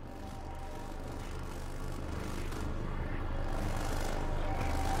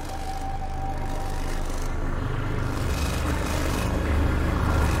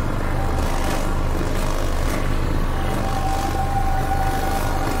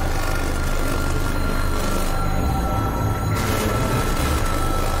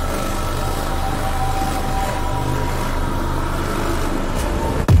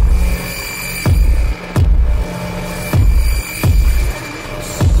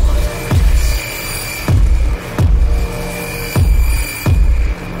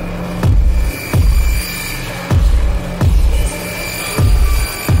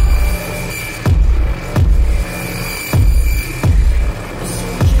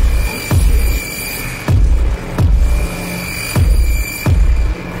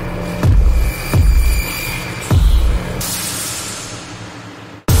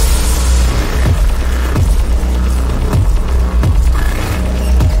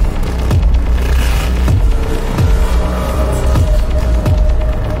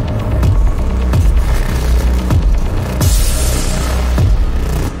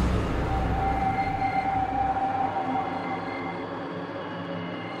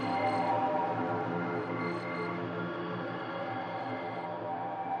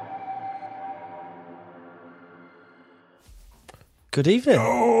Good evening.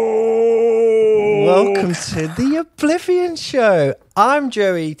 Oh! Welcome to the Oblivion Show. I'm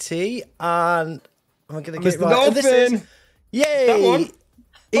Joe E.T. and I'm going to get Mr. right. And Dolphin. Yay! That one.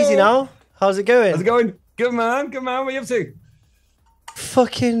 Easy now. How's it going? How's it going? Good man. Good man. What are you up to?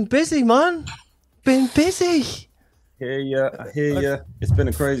 Fucking busy, man. Been busy. Hear ya. It's been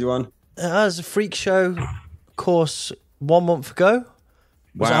a crazy one. It was a freak show course 1 month ago. It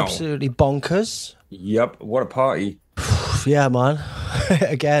was Wow. absolutely bonkers. Yep. What a party. Yeah, man.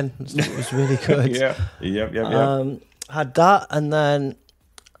 Again, it was really good. Yeah. Yep. Had that, and then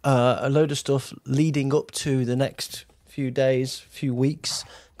a load of stuff leading up to the next few days, few weeks,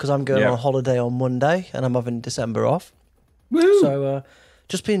 because I'm going on holiday on Monday, and I'm having December off. Woo! So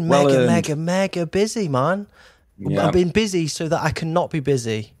just been mega busy, man. Yep. I've been busy so that I can not be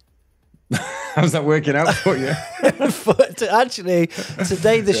busy. How's that working out for you? But actually,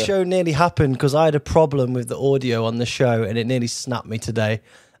 today the show nearly happened because I had a problem with the audio on the show, and it nearly snapped me today.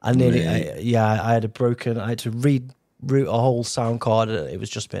 I had I had to reroute a whole sound card. It was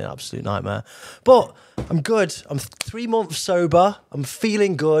just been an absolute nightmare. But I'm good. I'm 3 months sober. I'm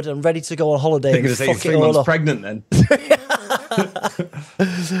feeling good. I'm ready to go on holiday and Say fuck you're it 3 all months up. pregnant then.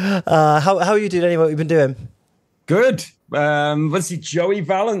 How are you doing anyway? What have you been doing? Good. Went to see Joey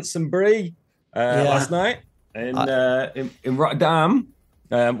Valance and Brie last night in Rotterdam.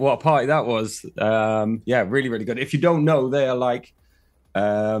 What a party that was. Really, really good. If you don't know, they are like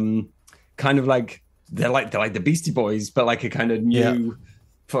kind of like they're like the Beastie Boys, but like a kind of new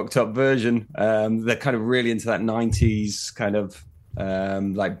fucked up version. They're kind of really into that 90s kind of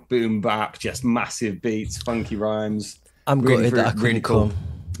like boom bap, just massive beats, funky rhymes. I'm really, gutted that I couldn't really cool. come.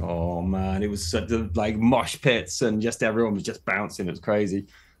 Oh man, it was such like mosh pits and just everyone was just bouncing. It was crazy.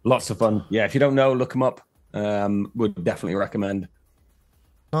 Lots of fun. Yeah, if you don't know, look them up. Would definitely recommend.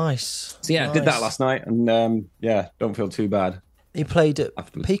 Nice. So yeah, I did that last night, and don't feel too bad. You played at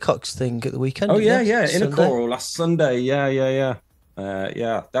Peacock's thing at the weekend. Oh didn't you? in a Sunday? choral last Sunday. Yeah.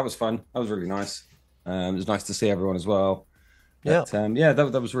 That was fun. That was really nice. It was nice to see everyone as well. But,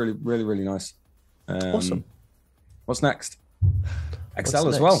 that was really, really, really nice. Awesome. What's next? What's Excel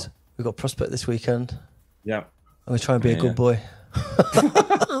as next? well. We've got Prospect this weekend. Yeah. I'm going to try and be a good boy.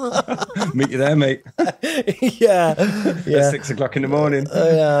 Meet you there, mate. yeah. At 6 o'clock in the morning.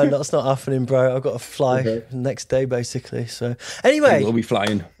 Yeah, that's not happening, bro. I've got to fly the next day, basically. So, anyway, We'll be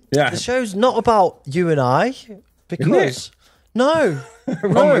flying. Yeah. the show's not about you and I because no,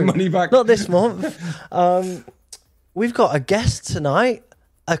 Want my money back? not this month. We've got a guest tonight,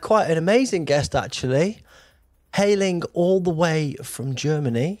 quite an amazing guest actually, hailing all the way from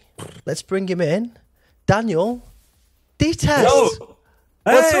Germany. Let's bring him in, Daniel. Detest. Hello.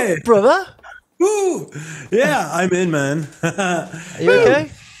 What's Hey. up, brother? Woo! Yeah, I'm in, man. Are you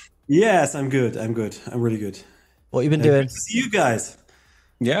okay? Yes, I'm good. I'm really good. What have you been doing? Good to see you guys.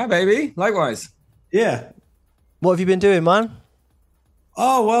 Yeah, baby. Likewise. Yeah. What have you been doing, man?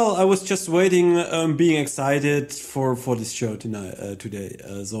 Oh well, I was just waiting, being excited for this show today.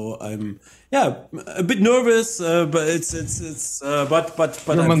 So I'm a bit nervous, but it's but You're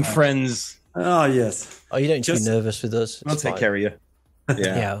I'm among fine. friends. Oh yes. Oh, you don't need to Just- be nervous with us. I'll It's take fine. care of you.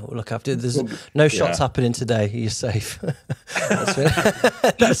 Yeah. Yeah, we'll look after. There's no shots happening today. You're safe. That's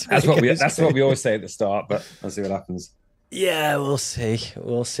That's what we always say at the start, but I'll see what happens. Yeah, we'll see.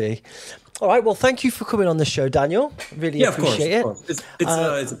 All right. Well, thank you for coming on the show, Daniel. Really Of course. appreciate it. Of course.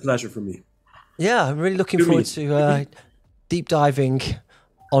 It's a pleasure for me. Yeah, I'm really looking forward to deep diving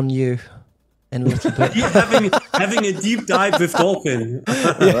on you in a little bit. having a deep dive with Dolphin.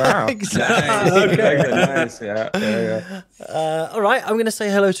 Wow. Exactly. Nice. Yeah. All right, I'm going to say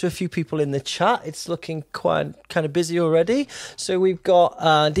hello to a few people in the chat. It's looking quite kind of busy already. So we've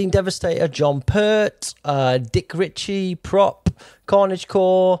got Dean Devastator, John Pert, Dick Ritchie, Prop, Carnage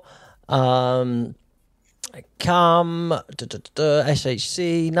Core, Cam, SHC,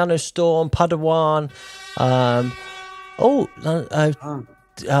 Nanostorm, Padawan.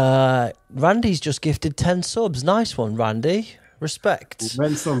 Randy's just gifted 10 subs. Nice one, Randy. Respect.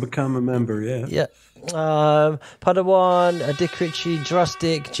 When some become a member, yeah. Yeah. Padawan, Dick Ritchie,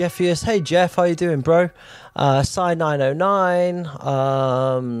 Drastic, Jeffius. Hey Jeff, how you doing, bro?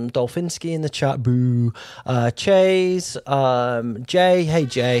 Psy909, Dolphinsky in the chat, boo. Chase, Jay, hey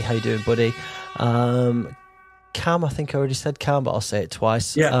Jay, how you doing, buddy? Cam, I think I already said Cam, but I'll say it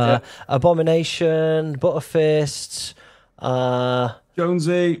twice. Yeah. Abomination, Butterfist,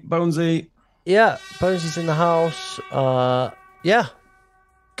 Jonesy, Bonesy. yeah, Bonesy's in the house. Yeah.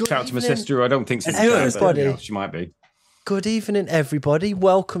 Good Shout out to my evening. sister, who I don't think she's Everybody. there, but, she might be. Good evening, everybody.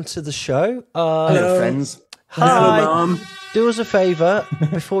 Welcome to the show. Hello, friends. Hi. Hello, Mom. Do us a favour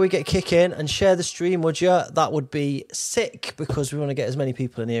before we get kicking and share the stream, would you? That would be sick because we want to get as many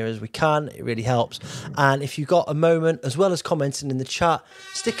people in here as we can. It really helps. And if you've got a moment, as well as commenting in the chat,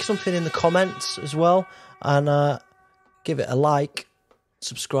 stick something in the comments as well and give it a like,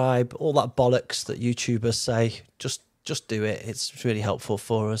 subscribe, all that bollocks that YouTubers say. Just do it. It's really helpful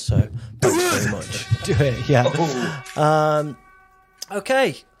for us. So thanks very much. Do it, yeah.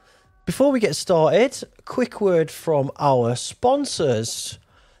 Okay. Before we get started, a quick word from our sponsors.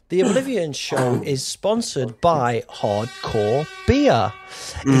 The Oblivion show is sponsored by Hardcore Beer.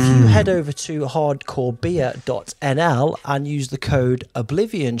 If you head over to hardcorebeer.nl and use the code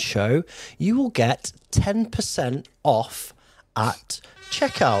Oblivion Show, you will get 10% off at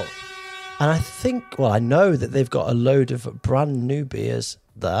checkout. And I know that they've got a load of brand new beers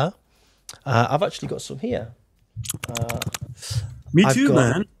there. I've actually got some here. Me too,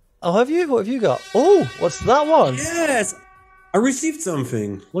 man. Oh, have you? What have you got? Oh, what's that one? Yes, I received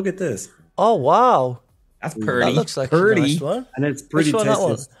something. Look at this. Oh, wow. That's pretty. That looks like pretty. a nice one. And it's pretty Which one, tasty. that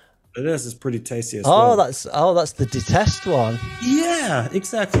one? This is pretty tasty as well. That's the Detest one. Yeah,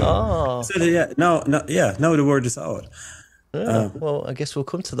 exactly. Oh. So, now the word is out. Yeah, well, I guess we'll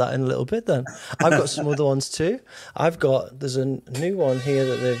come to that in a little bit then. I've got some other ones too. There's a new one here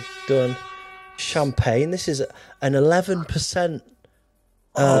that they've done, champagne. This is an 11%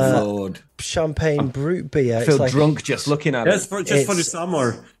 Lord. champagne brut beer. I feel drunk just looking at it. For the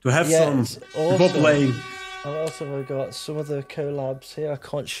summer to have some awesome. bubbling. And also I've got some of the collabs here. I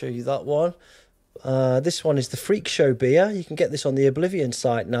can't show you that one. This one is the Freak Show beer. You can get this on the Oblivion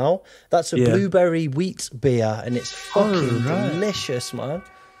site now. That's a blueberry wheat beer, and it's fucking delicious, man.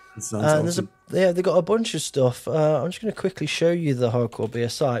 That sounds awesome. They've got a bunch of stuff. I'm just going to quickly show you the Hardcore Beer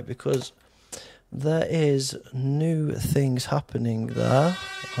site because there is new things happening there.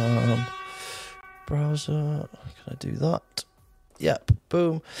 Browser, can I do that? Yep,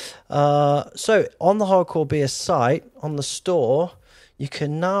 boom. So on the Hardcore Beer site, on the store, you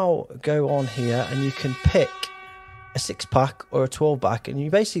can now go on here and you can pick a 6-pack or a 12-pack, and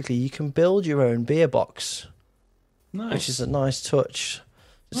you can build your own beer box, which is a nice touch.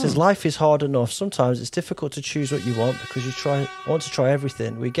 It says life is hard enough. Sometimes it's difficult to choose what you want because you want to try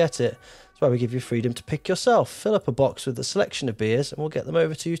everything. We get it. That's why we give you freedom to pick yourself. Fill up a box with a selection of beers and we'll get them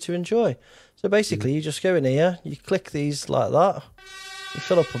over to you to enjoy. So basically, you just go in here, you click these like that, you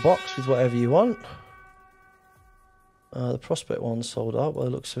fill up a box with whatever you want. The Prospect one's sold out by the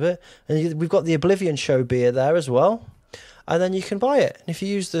looks of it. And we've got the Oblivion Show beer there as well. And then you can buy it. And if you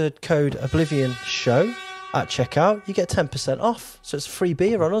use the code Oblivion Show at checkout, you get 10% off. So it's free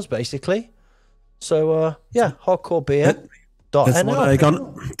beer on us, basically. So, hardcore beer.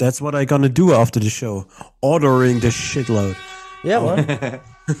 That's what I gonna do after the show. Ordering this shitload. Yeah, man.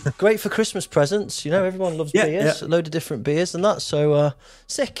 Great for Christmas presents. You know, everyone loves beers. Yeah. A load of different beers and that. So,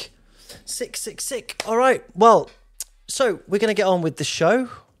 sick. All right. Well, so we're going to get on with the show.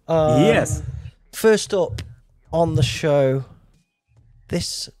 Yes. First up on the show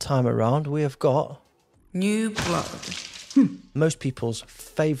this time around, we have got New Blood. Most people's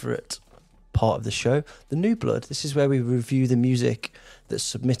favourite part of the show, the New Blood. This is where we review the music that's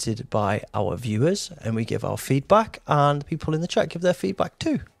submitted by our viewers and we give our feedback, and people in the chat give their feedback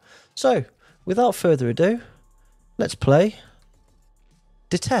too. So, without further ado, let's play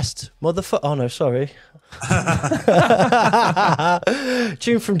Detest. Oh no, sorry.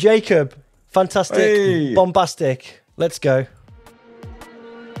 Tune from Jacob. Fantastic. Bombastic. Let's go.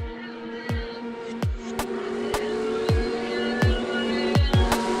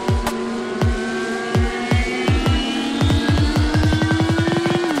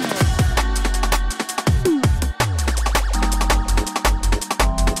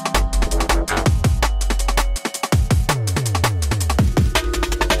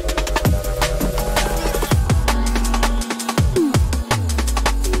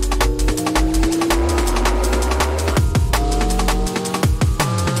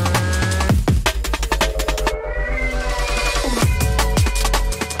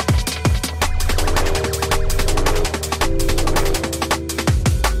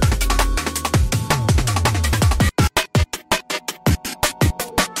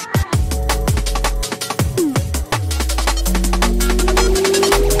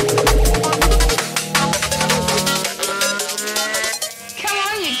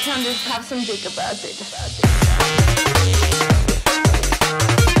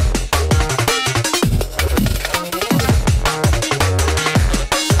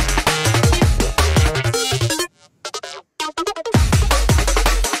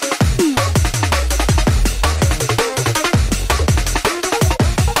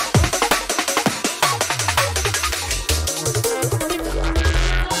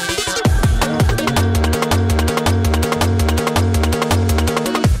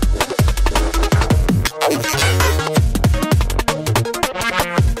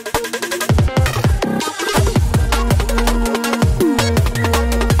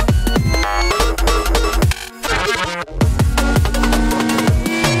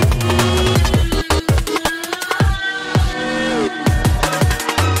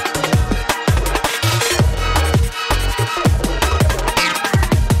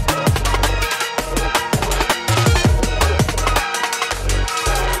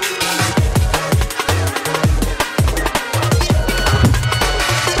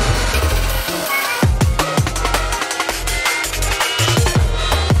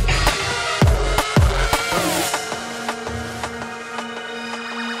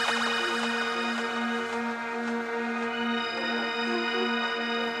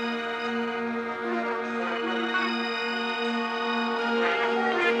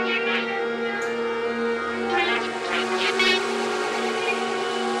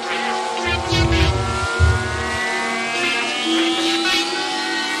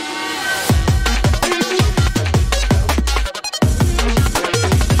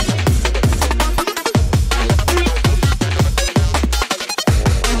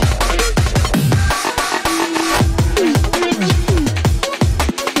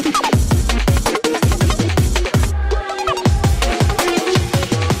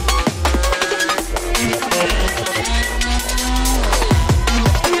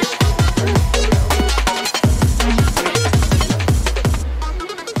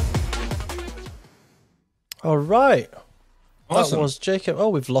 All right. Awesome. That was Jacob. Oh,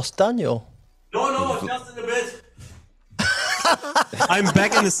 we've lost Daniel. No, just in a bit. I'm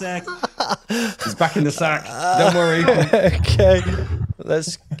back in the sack. He's back in the sack. Don't worry. Okay.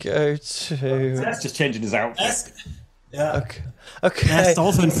 Let's go to. That's just changing his outfit. Yeah. Okay. Ask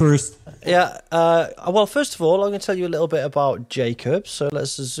Dolphin first. Yeah. Well, first of all, I'm going to tell you a little bit about Jacob. So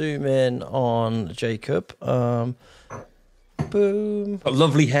let's zoom in on Jacob. Boom. Got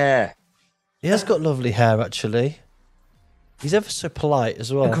lovely hair. He has got lovely hair, actually. He's ever so polite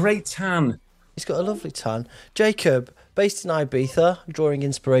as well. A great tan. He's got a lovely tan. Jacob, based in Ibiza, drawing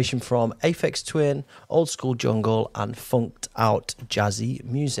inspiration from Aphex Twin, old school jungle, and funked out jazzy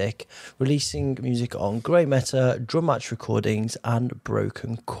music, releasing music on Grey Matter, Drum Match Recordings, and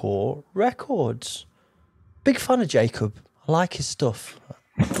Broken Core Records. Big fan of Jacob. I like his stuff.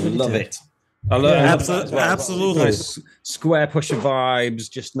 Really love it. I love absolutely. Absolutely. Nice square pusher vibes,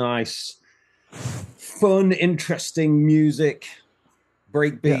 just nice, fun, interesting music,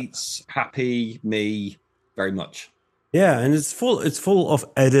 break beats, happy me very much. Yeah, and it's full of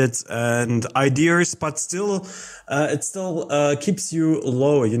edits and ideas, but still, it still keeps you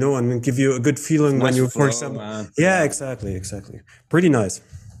low, you know, and give you a good feeling when you, for example. Man. Yeah, exactly. Pretty nice.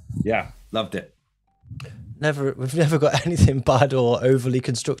 Yeah, loved it. We've never got anything bad or overly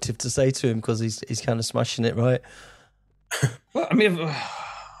constructive to say to him because he's kind of smashing it, right? Well, I mean,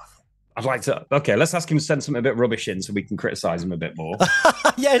 I'd like to. Okay, let's ask him to send something a bit rubbish in so we can criticize him a bit more.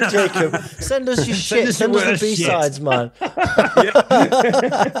 Yeah, Jacob, send us your shit. Send us the B-sides, man.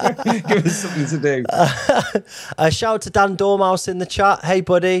 Give us something to do. Shout out to Dan Dormouse in the chat. Hey,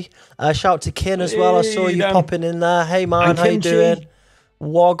 buddy. Shout out to Kin as well. I saw you popping in there. Hey, man, how you doing?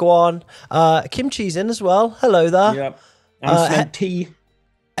 Wagwan. Kimchi's in as well. Hello there. Yep. And tea.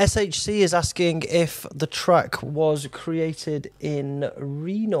 SHC is asking if the track was created in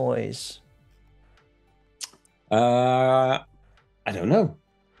Renoise. I don't know.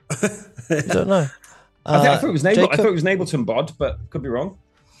 You don't know. I thought it was I thought it was an Ableton bod, but could be wrong.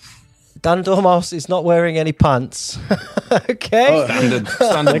 Dan Dormouse is not wearing any pants. Okay.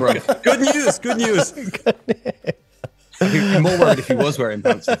 Standard, bro. Good news. I'd be more worried if he was wearing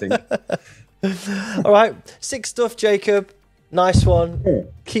pants, I think. All right. Sick stuff, Jacob. Nice one.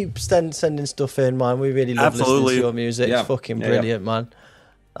 Keep sending stuff in, man. We really love listening to your music. Yeah. It's fucking brilliant, man.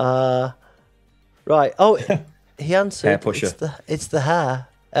 Right. Oh, he answered. Hair pusher. It's the hair.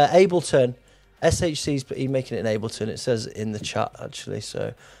 Ableton. SHC's, but he's making it in Ableton. It says in the chat, actually.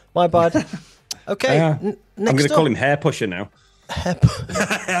 So, my bad. Okay. I'm going to call him hair pusher now. Hair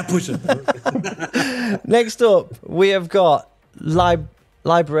pusher. Next up, we have got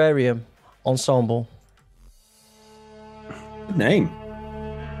Librarium Ensemble. Good name.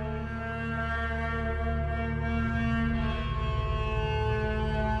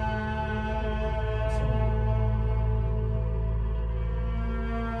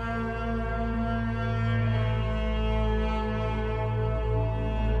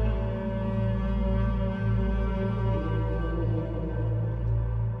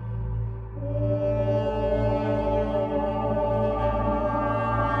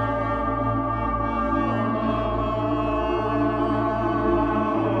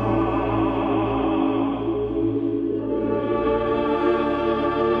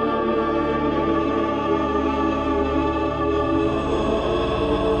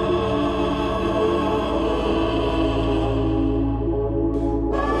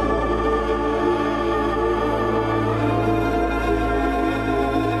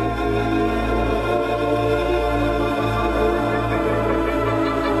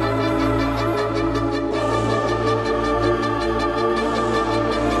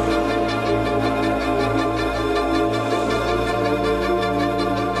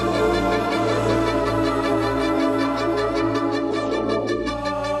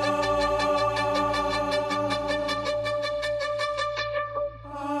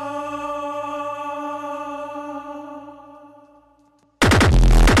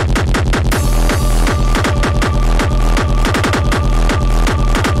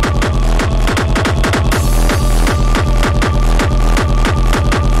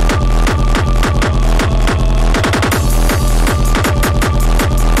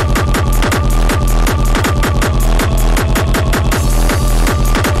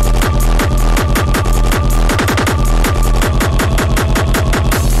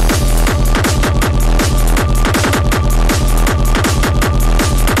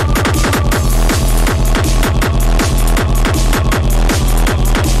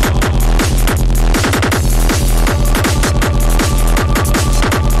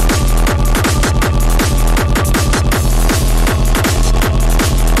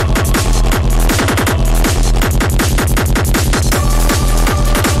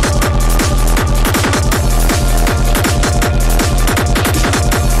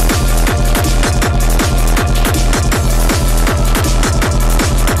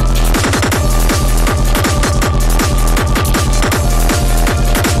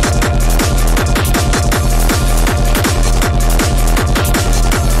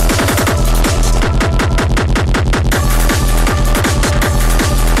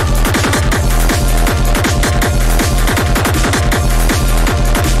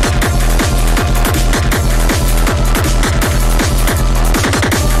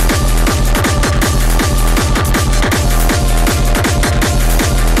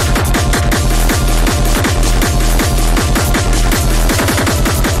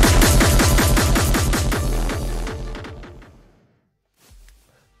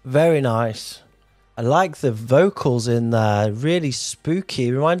 Very nice. I like the vocals in there. Really spooky.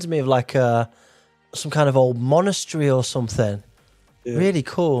 It reminds me of like some kind of old monastery or something. Yeah. Really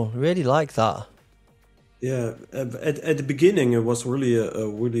cool. Really like that. Yeah. At the beginning, it was really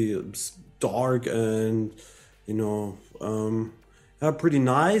really dark and pretty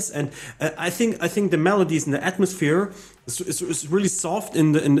nice. And I think the melodies and the atmosphere is really soft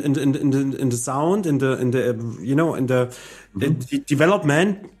in the sound in the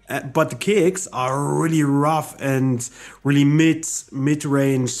development. But the kicks are really rough and really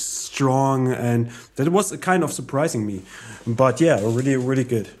mid-range, strong, and that was kind of surprising me. But yeah, really, really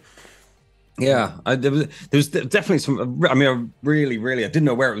good. Yeah, there was definitely some. I mean, I didn't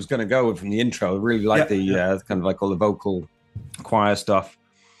know where it was going to go from the intro. I really liked the kind of like all the vocal choir stuff.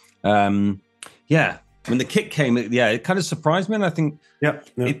 When the kick came, it kind of surprised me, and I think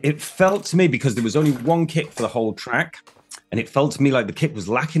it felt to me, because there was only one kick for the whole track. And it felt to me like the kick was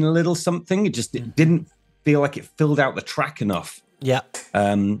lacking a little something. It didn't feel like it filled out the track enough. Yeah.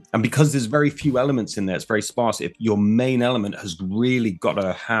 And because there's very few elements in there, it's very sparse. If your main element has really got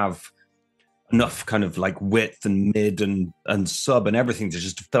to have enough kind of like width and mid and sub and everything to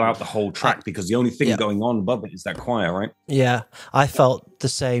just fill out the whole track, because the only thing going on above it is that choir, right? Yeah, I felt the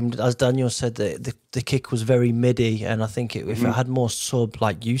same as Daniel said, that the kick was very MIDI, and I think if it had more sub,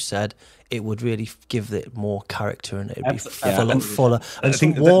 like you said, it would really give it more character, and it'd be fuller and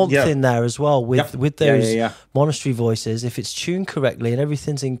some warmth in there as well with those monastery voices. If it's tuned correctly and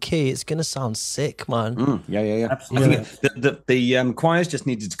everything's in key, it's going to sound sick, man. Absolutely. I think the choirs just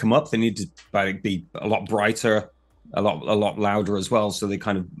needed to come up. They needed to be a lot brighter, a lot louder as well, so they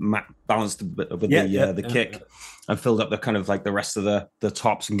kind of balanced a bit with the kick. And filled up the kind of like the rest of the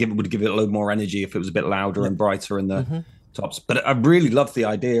tops, and would give it a little more energy if it was a bit louder and brighter in the tops. But I really loved the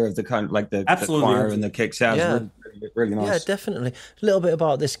idea of the kind of like the choir and the kicks. Yeah, it was really nice. Yeah, definitely. A little bit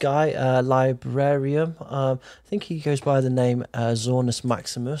about this guy, Librarium. I think he goes by the name Zornus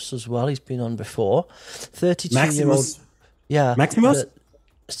Maximus as well. He's been on before. 32-year-old. Yeah. Maximus?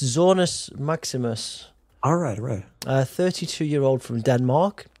 Zornus Maximus. All right. 32-year-old from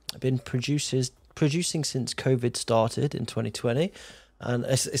Denmark. Been producing since COVID started in 2020. And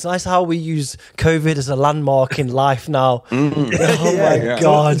it's nice how we use COVID as a landmark in life now. Oh my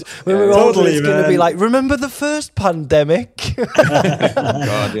God. When we're older, it's going to be like, remember the first pandemic? It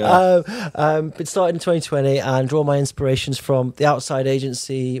started in 2020 and draw my inspirations from The Outside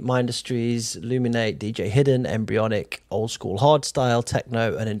Agency, My Industries, Luminate, DJ Hidden, Embryonic, old school hardstyle,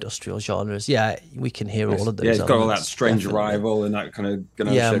 techno, and industrial genres. Yeah, we can hear all of those. Yeah, it's got all that strange arrival and that kind of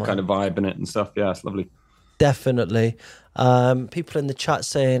kind of vibe in it and stuff. Yeah, it's lovely. Definitely. People in the chat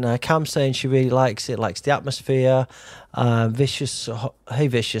saying, Cam saying she really likes it, likes the atmosphere. Vicious, hey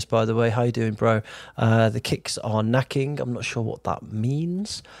Vicious, by the way, how you doing, bro? The kicks are knacking. I'm not sure what that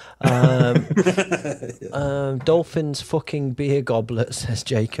means. Dolphins fucking beer goblet, says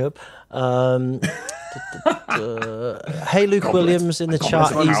Jacob. Hey Luke Williams in the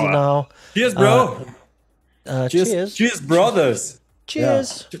chat, easy now. Cheers, bro. Cheers, brothers.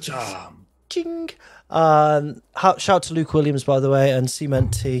 Cheers. Ching. Shout out to Luke Williams, by the way, and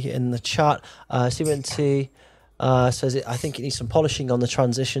Cement T in the chat. Cement T says I think it needs some polishing on the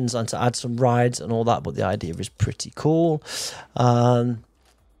transitions and to add some rides and all that, but the idea is pretty cool.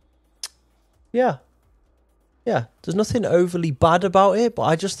 Yeah. There's nothing overly bad about it, but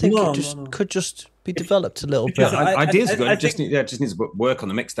I just think could just be developed a little bit. Ideas are good. It just needs to work on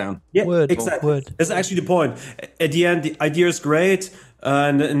the mix down. Yeah, exactly. That's actually the point. At the end, the idea is great.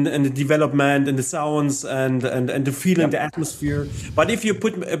 And the development and the sounds and the feeling, the atmosphere. But if you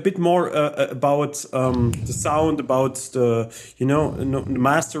put a bit more about the sound, about the the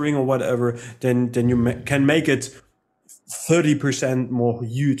mastering or whatever, then you can make it 30% more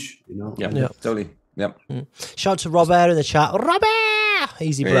huge. Yeah, totally. Yep. Shout out to Robert in the chat. Robert,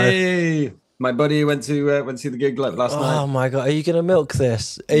 easy bro. Hey. My buddy went to see the gig last night. Oh my God! Are you going to milk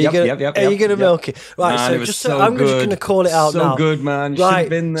this? Are you going to milk it? Right. Man, I'm just going to call it out now. So good, man. You right.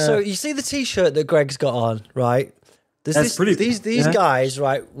 Been there. So you see the T-shirt that Greg's got on, right? These guys,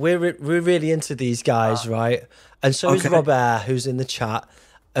 right? We're really into these guys, right? And so is Robert, who's in the chat.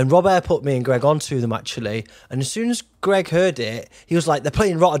 And Robert put me and Greg onto them, actually. And as soon as Greg heard it, he was like, "They're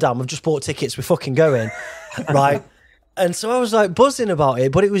playing Rotterdam. I've just bought tickets. We're fucking going," right? And so I was like buzzing about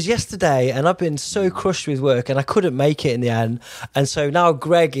it, but it was yesterday and I've been so crushed with work and I couldn't make it in the end. And so now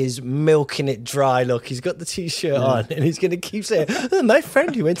Greg is milking it dry. Look, he's got the T-shirt on and he's going to keep saying, my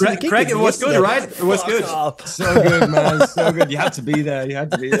friend who went to the gig. Greg, it was good, right? It was good. So good, man. So good. You had to be there.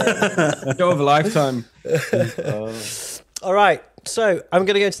 Show of a lifetime. All right. So I'm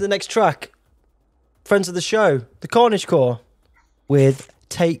going to go to the next track. Friends of the show, the Cornish Core with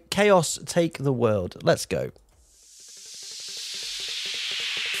Chaos Take the World. Let's go.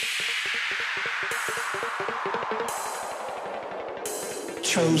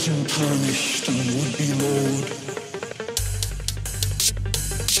 Chosen, punished, and would-be Lord,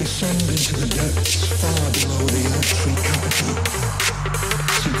 descend into the depths far below the earthly capital.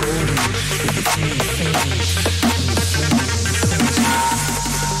 Seek audience with the keen fingers and the flaming frenzy.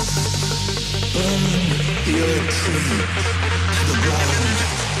 Burn the earth tree to the ground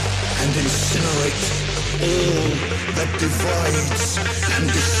and incinerate all that divides and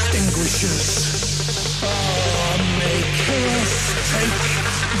distinguishes. May chaos take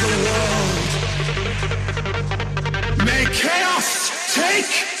the world. May chaos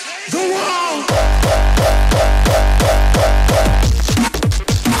take the world.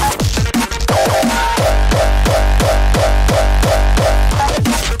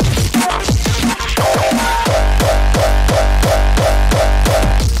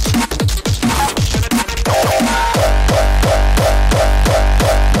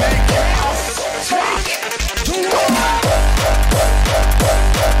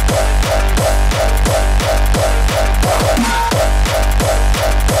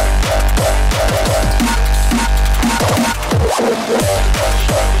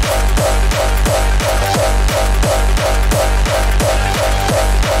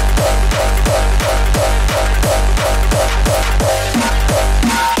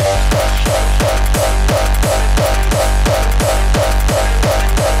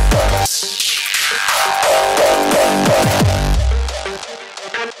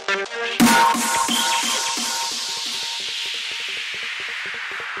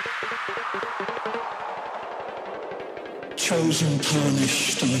 Chosen,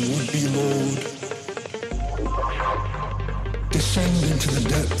 punished, and would-be Lord, descend into the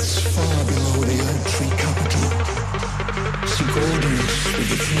depths far below the earthly capital. Seek audience with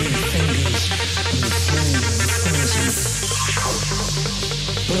the keen fingers and the flame frenzy.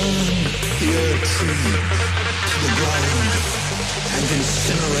 Burn the earth tree to the ground and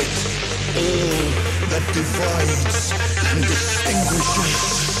incinerate all that divides and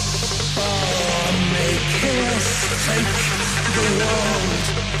distinguishes. May chaos take the world.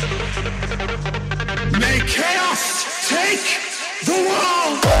 May chaos take the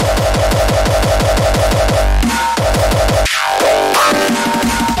world.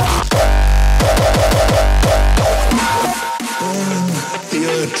 Burn the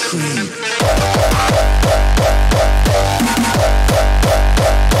earth tree.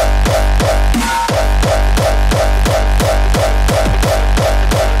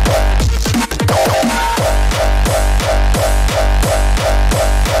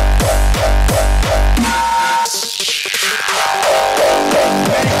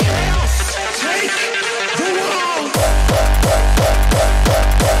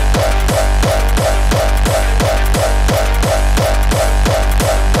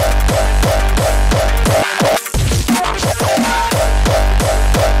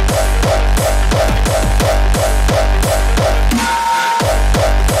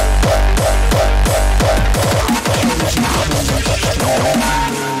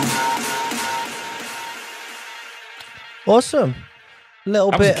 Awesome.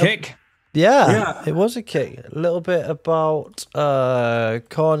 Little That bit was a kick. Yeah, it was a kick. A little bit about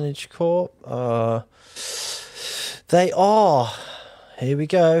Carnage Corp. They are, here we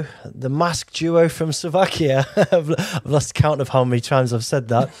go, the masked duo from Slovakia. I've lost count of how many times I've said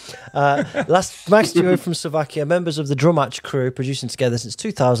that. Last masked duo from Slovakia, members of the Drum Match crew, producing together since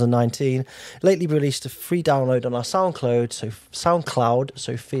 2019. Lately released a free download on our SoundCloud,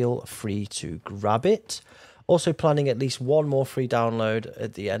 so feel free to grab it. Also planning at least one more free download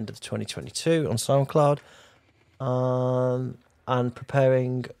at the end of 2022 on SoundCloud. And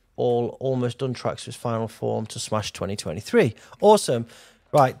preparing all almost done tracks for its final form to smash 2023. Awesome.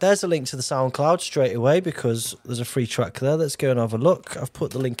 Right, there's a link to the SoundCloud straight away because there's a free track there. Let's go and have a look. I've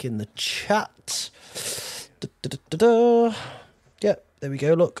put the link in the chat. Yeah, there we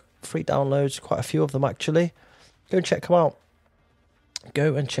go. Look, free downloads, quite a few of them actually. Go and check them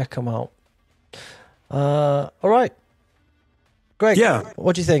out. All right. Greg,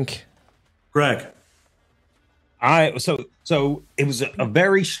 what do you think? Greg. So it was a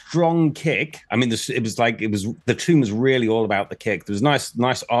very strong kick. I mean, the tune was really all about the kick. There was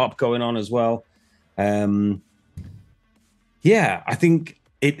nice ARP going on as well. I think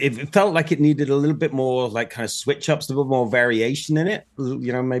it felt like it needed a little bit more like kind of switch ups, a little more variation in it.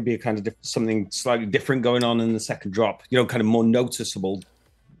 You know, maybe a kind of something slightly different going on in the second drop. You know, kind of more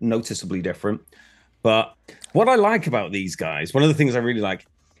noticeably different. But what I like about these guys, one of the things I really like,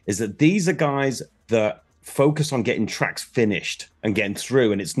 is that these are guys that focus on getting tracks finished and getting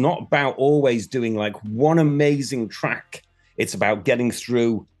through. And it's not about always doing like one amazing track. It's about getting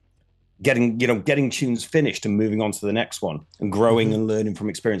through, getting tunes finished and moving on to the next one and growing and learning from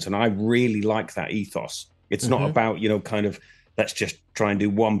experience. And I really like that ethos. It's not about, kind of, let's just try and do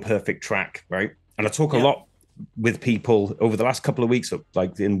one perfect track, right? And I talk a lot with people over the last couple of weeks,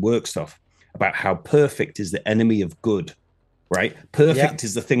 like in work stuff, about how perfect is the enemy of good, right? Perfect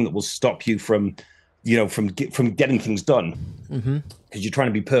is the thing that will stop you from getting things done, because you're trying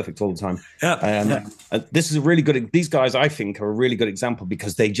to be perfect all the time. This is a really good. These guys, I think, are a really good example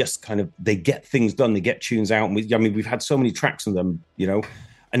because they just they get things done. They get tunes out. And we've had so many tracks on them,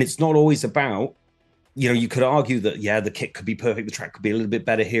 and it's not always about. You could argue that the kit could be perfect, the track could be a little bit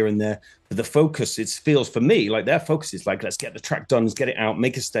better here and there, but the focus, it feels for me like their focus is like, let's get the track done, let's get it out,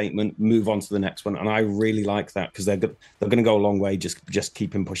 make a statement, move on to the next one. And I really like that because they're going to go a long way just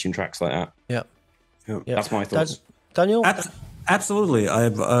keeping pushing tracks like that. Yeah. That's my thoughts. Daniel? Absolutely. I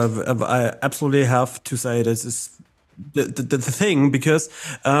absolutely have to say this is the thing, because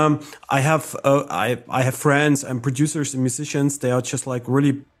I have friends and producers and musicians. They are just like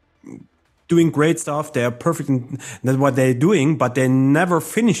really doing great stuff. They are perfect in what they're doing, but they're never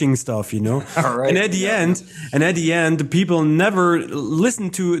finishing stuff, Right. And at the end, the people never listen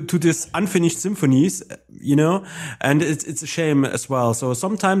to this unfinished symphonies, and it's a shame as well. So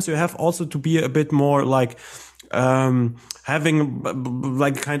sometimes you have also to be a bit more like, having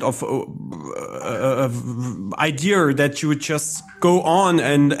like kind of idea that you would just go on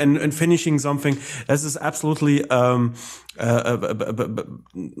and finishing something. This is absolutely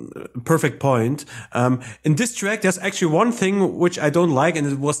perfect point. In this track, there's actually one thing which I don't like, and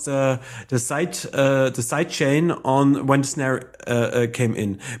it was the side chain on when the snare came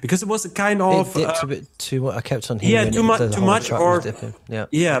in, because it was a kind of it dipped a bit too much. I kept on hearing too much, or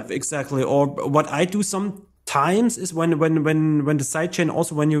exactly. Or what I do sometimes is when the sidechain,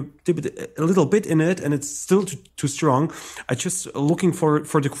 also when you dip it a little bit in it and it's still too strong, I just looking for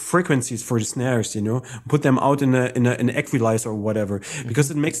the frequencies for the snares, put them out in an equalizer or whatever,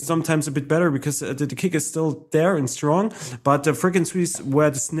 because it makes it sometimes a bit better, because the kick is still there and strong, but the frequencies where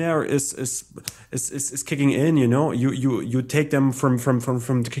the snare is kicking in, you take them from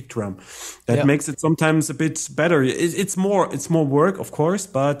the kick drum. That makes it sometimes a bit better. It's more work, of course,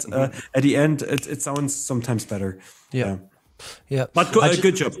 but at the end it sounds sometimes better. Yeah. But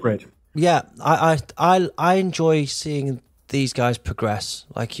good job, great. Yeah, I enjoy seeing these guys progress,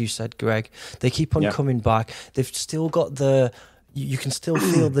 like you said, Greg. They keep on coming back. They've still got you can still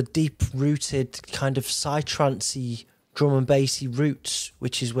feel the deep-rooted kind of psytrance-y, drum and bassy roots,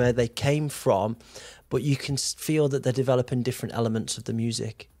 which is where they came from, but you can feel that they're developing different elements of the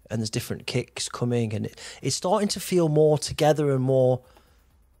music, and there's different kicks coming, and it's starting to feel more together and more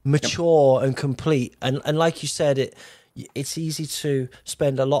mature and complete. And like you said, it's easy to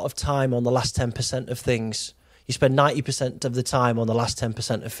spend a lot of time on the last 10% of things. You spend 90% of the time on the last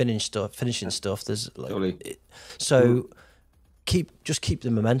 10% of finishing stuff. There's like, keep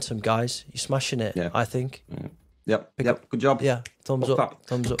the momentum, guys. You're smashing it, I think. Yep. Good job. Yeah. Thumbs up.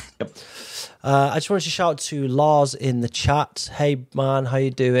 Yep. I just wanted to shout to Lars in the chat. Hey man, how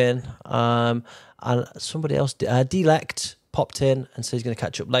you doing? And somebody else, Delect, popped in and said he's going to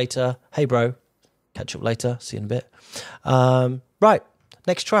catch up later. Hey bro, catch up later. See you in a bit. Right,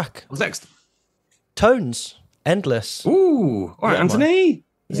 next track. What's next? Tones, Endless. Ooh, all right, Anthony.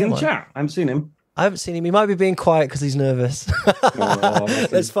 He's in the chat. I haven't seen him. I haven't seen him. He might be being quiet because he's nervous.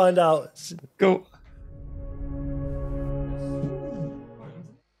 Let's find out. Go.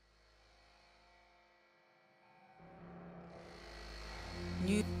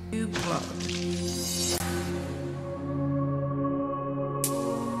 New plot.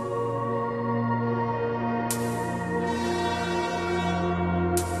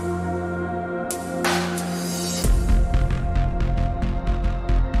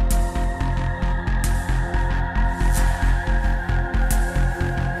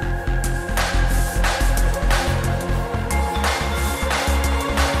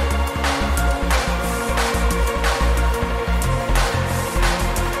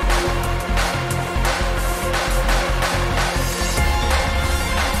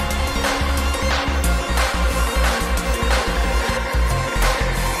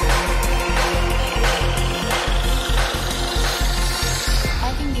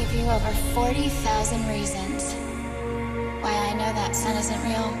 over 40,000 reasons why I know that sun isn't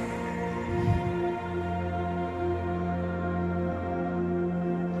real.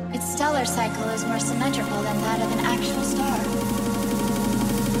 Its stellar cycle is more symmetrical than that of an actual star.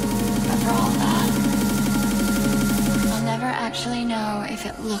 But for all that, I'll never actually know if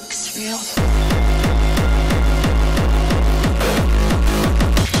it looks real.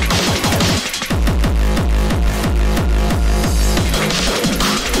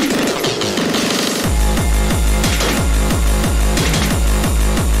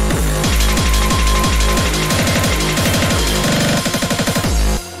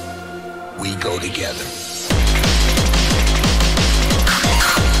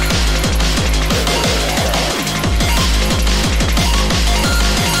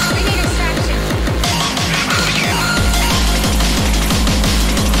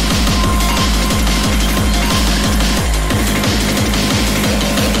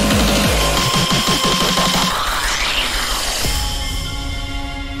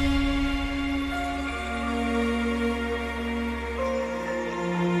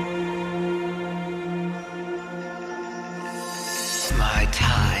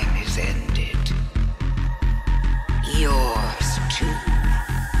 is ended. Yours too.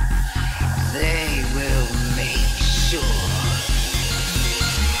 They will make sure.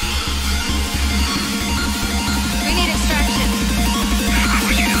 We need extraction.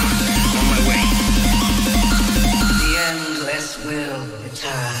 On my way. The endless will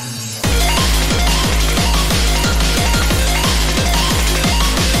return.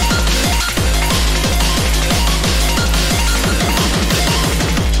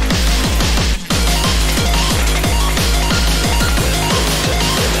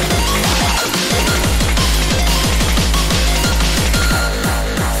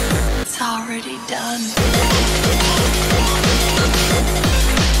 It's already done.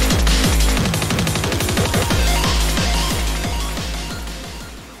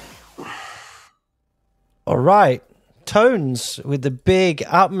 All right. Tones with the big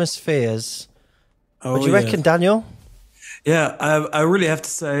atmospheres. What do you reckon, Daniel? Yeah, I really have to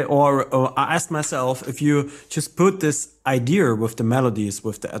say, or I asked myself, if you just put this idea with the melodies,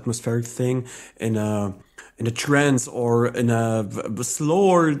 with the atmospheric thing in a trance or in a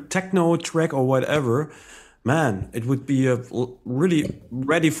slower techno track or whatever, man, it would be really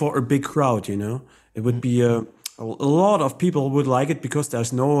ready for a big crowd, you know? It would be a lot of people would like it because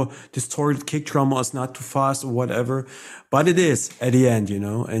there's no distorted kick drum or it's not too fast or whatever. But it is at the end, you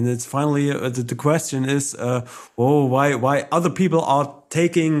know. And it's finally the question is, why other people are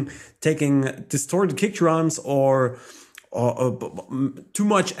taking distorted kick drums or too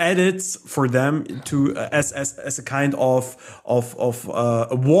much edits for them to as a kind of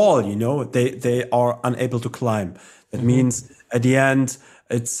a wall, you know. They are unable to climb. That means at the end.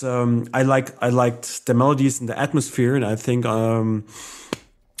 It's I liked the melodies and the atmosphere, and I think the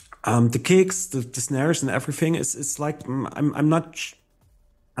kicks, the snares, and everything is like I'm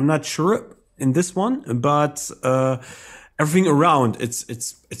not sure in this one, but everything around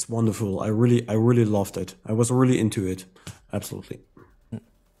it's wonderful. I really loved it. I was really into it. Absolutely.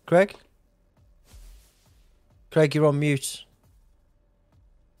 Greg, you're on mute.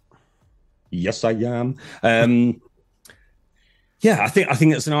 Yes, I am. Yeah, I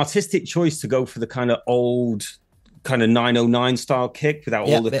think it's an artistic choice to go for the kind of old, kind of 909 style kick without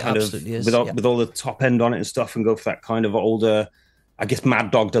all the kind of with all the top end on it and stuff, and go for that kind of older. I guess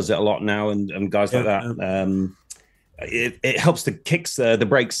Mad Dog does it a lot now, and guys like that. It helps the kicks, the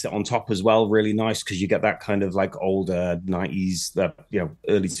breaks sit on top as well, really nice because you get that kind of like older 90s,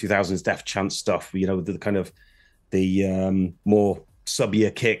 early 2000s Def Chance stuff. You know, the kind of the more sub-ear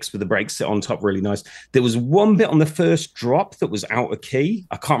kicks with the breaks sit on top, really nice. There was one bit on the first drop that was out of key.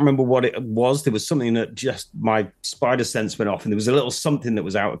 I can't remember what it was. There was something that just my spider sense went off, and there was a little something that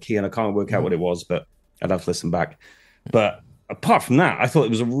was out of key, and I can't work out what it was, but I'd have to listen back. But apart from that, I thought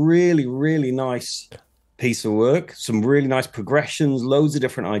it was a really, really nice piece of work. Some really nice progressions, loads of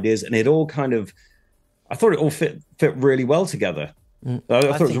different ideas, and it all kind of, I thought it all fit really well together. I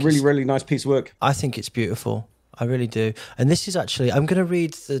thought it was a really, really nice piece of work. I think it's beautiful. I really do. And this is actually, I'm going to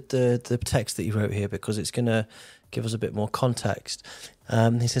read the text that you wrote here because it's going to give us a bit more context.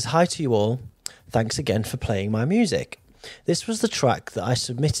 He says, "Hi to you all. Thanks again for playing my music. This was the track that I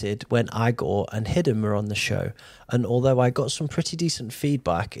submitted when Igor and Hidden were on the show, and although I got some pretty decent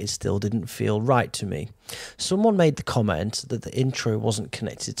feedback, it still didn't feel right to me. Someone made the comment that the intro wasn't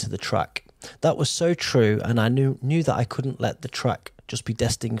connected to the track. That was so true, and I knew that I couldn't let the track just be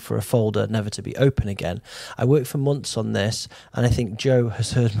destined for a folder never to be open again. I worked for months on this, and I think Joe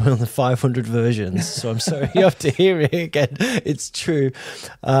has heard more than 500 versions, so I'm sorry you have to hear it again. It's true.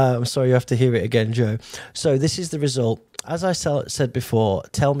 I'm sorry you have to hear it again, Joe. So this is the result. As I said before,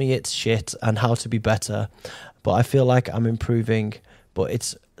 tell me it's shit and how to be better, but I feel like I'm improving, but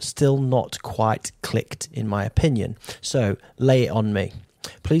it's still not quite clicked in my opinion. So lay it on me.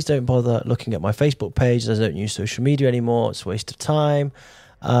 Please don't bother looking at my Facebook page. I don't use social media anymore. It's a waste of time.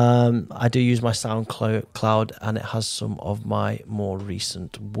 I do use my SoundCloud, and it has some of my more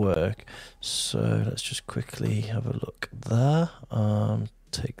recent work. So let's just quickly have a look there.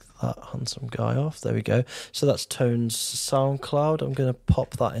 Take that handsome guy off. There we go. So that's Tone's SoundCloud. I'm going to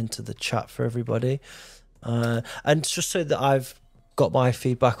pop that into the chat for everybody. And just so that I've got my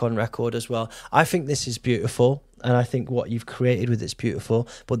feedback on record as well. I think this is beautiful, and I think what you've created with it's beautiful,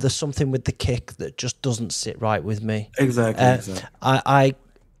 but there's something with the kick that just doesn't sit right with me. Exactly.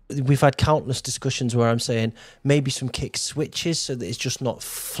 We've had countless discussions where I'm saying maybe some kick switches so that it's just not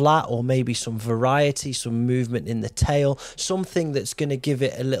flat, or maybe some variety, some movement in the tail, something that's going to give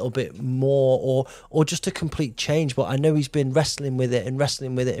it a little bit more, or just a complete change. But I know he's been wrestling with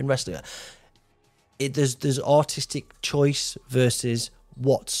it. There's artistic choice versus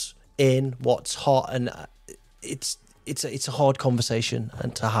what's in, what's hot, and it's a hard conversation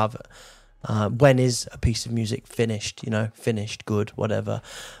and to have. When is a piece of music finished? Finished, good, whatever.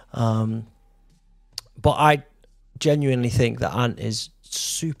 But I genuinely think that Ant is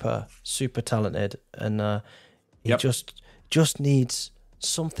super, super talented, and he just needs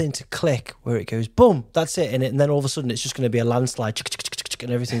something to click where it goes boom, that's it, and then all of a sudden it's just going to be a landslide,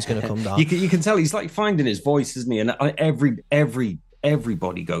 and everything's going to come down. You can tell he's like finding his voice, isn't he? And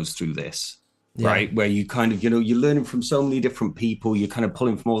everybody goes through this. Yeah. Right, where you kind of, you're learning from so many different people, you're kind of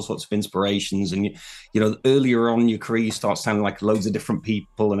pulling from all sorts of inspirations, and earlier on in your career you start sounding like loads of different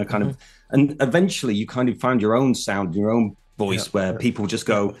people, and a kind of, and eventually you kind of find your own sound, your own voice, where people just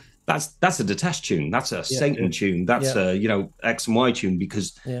go, that's a Detest tune, that's a Satan tune, that's a X and Y tune,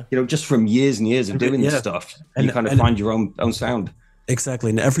 because just from years and years of doing this stuff, you kind of find your own sound. Exactly,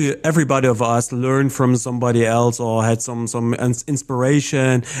 and everybody of us learned from somebody else or had some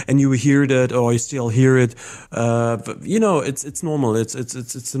inspiration, and you hear that or you still hear it. It's normal.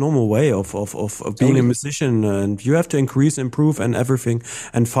 It's a normal way of being a musician, and you have to increase, improve, and everything.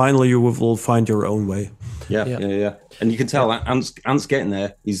 And finally, you will find your own way. Yeah. And you can tell Ant's getting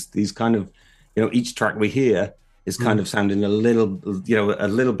there. He's kind of, each track we hear is kind of sounding a little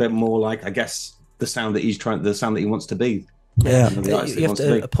bit more like, I guess, the sound that the sound that he wants to be. Yeah, you have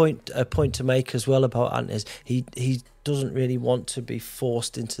to, a point to make as well about Ant is he doesn't really want to be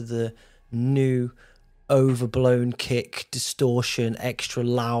forced into the new overblown kick, distortion, extra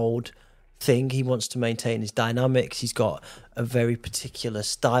loud thing. He wants to maintain his dynamics. He's got a very particular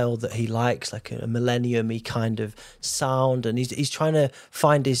style that he likes, like a millennium-y kind of sound, and he's trying to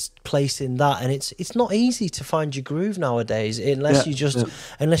find his place in that. And it's not easy to find your groove nowadays unless you're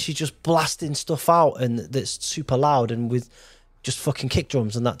just blasting stuff out and that's super loud and with just fucking kick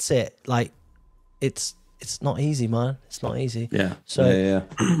drums and that's it. Like it's not easy, man. It's not easy. Yeah. So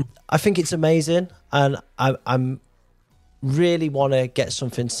I think it's amazing, and I'm really want to get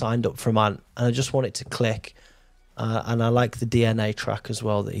something signed up from Ant, and I just want it to click. And I like the DNA track as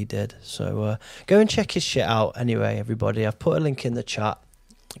well that he did. So go and check his shit out anyway, everybody. I've put a link in the chat.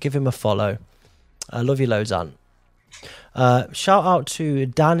 Give him a follow. I love you loads, Ant. Shout out to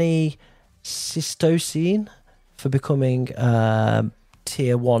Danny Sistosine for becoming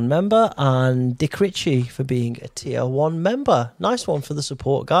Tier 1 member, and Dick Ritchie for being a Tier 1 member. Nice one for the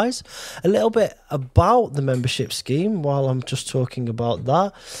support, guys. A little bit about the membership scheme while I'm just talking about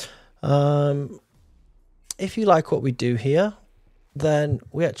that. If you like what we do here, then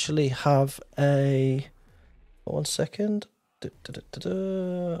we actually have a... One second. I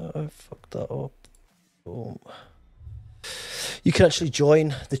fucked that up. Boom. You can actually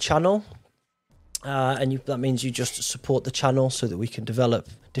join the channel. That means you just support the channel so that we can develop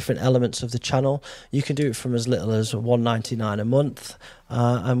different elements of the channel. You can do it from as little as $1.99 a month,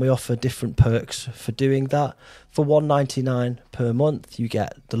 and we offer different perks for doing that. For $1.99 per month, you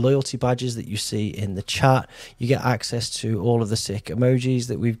get the loyalty badges that you see in the chat. You get access to all of the sick emojis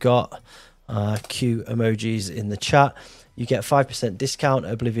that we've got, cute emojis in the chat. You get 5% discount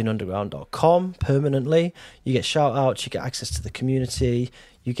at oblivionunderground.com permanently. You get shout outs, you get access to the community,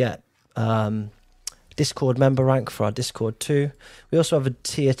 you get Discord member rank for our Discord too. We also have a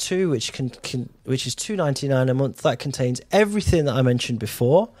tier 2 which is $2.99 a month. That contains everything that I mentioned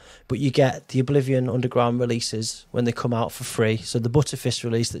before, but you get the Oblivion Underground releases when they come out for free. So the Butterfist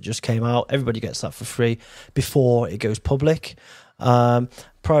release that just came out, everybody gets that for free before it goes public.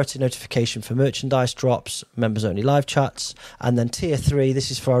 Priority notification for merchandise drops, members only live chats, and then tier 3, this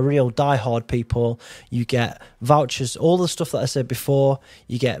is for our real diehard people. You get vouchers, all the stuff that I said before.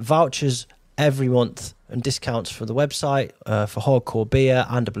 You get vouchers every month and discounts for the website, for Hardcore Beer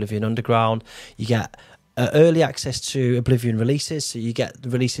and Oblivion Underground. You get early access to Oblivion releases, so you get the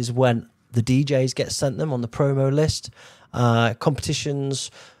releases when the DJs get sent them on the promo list, competitions,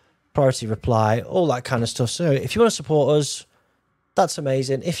 priority reply, all that kind of stuff. So if you want to support us, that's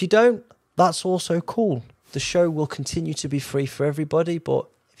amazing. If you don't, that's also cool. The show will continue to be free for everybody, but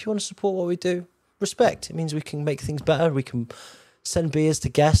if you want to support what we do, respect. It means we can make things better. We can send beers to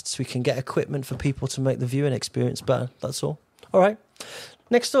guests. We can get equipment for people to make the viewing experience better. That's all. All right.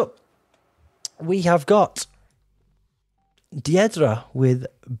 Next up, we have got Deidre with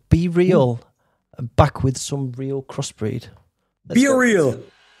Be Real, back with some real crossbreed. Be real.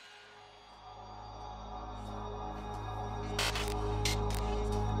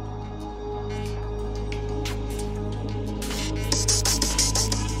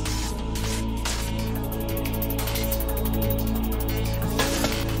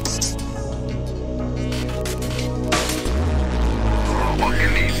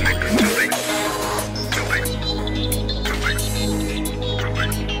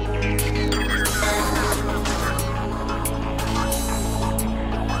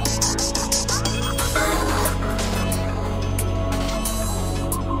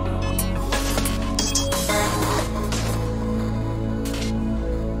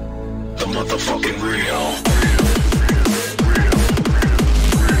 The motherfucking real.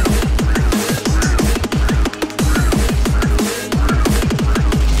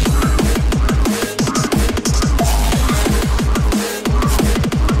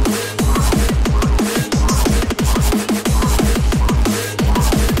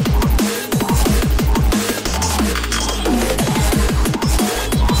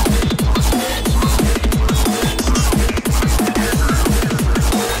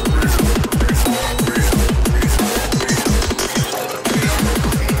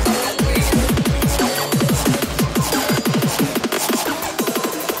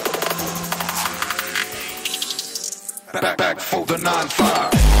 Back for the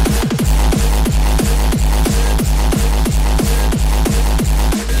 9-5.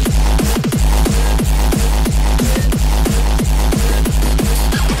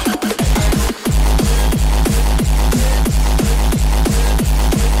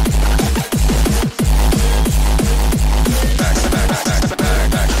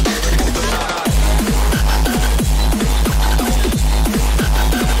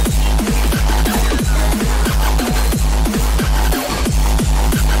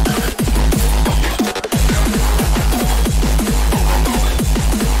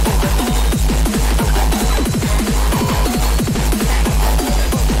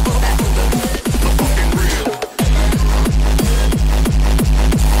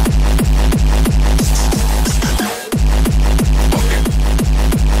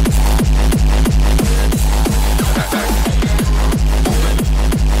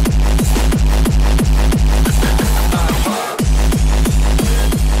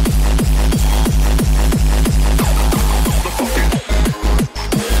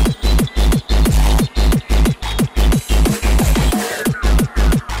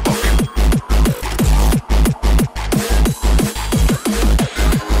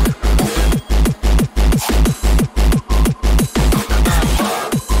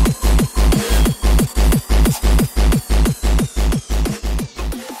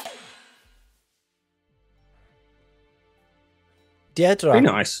 Deirdre. Very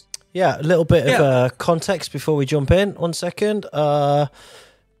nice. Yeah, a little bit of context before we jump in. 1 second.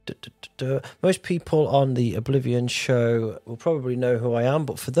 Most people on the Oblivion show will probably know who I am,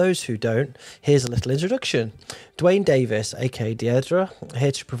 but for those who don't, here's a little introduction. Dwayne Davis, aka Deirdre,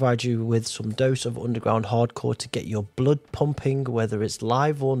 here to provide you with some dose of underground hardcore to get your blood pumping, whether it's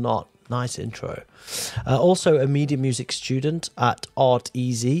live or not. Nice intro. Also a media music student at Art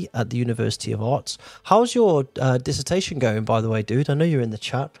Easy at the University of Arts. How's your dissertation going, by the way, dude? I know you're in the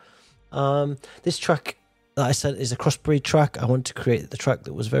chat. This track that I sent is a crossbreed track. I wanted to create the track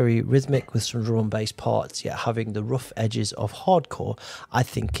that was very rhythmic with some drum and bass parts, yet having the rough edges of hardcore. I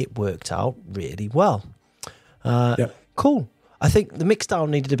think it worked out really well. Cool. I think the mixdown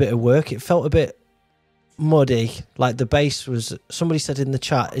needed a bit of work. It felt a bit muddy. Like the bass was, somebody said in the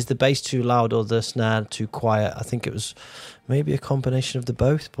chat, is the bass too loud or the snare too quiet? I think it was maybe a combination of the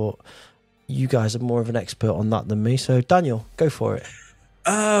both, but you guys are more of an expert on that than me. So Daniel, go for it.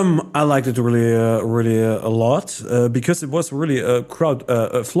 I liked it really a lot because it was really a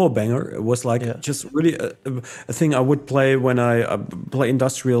floor banger. It was like just really a thing I would play when I play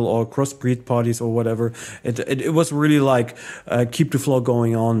industrial or crossbreed parties or whatever. It was really like keep the flow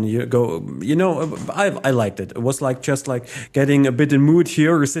going on. I liked it. It was like just like getting a bit in mood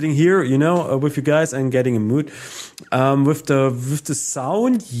here, or sitting here, with you guys and getting in mood. With the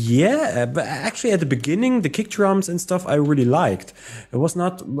sound, but actually at the beginning, the kick drums and stuff I really liked. It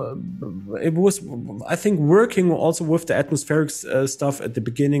was, I think, working also with the atmospheric stuff at the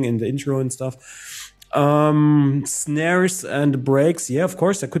beginning and the intro and stuff. Snares and breaks, of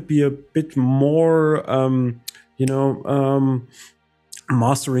course, there could be a bit more,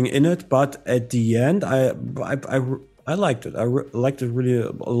 mastering in it. But at the end, I liked it. I liked it really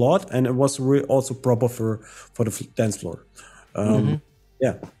a lot, and it was really also proper for the dance floor.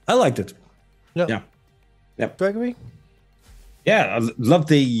 Yeah, I liked it. Yeah. Gregory. Yeah, I love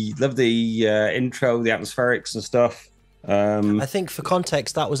the intro, the atmospherics and stuff. I think for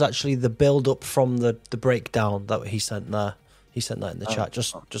context, that was actually the build up from the breakdown that he sent there. He sent that in the chat, just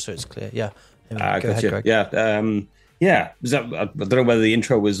so it's clear. Yeah. Go ahead, Greg. Yeah. I don't know whether the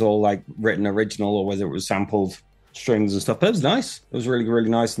intro was all like written original or whether it was sampled strings and stuff, but it was nice. It was really, really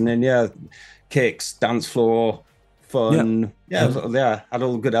nice. And then kicks, dance floor, fun. Had all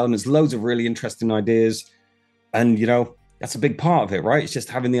the good elements, loads of really interesting ideas. And that's a big part of it, right? It's just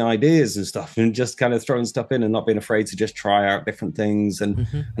having the ideas and stuff, and just kind of throwing stuff in and not being afraid to just try out different things and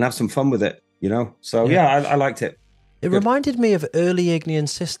have some fun with it, you know? So I liked it. It reminded me of early Ignean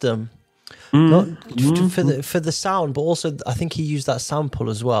System, not for the sound, but also I think he used that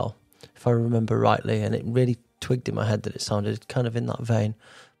sample as well, if I remember rightly, and it really twigged in my head that it sounded kind of in that vein.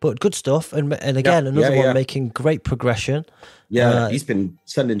 But good stuff, and again another one making great progression. Yeah, he's been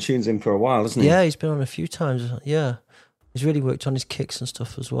sending tunes in for a while, hasn't he? Yeah, he's been on a few times. Yeah, he's really worked on his kicks and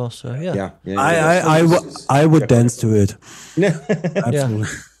stuff as well. So I would dance to it. Absolutely.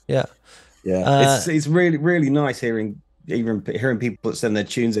 Yeah. It's really, really nice hearing people that send their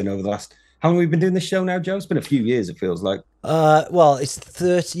tunes in over the last. How long have we been doing this show now, Joe? It's been a few years, it feels like. Well, it's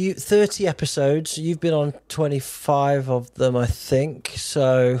 30 episodes. You've been on 25 of them, I think.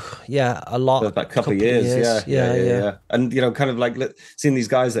 So, yeah, a lot. About a couple of years. Yeah. And, you know, kind of like seeing these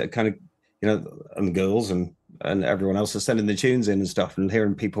guys that are kind of, you know, and the girls and everyone else are sending the tunes in and stuff, and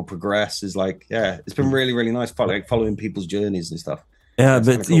hearing people progress is like, it's been really, really nice following people's journeys and stuff. Yeah,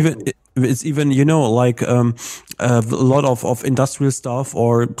 but it's even you know, like a lot of industrial stuff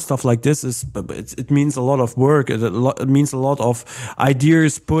or stuff like this it means a lot of work. It means a lot of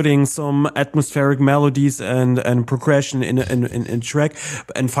ideas, putting some atmospheric melodies and progression in track.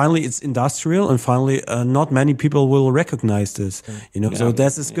 And finally, it's industrial, and finally, not many people will recognize this. You know, so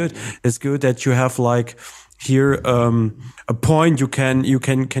that is good. It's good that you have like. Here, a point you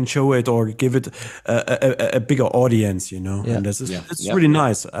can show it or give it a bigger audience, you know, and this is it's really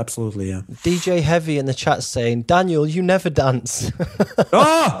nice. Absolutely, yeah. DJ Heavy in the chat saying, "Daniel, you never dance."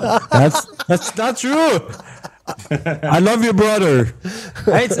 That's not true. I love you, brother.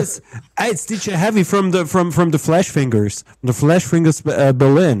 It's DJ Heavy from the Flash Fingers,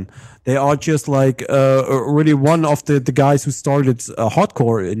 Berlin. They are just like really one of the guys who started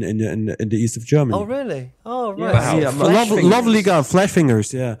hardcore in the east of Germany. Oh, really? Oh, right. Wow. Yeah, lovely guy, Flash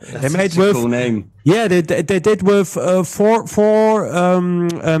Fingers. Yeah, they made with a cool name. Yeah, they did with four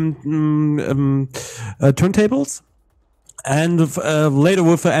turntables, and later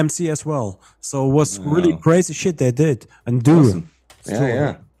with an MC as well. So it was really crazy shit they did and do. Awesome.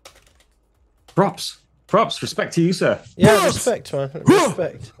 Yeah. Props, respect to you, sir. Yeah, respect, man.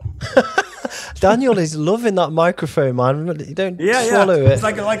 Respect. Daniel is loving that microphone, man. You don't swallow it. It's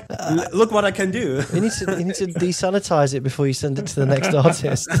like, look what I can do. You need to desanitize it before you send it to the next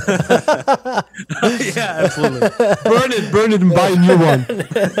artist. Yeah, absolutely. Burn it, and buy a new one.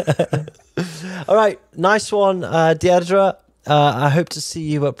 All right, nice one, Deirdre. I hope to see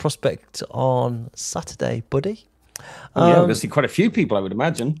you at Prospect on Saturday, buddy. We're going to see quite a few people, I would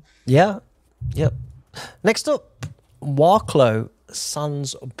imagine. Yeah. Yep. Next up, Warclo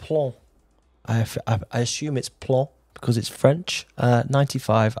Sans Plomb. I assume it's Plomb because it's French.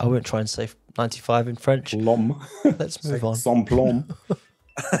 95. I won't try and say 95 in French. Plomb. Let's move on. Sans plomb.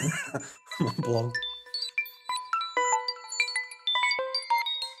 Plomb.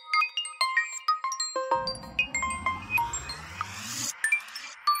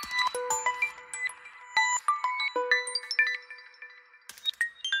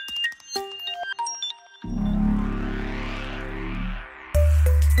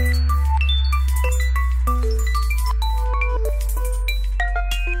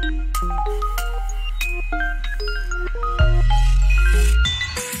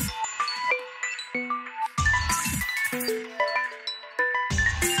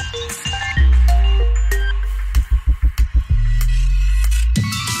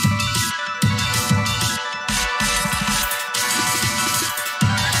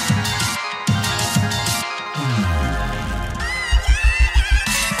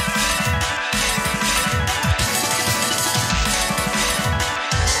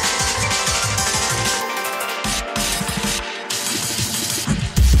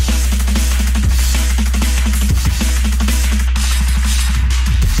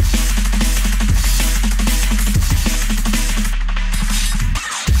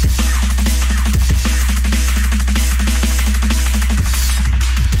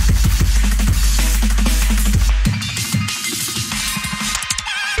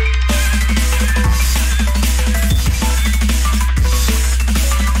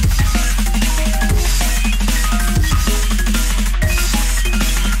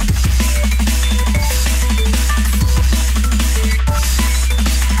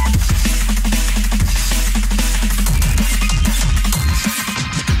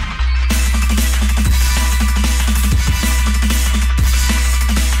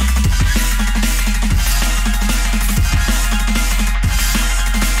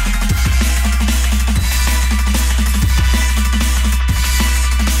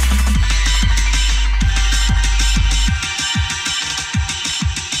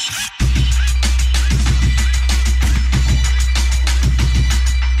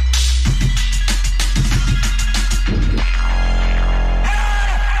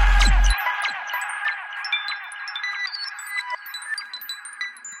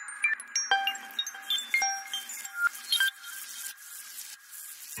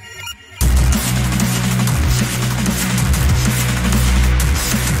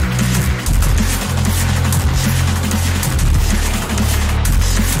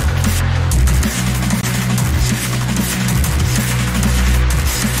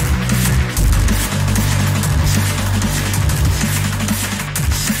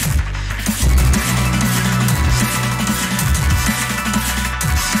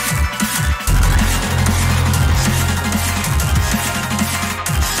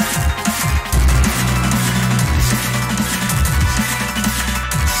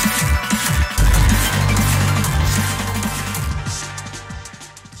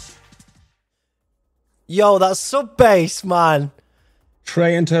 Yo, that sub bass, man.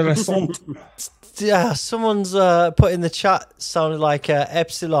 Très intéressant. Yeah, someone's put in the chat sounded like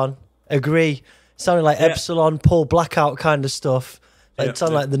Epsilon. Agree. Sounded like Epsilon, Paul Blackout kind of stuff. Like, it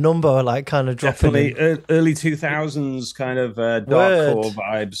sounded like the number, like kind of dropping. Definitely early 2000s kind of darkcore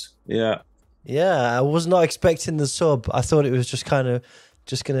vibes. Yeah. Yeah, I was not expecting the sub. I thought it was just kind of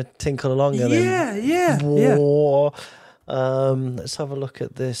just going to tinkle along. And let's have a look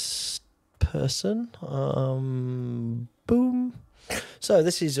at this person. Boom. So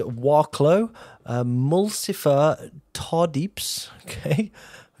this is Warklow, Mulcifer Todips. Okay,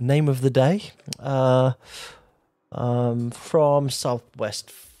 name of the day. From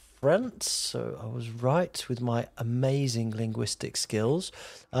Southwest France. So I was right with my amazing linguistic skills.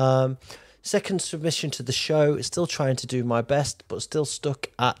 Second submission to the show. Still trying to do my best, but still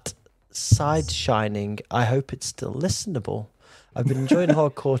stuck at side shining. I hope it's still listenable. I've been enjoying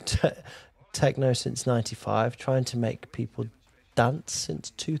hardcore techno since 95, trying to make people dance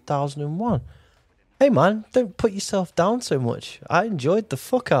since 2001. Hey man, don't put yourself down so much. I enjoyed the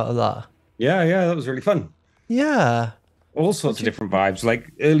fuck out of that. Yeah, that was really fun. Yeah. All sorts of different vibes.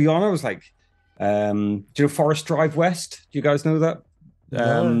 Like early on, I was like, do you know Forest Drive West? Do you guys know that?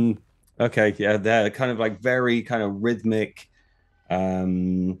 No. Okay, yeah, they're kind of like very kind of rhythmic,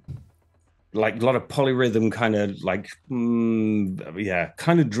 like a lot of polyrhythm, kind of like,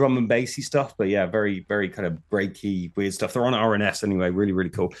 kind of drum and bassy stuff. But yeah, very, very kind of breaky, weird stuff. They're on RNS anyway, really, really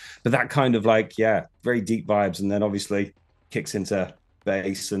cool. But that kind of like, very deep vibes. And then obviously kicks into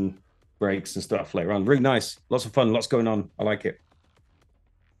bass and breaks and stuff later on. Really nice. Lots of fun, lots going on. I like it.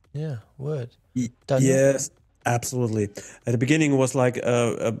 Yeah, word. Yes, absolutely. At the beginning, it was like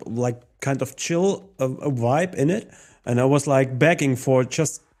kind of chill a vibe in it, and I was like begging for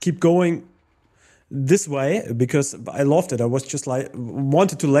just keep going this way because I loved it. I was just like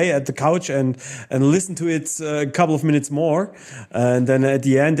wanted to lay at the couch and listen to it a couple of minutes more, and then at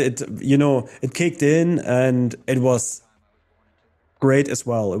the end, it kicked in and it was great as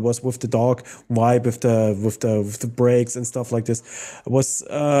well. It was with the dark vibe, with the breaks and stuff like this. It was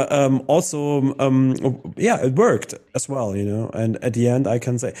it worked as well, And at the end, I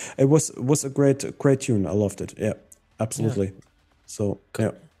can say it was a great tune. I loved it. Yeah, absolutely. Yeah. So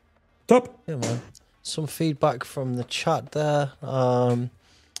yeah, top. Yeah, man. Some feedback from the chat there.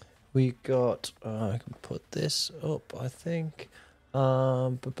 We got. I can put this up. I think.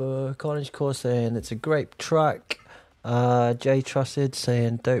 College Core saying it's a great track. Jay Trusted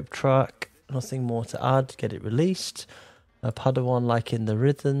saying dope track, nothing more to add, get it released. Padawan liking the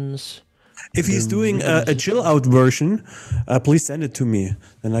rhythms. If he's doing a chill out version, please send it to me,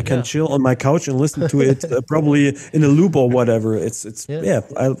 and I can chill on my couch and listen to it probably in a loop or whatever. I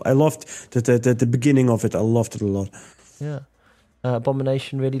loved the beginning of it. I loved it a lot. Yeah,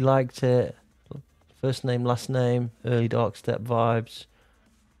 Abomination really liked it. First name, last name, early dark step vibes.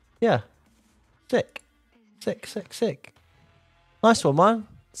 Yeah, sick. Nice one, man.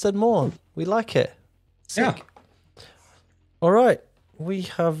 Said more. We like it. Sick. Yeah. All right. We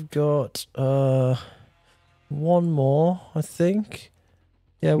have got one more, I think.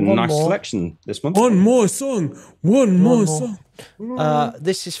 Yeah, one more. Nice selection this month. One more song. One more song.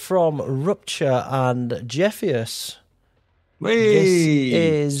 This is from Rupture and Jeffius. This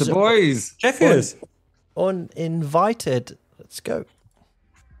is the boys. Jeffius. Uninvited. Let's go.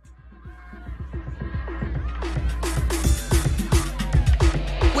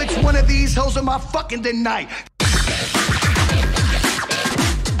 Which one of these hoes am I fucking tonight?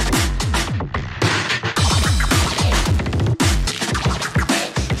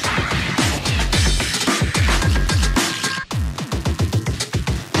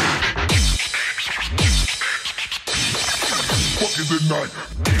 Fucking tonight.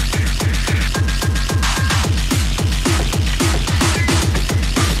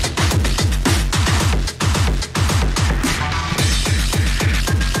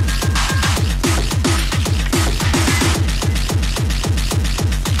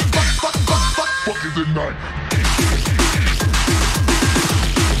 Tonight.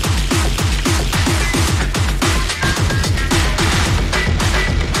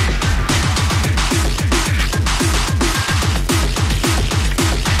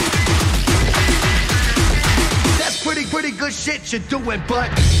 That's pretty good shit you're doing, but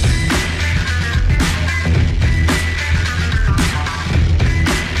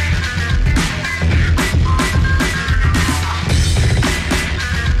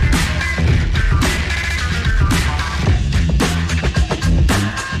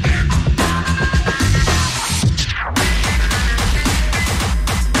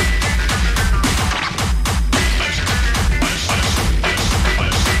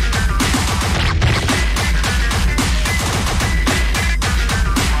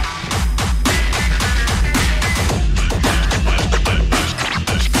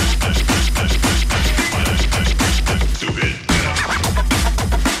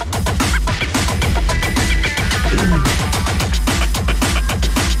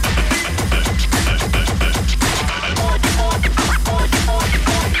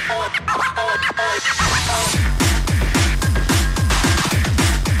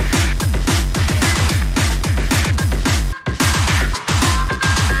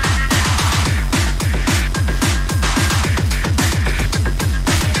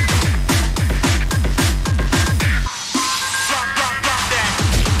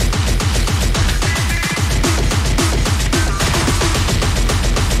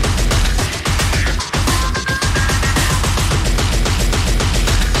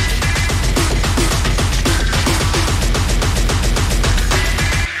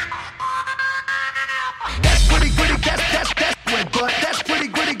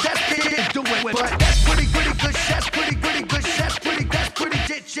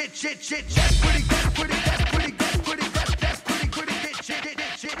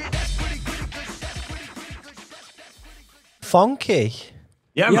funky.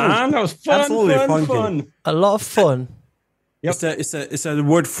 Yeah, Yeah, man, that was fun, absolutely fun, funky. fun. A lot of fun. Yep. Is that the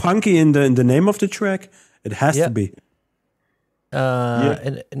word funky in the name of the track? It has Yep. to be.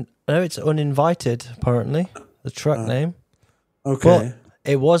 No, it's uninvited. Apparently, the track name. Okay. But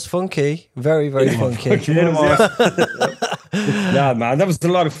it was funky. Very, very funky. Yeah, man, that was a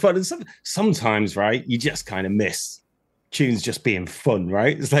lot of fun. And sometimes, right, you just kind of miss tunes just being fun,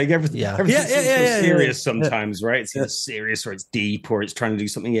 right? It's like everything seems so serious sometimes, right? It's either serious or it's deep or it's trying to do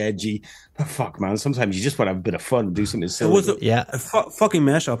something edgy. But fuck, man, sometimes you just want to have a bit of fun, do something silly. It was a fucking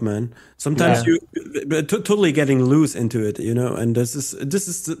mashup, man. Sometimes you totally getting loose into it, you know. And this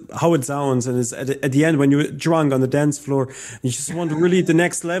is how it sounds. And it's at the end when you're drunk on the dance floor, and you just want really the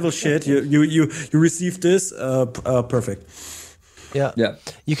next level shit. You receive this, perfect. Yeah.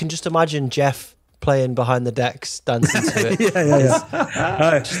 You can just imagine Jeff playing behind the decks, dancing to it.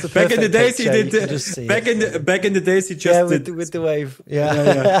 Back in the days, he did. Back in the days, he just did with the wave.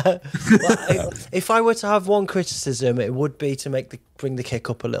 Yeah. Well, if I were to have one criticism, it would be to bring the kick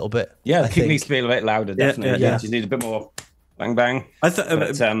up a little bit. Yeah, the kick needs to be a bit louder. Definitely. Yeah. You need a bit more bang bang. I'm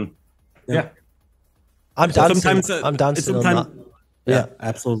dancing on that. Yeah,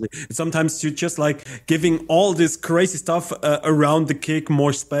 absolutely. Sometimes you just like giving all this crazy stuff around the kick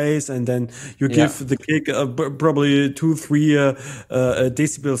more space, and then you give the kick probably 2-3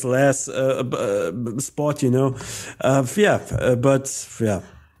 decibels less spot, you know.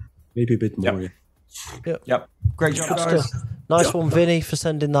 Maybe a bit more. Yep. Great job, guys. Nice one, Vinny, for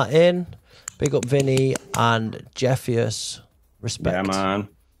sending that in. Big up, Vinny and Jeffius. Respect. Yeah, man.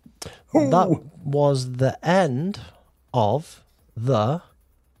 That was the end of the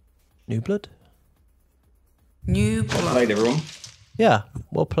New Blood. Well played, everyone. Yeah,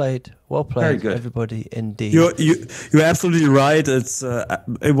 well played. Very good. Everybody, indeed. You're absolutely right.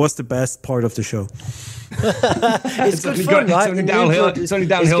 It was the best part of the show. It's good fun, right? It's only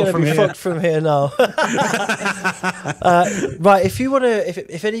downhill from here. Fucked from here now. Right, if you want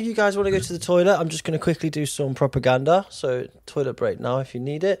to, if any of you guys want to go to the toilet, I'm just going to quickly do some propaganda. So toilet break now if you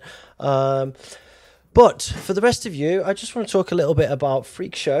need it. But for the rest of you, I just want to talk a little bit about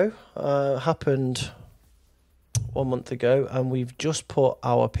Freak Show. Happened 1 month ago, and we've just put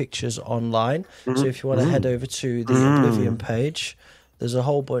our pictures online. So if you want to head over to the Oblivion page, there's a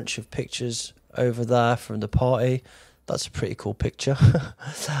whole bunch of pictures over there from the party. That's a pretty cool picture.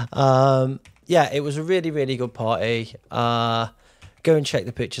 It was a really, really good party. Go and check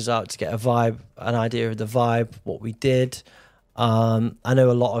the pictures out to get an idea of the vibe, what we did. I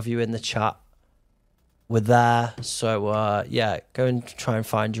know a lot of you in the chat were there, so go and try and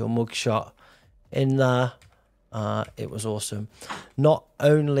find your mugshot in there. It was awesome. Not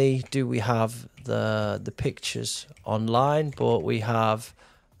only do we have the pictures online, but we have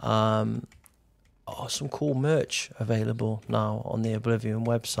some cool merch available now on the Oblivion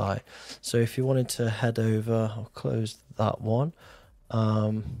website. So if you wanted to head over, I'll close that one.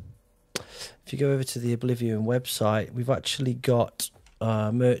 If you go over to the Oblivion website, we've actually got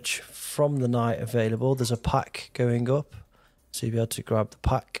merch from the night available. There's a pack going up, so you'll be able to grab the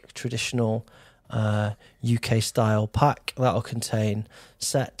pack, traditional UK style pack that'll contain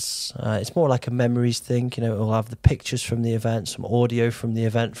sets. It's more like a memories thing, you know. It'll have the pictures from the event, some audio from the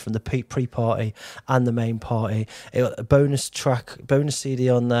event, from the pre-party and the main party. A bonus CD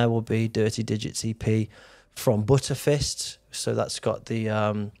on there will be Dirty Digits EP from Butterfist, so that's got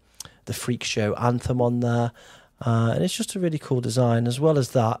the Freak Show anthem on there. And it's just a really cool design. As well as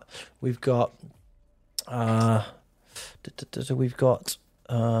that, we've got some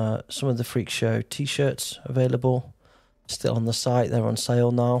of the Freak Show t-shirts available, still on the site. They're on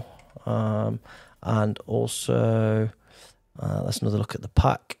sale now. And also, let's another look at the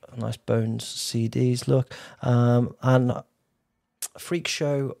pack. Nice Bones CDs look. And Freak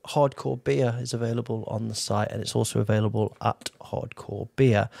Show Hardcore Beer is available on the site, and it's also available at Hardcore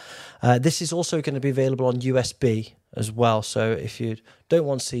Beer. This is also going to be available on USB as well, so if you don't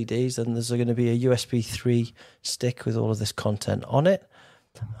want CDs, then there's going to be a USB 3 stick with all of this content on it.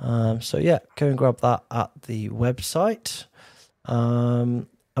 Go and grab that at the website. And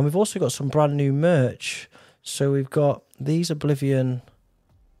we've also got some brand new merch. So we've got these Oblivion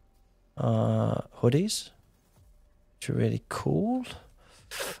hoodies, which are really cool.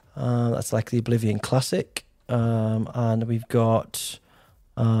 That's like the Oblivion Classic. And we've got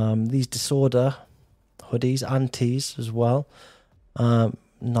these Disorder hoodies and tees as well.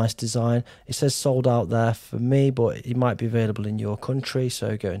 Nice design. It says sold out there for me, but it might be available in your country,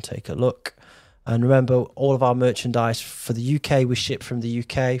 so go and take a look. And remember, all of our merchandise for the UK, we ship from the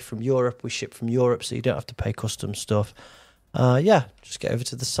UK. From Europe, we ship from Europe, so you don't have to pay custom stuff. Just get over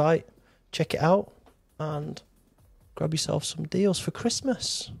to the site, check it out, and grab yourself some deals for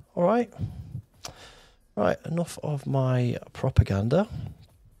Christmas. All right. Right, enough of my propaganda.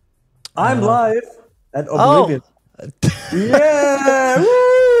 I'm live at Oblivion. Yeah!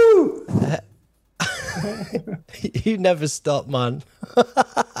 Woo! You never stop, man.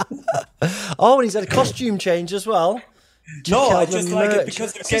 Oh, and he's had a costume change as well. No, Check I out the just like it merch.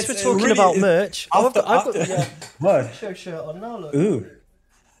 because it Since we're gets talking really- about merch, I've got What? show shirt on now. Look. Ooh.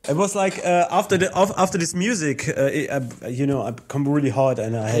 It was like after this music, I come really hot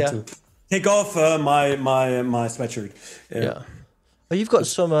and I had to take off my sweatshirt. Yeah. Oh, you've got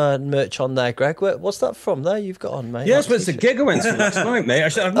some merch on there, Greg. What's that from there you've got on, mate? Yes, but it's a gig I went to last night, mate. I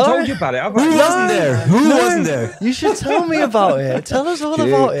haven't told you about it. Who wasn't there? Who wasn't there? You should tell me about it. Tell us all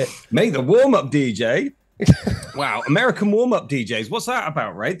about it. Mate, the warm-up DJ. Wow, American warm-up DJs. What's that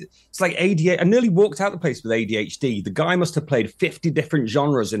about, right? It's like ADHD. I nearly walked out the place with ADHD. The guy must have played 50 different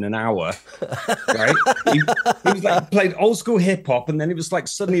genres in an hour, right? He was like played old school hip hop, and then it was like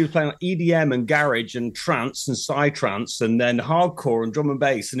suddenly he was playing like EDM and garage and trance and psytrance, and then hardcore and drum and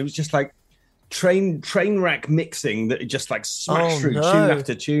bass, and it was just like train wreck mixing that it just like smashed through tune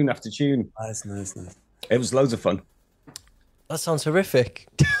after tune after tune. Nice. It was loads of fun. That sounds horrific.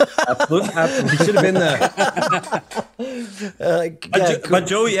 Absolutely. You should have been there. But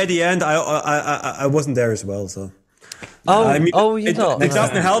Joey, at the end, I wasn't there as well. So. You're not. It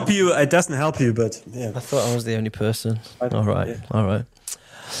doesn't help you. It doesn't help you, but yeah. I thought I was the only person. All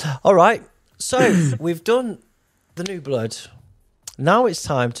right. So we've done the new blood. Now it's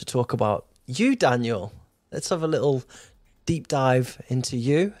time to talk about you, Daniel. Let's have a little deep dive into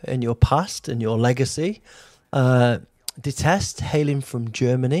you and your past and your legacy. Detest, hailing from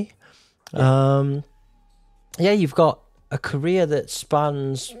Germany. You've got a career that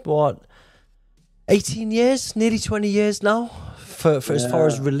spans 18 years, nearly 20 years now, for as far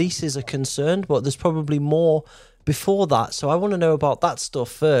as releases are concerned. But there's probably more before that. So I want to know about that stuff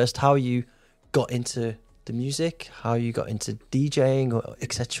first. How you got into the music, how you got into DJing, or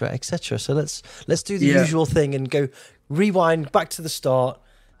etc., etc. So let's do the usual thing and go rewind back to the start.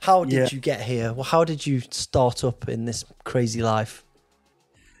 How did you get here? Well, how did you start up in this crazy life?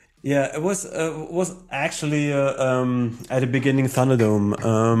 Yeah, it was actually at the beginning Thunderdome.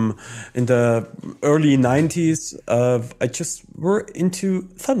 In the early 90s, I just were into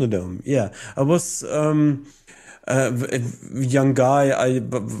Thunderdome. Yeah, I was a young guy.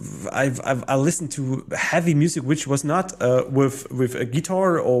 I listened to heavy music, which was not with a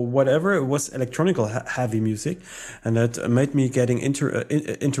guitar or whatever. It was electronic heavy music, and that made me getting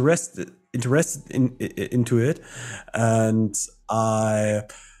interested into it, and I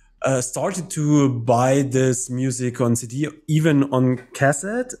started to buy this music on CD, even on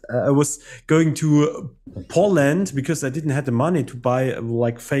cassette. I was going to Poland because I didn't have the money to buy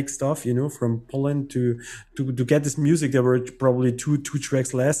like fake stuff, from Poland to get this music. There were probably two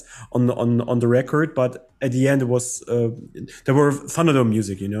tracks less on the record, but at the end it was there were Thunderdome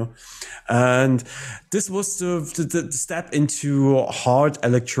music, and this was the step into hard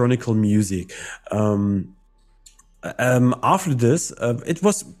electronical music. After this, it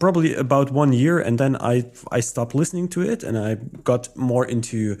was probably about 1 year, and then I stopped listening to it, and I got more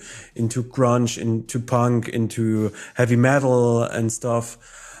into grunge, into punk, into heavy metal and stuff.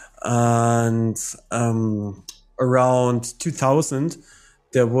 And around 2000,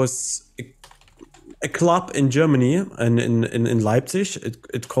 there was a club in Germany and in Leipzig.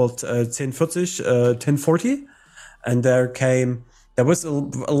 It called 1040, and there was a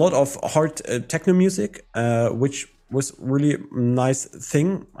lot of hard techno music, which was really nice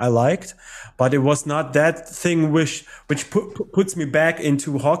thing I liked, but it was not that thing which puts me back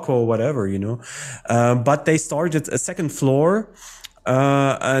into hardcore or whatever, But they started a second floor,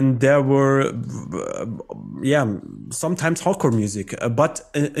 and there were sometimes hardcore music, but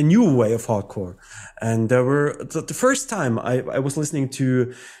a new way of hardcore. And there were the first time I was listening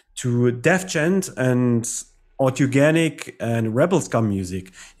to Def Jam and Organic and Rebel Scum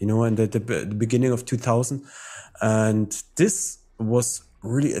music, and at the beginning of 2000. And this was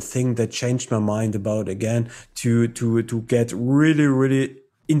really a thing that changed my mind about again to get really, really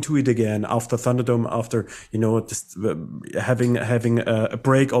into it again after Thunderdome, after, just having a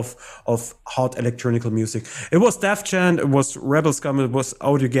break of hard electronical music. It was Def Jam, it was Rebel Scum, it was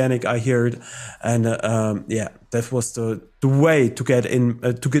Organic, I heard. And that was the way to get in,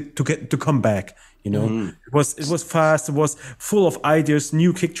 to come back. It was fast. It was full of ideas,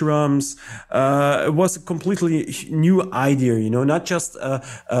 new kick drums. It was a completely new idea, not just a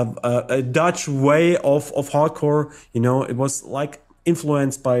Dutch way of hardcore. It was like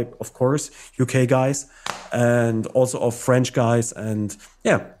influenced by, of course, UK guys and also of French guys. And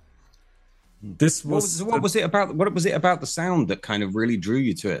This was what was it about the sound that kind of really drew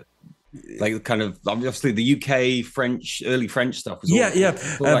you to it? Like kind of obviously the UK early French stuff was all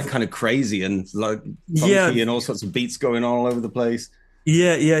like kind of crazy and like funky and all sorts of beats going all over the place.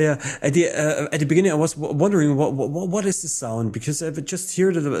 Yeah. At the beginning, I was wondering what is the sound, because I would just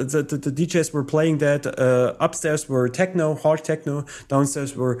hear the DJs were playing that. Upstairs were techno, hard techno.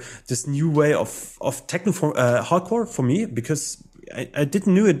 Downstairs were this new way of techno hardcore for me, because I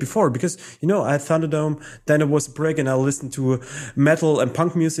didn't knew it before, because I had Thunderdome, then it was a break, and I listened to metal and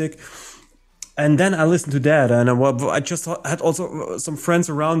punk music. And then I listened to that, and I just had also some friends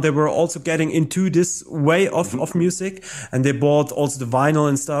around. They were also getting into this way of music, and they bought also the vinyl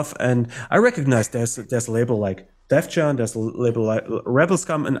and stuff. And I recognized there's a label like Def Jam, there's a label like Rebel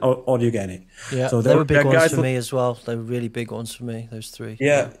Scum and Audiogenic. Yeah, so they were big ones for me as well. They were really big ones for me, those three.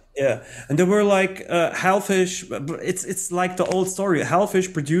 Yeah. And they were like Hellfish. It's like the old story.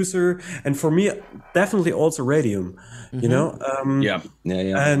 Hellfish, producer, and for me, definitely also Radium. Yeah.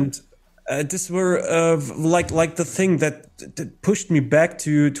 And this were like the thing that pushed me back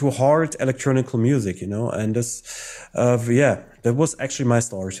to hard electronic music, and this, that was actually my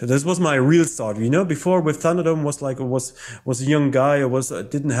start. This was my real start, Before with Thunderdome was a young guy. I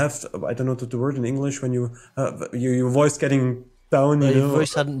didn't have, I don't know the word in English when your voice getting down. Your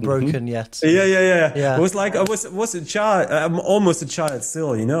voice hadn't broken yet. Yeah. It was like I was a child. I'm almost a child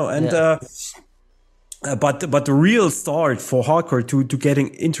still, and. But the real start for hardcore to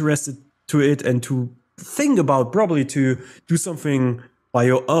getting interested to it and to think about probably to do something by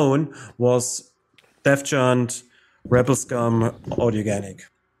your own was Def Jam, Rebel Scum, Audiogenic.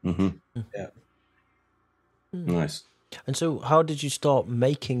 Yeah. Nice. And so, how did you start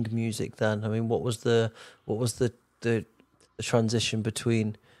making music then? I mean, what was the transition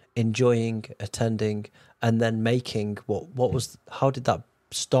between enjoying, attending, and then making? How did that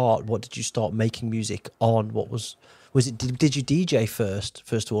start? What did you start making music on? Did you DJ first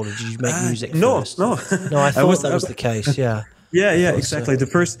of all, or did you make music first? No. I thought that was the case. Yeah. Yeah, exactly. The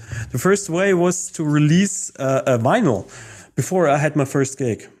first way was to release a vinyl before I had my first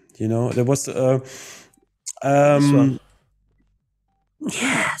gig. There was This one.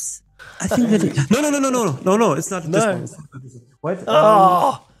 Yes, I think that. No, it's not this one. What?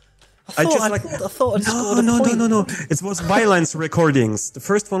 I thought I'd scored a point. No. It was Violence Recordings. The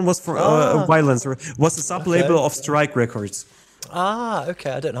first one was for Violence. Was a sub-label of Strike Records.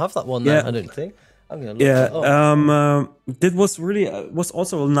 Okay. I don't have that one then, I don't think. I'm going to look it up. That was really was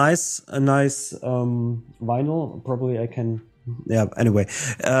also a nice vinyl. Probably I can. Yeah. Anyway,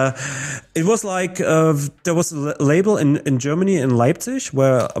 it was like there was a label in Germany, in Leipzig,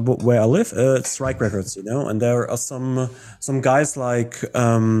 where I live. Strike Records, and there are some guys like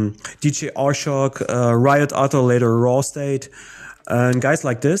DJ Arshock, Riot Otto, later Raw State, and guys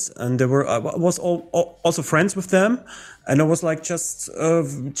like this. And they were I was also friends with them. And I was like just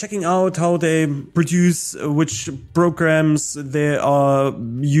checking out how they produce, which programs they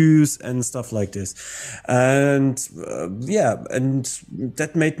use and stuff like this. And and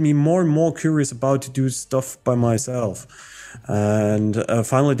that made me more and more curious about to do stuff by myself. And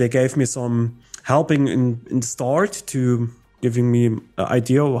finally they gave me some helping in the start to giving me an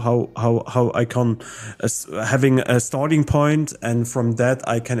idea of how I can having a starting point, and from that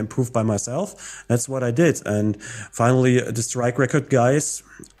I can improve by myself. That's what I did, and finally the Strike Record guys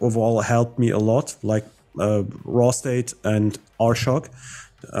overall helped me a lot, like Raw State and Arshock,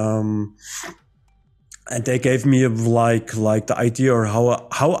 and they gave me like the idea or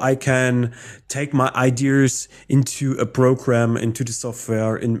how I can take my ideas into a program, into the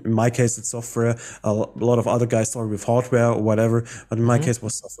software. In my case, it's software. A lot of other guys started with hardware or whatever, but in my case, it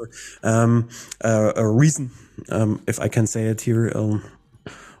was software. A Reason, if I can say it here.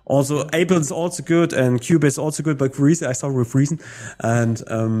 Also, Ableton is also good, and Cubase is also good, but Reason, I started with Reason, and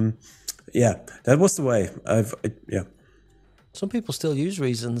that was the way. Some people still use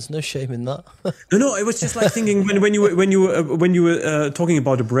Reason. There's no shame in that. No, it was just like thinking when you were talking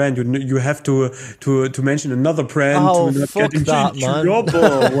about a brand, you have to mention another brand to not fuck get that, into man. trouble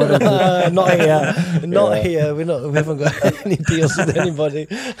or whatever. Not here. We haven't got any deals with anybody.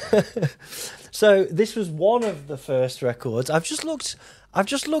 So this was one of the first records. I've just looked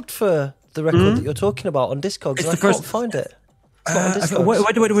for the record that you're talking about on Discogs, and I can't find it. It's not on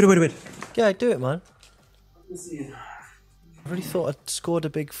Discogs. Wait. Yeah, do it, man. Let me see. I really thought I'd scored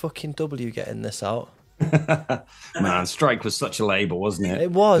a big fucking W getting this out. Man, Strike was such a label, wasn't it? It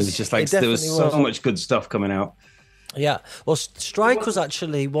was. It was just like there was so much good stuff coming out. Yeah. Well, Strike was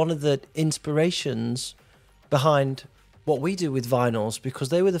actually one of the inspirations behind what we do with vinyls, because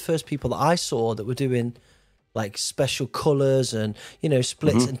they were the first people that I saw that were doing like special colors and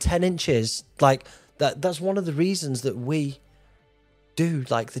splits and 10 inches. Like that's one of the reasons that we do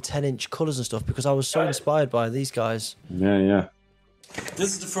like the 10-inch colors and stuff, because I was so inspired by these guys. Yeah.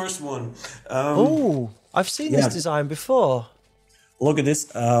 This is the first one. I've seen this design before. Look at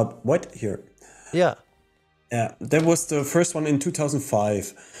this. What here? Yeah. Yeah, that was the first one in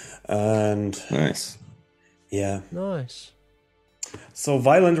 2005, and Nice. yeah. Nice. So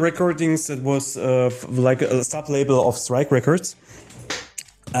Violent Recordings, it was like a sub-label of Strike Records.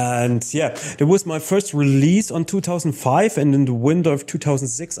 And yeah, it was my first release on 2005, and in the winter of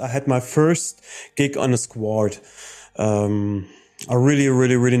 2006, I had my first gig on a squad. A really,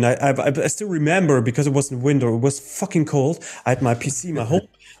 really, really nice. I still remember, because it was in winter. It was fucking cold. I had my PC, my whole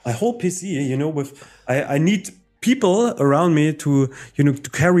PC. With I need people around me to to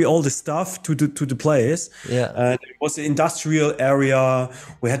carry all the stuff to the place. Yeah. And it was an industrial area.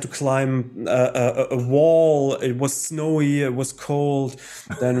 We had to climb a wall. It was snowy. It was cold.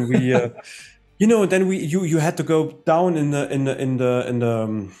 Then we, you had to go down in the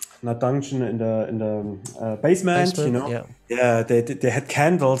not dungeon, in the basement. Yeah, they had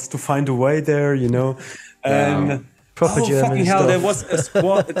candles to find a way there. And proper German fucking hell, stuff. there was a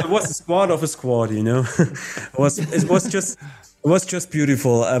squad. There was a squad of a squad. It was just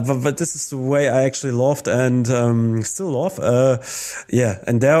beautiful. But this is the way I actually loved and still love.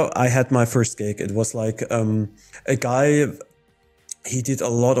 And there I had my first gig. It was like a guy. He did a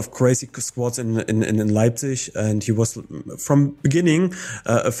lot of crazy squads in Leipzig, and he was from beginning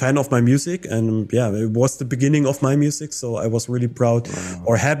a fan of my music, and it was the beginning of my music. So I was really proud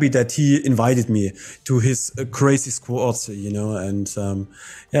or happy that he invited me to his crazy squads, And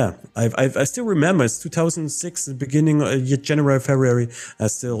I still remember it's 2006, the beginning, January, February. I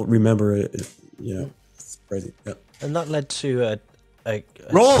still remember it. It's crazy. Yeah. And that led to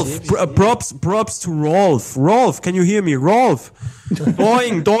Rolf, props to Rolf. Rolf, can you hear me? Rolf,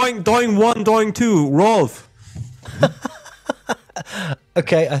 doing 1, doing 2. Rolf.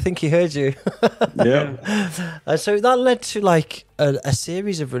 Okay, I think he heard you. Yeah. So that led to like a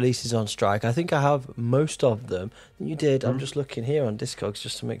series of releases on Strike. I think I have most of them. You did. I'm just looking here on Discogs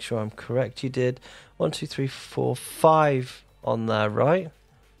just to make sure I'm correct. You did 1, 2, 3, 4, 5 on there, right?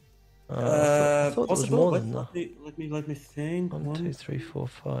 I thought there was more than that. Let me think. 1, 2, 3, 4,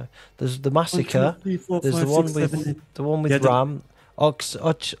 5. There's the Massacre. 1, 2, 3, 4, There's 5, the one 6, with 7, the one with Ram.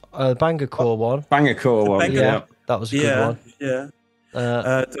 Banger Core one. Banger Core one. Yeah, that was a good one. Yeah.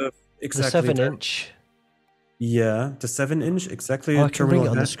 The 7-inch. Yeah, the 7-inch exactly. I can bring it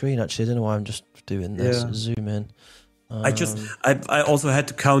on the screen actually. I don't know why I'm just doing this. Yeah. Zoom in. I also had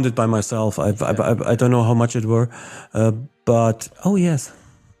to count it by myself. I don't know how much it were, but oh yes.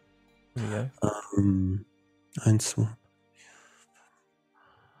 There you go. 1, 2.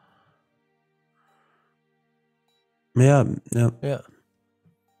 Yeah.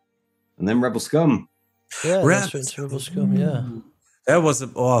 And then Rebel Scum. Yeah, that's right, Rebel Scum. Yeah. That was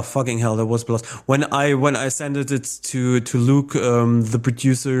fucking hell. That was blast. When I sent it to Luke, the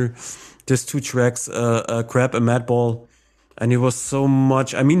producer, there's 2 tracks, Crab and Madball, and he was so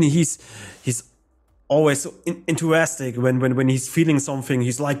much. I mean, he's always so enthusiastic when he's feeling something.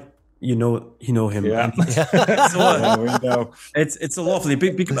 He's like, you know him. Yeah. So, it's a lovely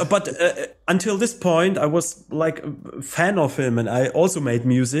but until this point I was like a fan of him, and I also made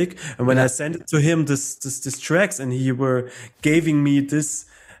music, and when I sent it to him this tracks, and he were giving me this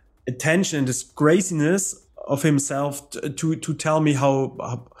attention, this craziness of himself to tell me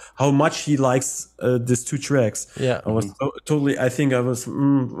how much he likes these 2 tracks. Yeah, I was totally. I think I was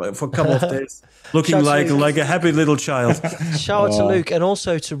for a couple of days looking like a happy little child. Shout out to Luke, and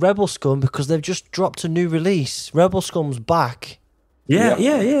also to Rebel Scum, because they've just dropped a new release. Rebel Scum's back.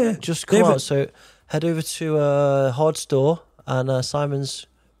 Yeah. Just come out. So head over to Hard Store, and Simon's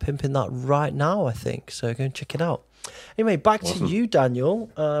pimping that right now, I think. So go and check it out. Anyway, back to you,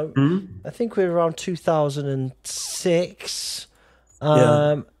 Daniel. I think we're around 2006.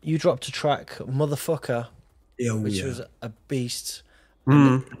 You dropped a track, Motherfucker, which was a beast.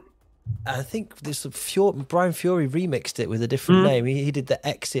 I think this Brian Fury remixed it with a different name. He did the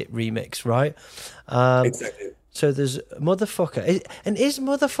Exit remix, right? Exactly. So there's Motherfucker. And is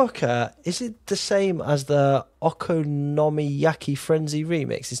Motherfucker, is it the same as the Okonomiyaki Frenzy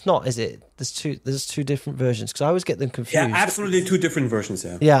remix? It's not, is it? There's two different versions, because I always get them confused. Yeah, absolutely 2 different versions,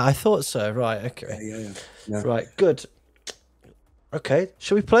 yeah. Yeah, I thought so. Right, okay. Yeah. Right, good. Okay,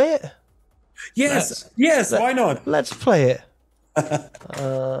 shall we play it? Yes, why not? Let's play it.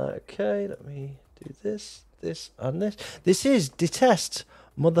 Okay, let me do this, and this. This is Detest,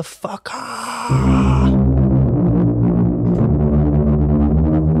 Motherfucker.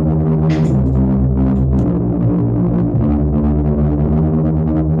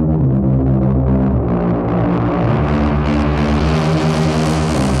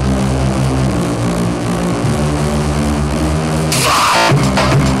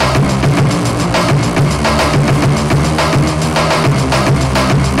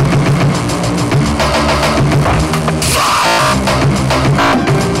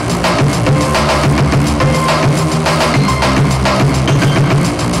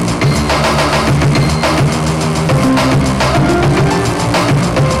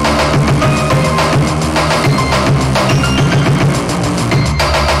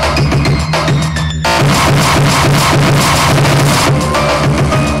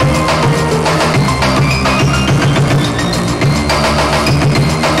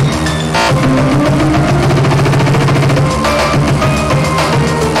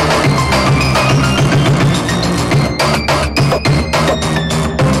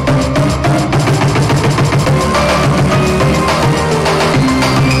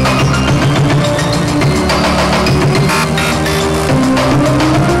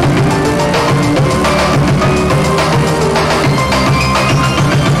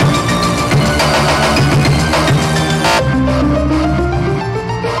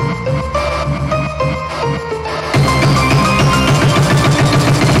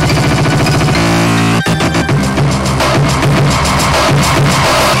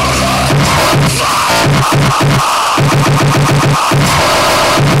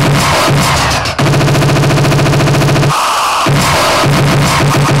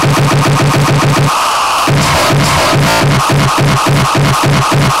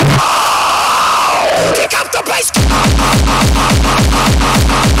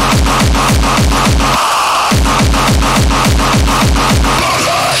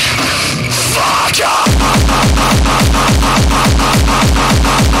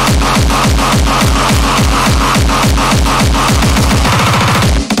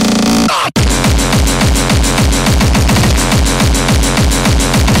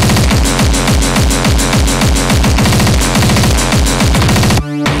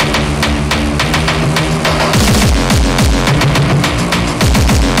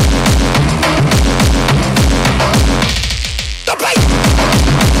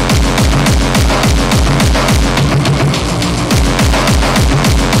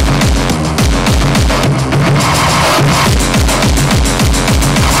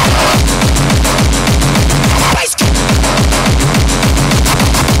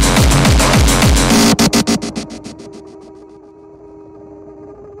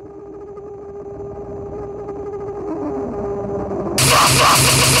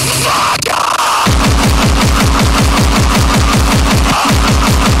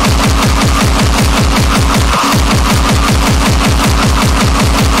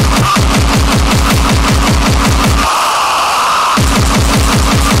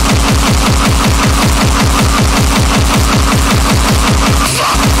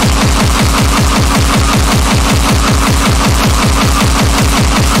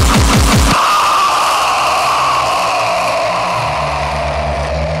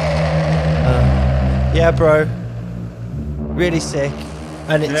 Yeah, bro. Really sick.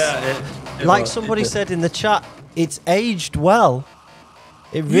 And it's like somebody said in the chat, it's aged well.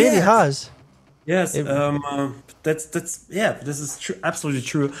 It really has. Yes, that's this is true, absolutely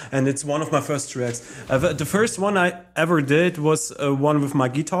true, and it's one of my first tracks. The first one I ever did was one with my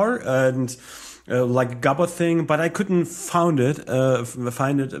guitar and like a gabba thing, but I couldn't find it.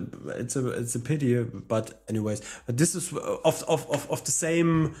 It's a pity, but anyways, this is of the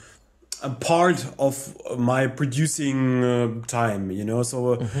same part of my producing time, you know.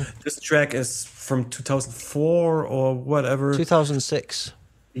 So this track is from 2004 or whatever. 2006.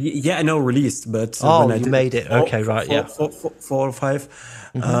 Yeah, I know released, but when I you made it, okay, right, yeah, 4 or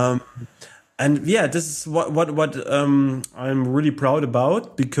 5, and yeah, this is what I'm really proud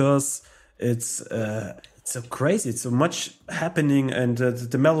about, because it's so crazy, it's so much happening, and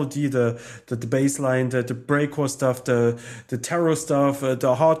the melody, the bass line, the breakcore stuff, the tarot stuff,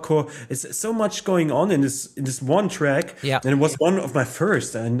 the hardcore, it's so much going on in this one track. Yeah, and it was one of my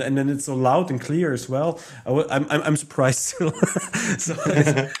first, and then it's so loud and clear as well. I'm surprised still. So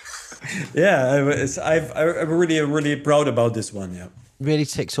I'm really proud about this one. Yeah, really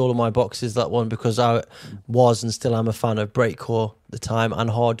ticks all of my boxes, that one, because I was and still am a fan of breakcore at the time and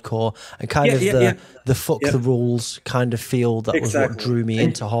hardcore, and kind of the fuck the rules kind of feel that was what drew me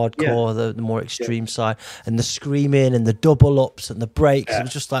into hardcore, the more extreme side, and the screaming and the double ups and the breaks. It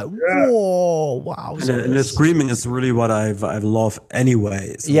was just like, whoa, wow. And the screaming is really what I love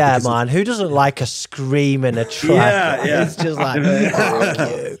anyway. So yeah, man, who doesn't like a scream in a track? It's just like, fuck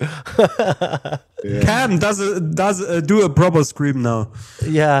you. Cam does do a proper scream now.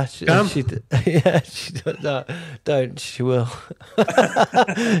 Yeah, she don't. She will.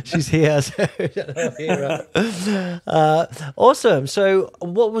 She's here. So awesome. So,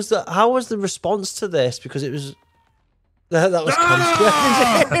 what was the? How was the response to this? Because it was that was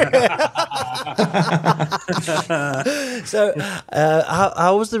So,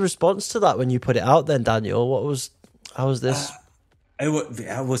 how was the response to that when you put it out? Then, Daniel, how was this? It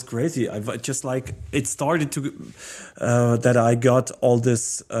was crazy. I just like it started to that I got all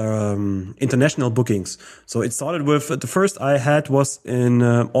this international bookings. So it started with the first I had was in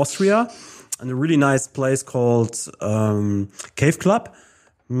Austria, and a really nice place called Cave Club.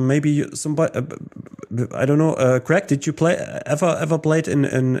 Maybe somebody, I don't know. Craig, did you ever played in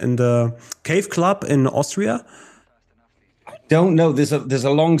the Cave Club in Austria? I don't know. There's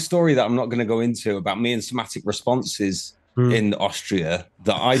a long story that I'm not going to go into about me and somatic responses in Austria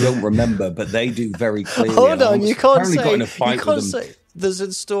that I don't remember, but they do very clearly. Hold on, you can't say there's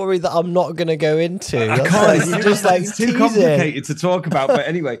a story that I'm not going to go into. I can't. It's just like it's too complicated to talk about. But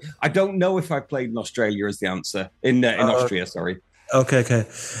anyway, I don't know if I played in Australia is the answer. In Austria, sorry. Okay.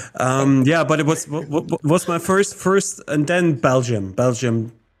 Yeah, but it was my first, and then Belgium.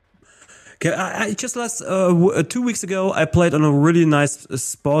 Okay, I just last 2 weeks ago I played on a really nice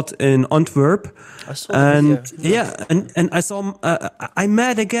spot in Antwerp, and I saw I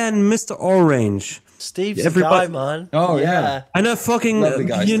met again Mr. Orange. Steve's the guy, man. Oh yeah, and I fucking lovely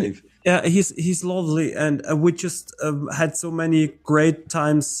guy, Steve. Yeah, he's lovely, and we just had so many great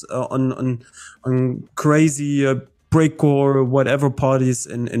times on crazy breakcore whatever parties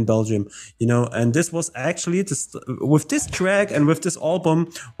in Belgium, you know. And this was actually with this track and with this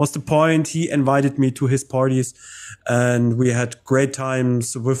album was the point. He invited me to his parties, and we had great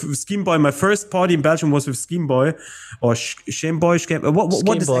times with Schemeboy. My first party in Belgium was with Schemeboy or Shameboy. What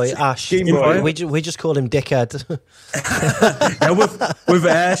is Schemeboy? Ash. Schemeboy. We just call him Dickhead. Yeah, with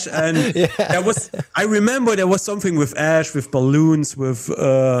Ash, and I remember there was something with Ash, with balloons, with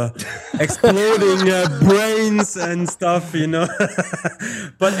exploding brains and stuff, you know.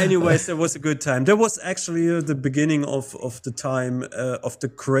 But anyways, there was a good time. There was actually the beginning of the time of the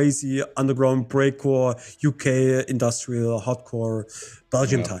crazy underground breakcore UK industrial hardcore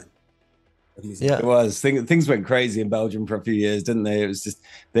Belgian time. Yeah, it was. Things went crazy in Belgium for a few years, didn't they? It was just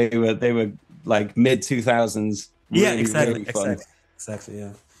they were like mid 2000s. Really, yeah, exactly, really fun. Exactly.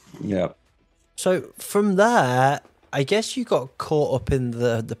 Yeah. So from there, I guess you got caught up in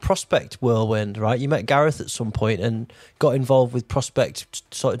the Prospect whirlwind, right? You met Gareth at some point and got involved with Prospect,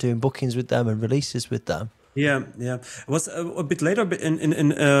 sort of doing bookings with them and releases with them. Yeah. It was a bit later, but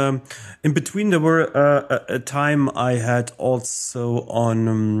in between there were a time I had also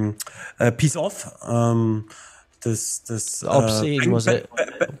on Peace Off. This Obscene, was it?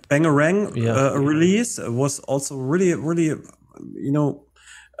 Bangarang release was also really, really, you know,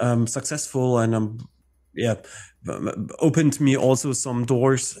 successful, and opened me also some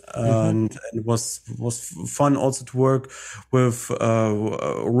doors, and it was fun also to work with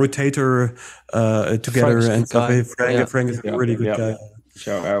Rotator together. Frank's and stuff. Frank is a really good guy.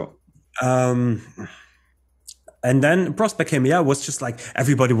 Shout out. And then Prospect came. Yeah, it was just like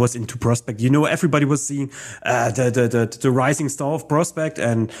everybody was into Prospect. Everybody was seeing the rising star of Prospect,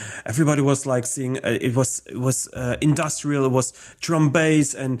 and everybody was like seeing it was industrial. It was drum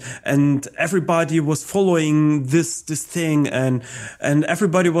bass, and everybody was following this thing, and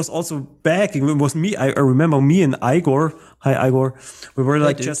everybody was also backing. It was me. I remember me and Igor. Hi, Igor. We were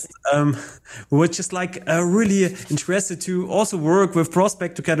like really interested to also work with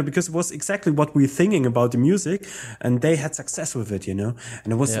Prospect together, because it was exactly what we were thinking about the music, and they had success with it, and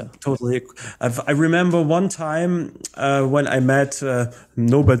it was totally. I remember one time when I met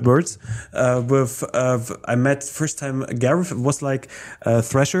No Bad Words I met first time Gareth. It was like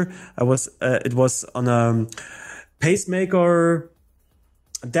Thrasher. It was on a Pacemaker,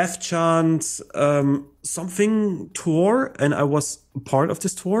 Death Chant, something tour, and I was part of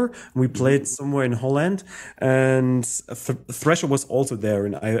this tour. We played somewhere in Holland, and Thrasher was also there,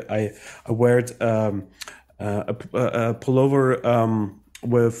 and I wore a pullover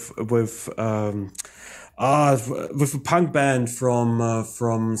with a punk band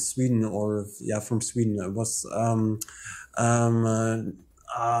from Sweden, from Sweden. It was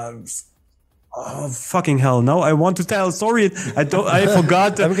oh fucking hell! No, I want to tell. Sorry, I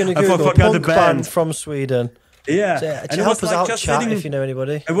forgot. I'm going to Google I forgot punk the band from Sweden. Yeah, so, and help us out, chat, if you know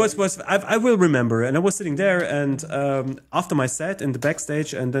anybody. I will remember, and I was sitting there, and after my set in the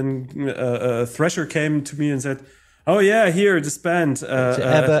backstage, and then Thrasher came to me and said, "Oh yeah, here this band."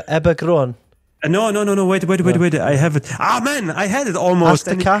 Ebba Grön. No, wait, I have it. Ah, man, I had it almost.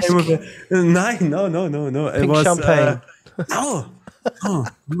 After Cask? No. Pink champagne. Oh,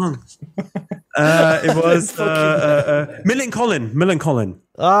 come on. It was Millencolin.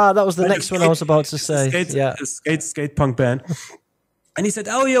 Ah, that was the next one I was about to say. Skate punk band. And he said,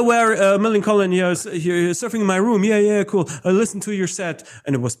 "Oh yeah, where Millencolin? You're surfing in my room. Yeah, cool. I listened to your set,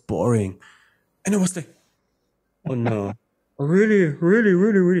 and it was boring." And it was like, "Oh no." Really.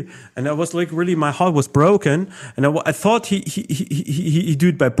 And I was like, really, my heart was broken. And I thought he do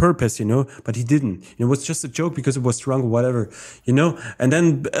it by purpose, but he didn't. It was just a joke because it was drunk or whatever, And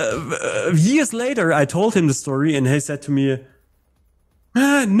then years later, I told him the story, and he said to me,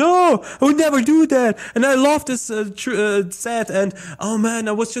 "Man, no, I would never do that. And I love this set. And oh man,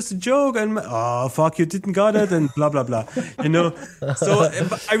 that was just a joke. And oh fuck, you didn't got it. And blah blah blah. So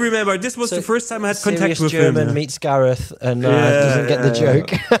I remember this was the first time I had contact with German him. meets Gareth and doesn't get the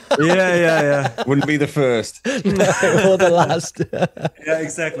joke. Yeah. Wouldn't be the first, or the last. Yeah,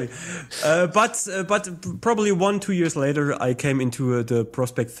 exactly. But probably 1-2 years later, I came into the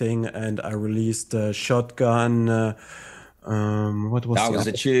Prospect thing, and I released Shotgun. What was that? Was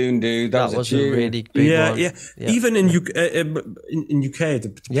a tune, dude. That was a tune. Really big one. Yeah. Even in UK,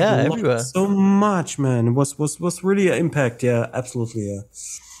 the everywhere. So much, man. It was really an impact. Yeah, absolutely. Yeah.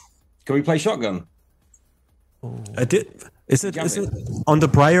 Can we play Shotgun? I did. Is it on the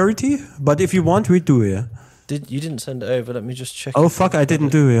priority? But if you want, we do. Yeah. You didn't send it over? Let me just check. Oh fuck! I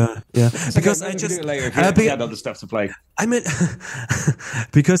didn't do. Yeah. Because I just do it later if you had other stuff to play. I mean,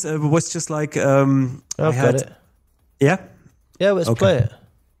 because it was just like I've got it. Yeah? Yeah, let's play it.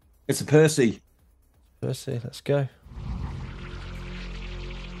 It's a Percy. Let's go.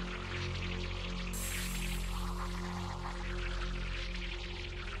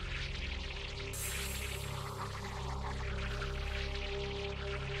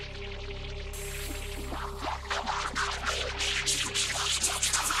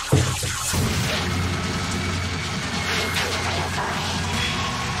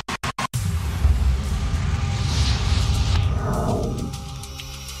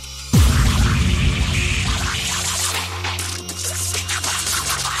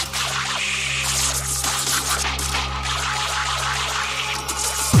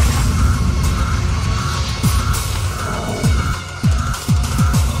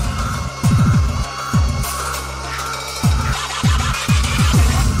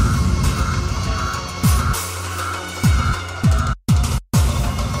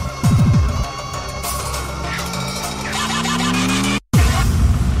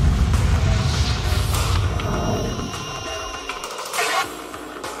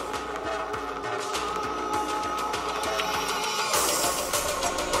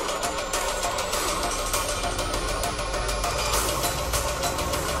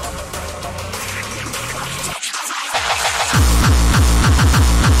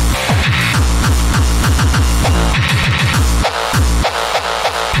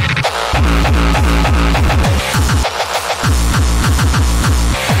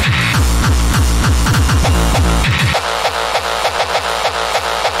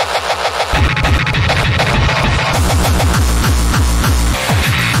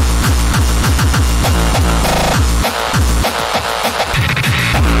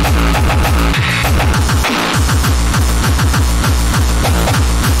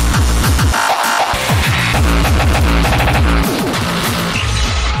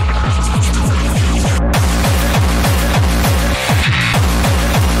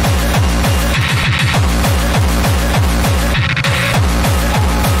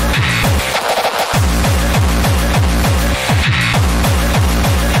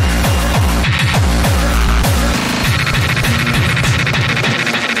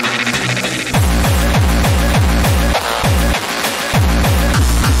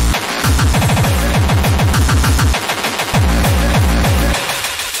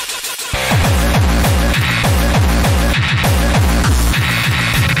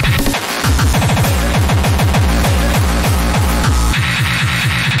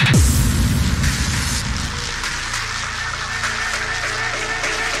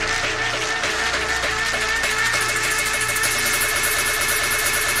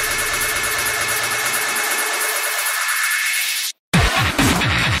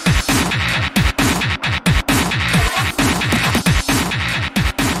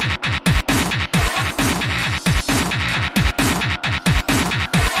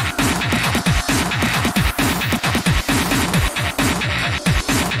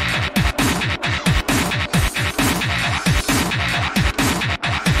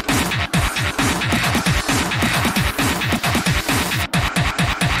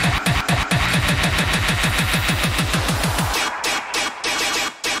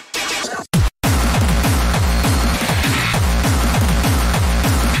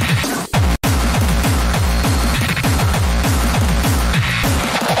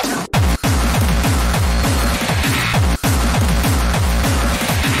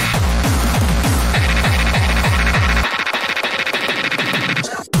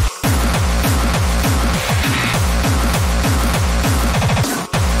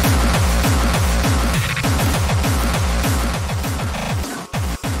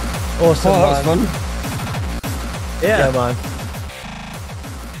 Awesome, that was man. fun. Yeah, man.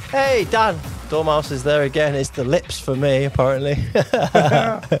 Hey, Dan. Dormouse is there again. It's the lips for me, apparently.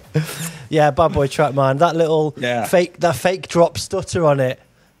 Yeah, bad boy track, man. That little fake drop stutter on it.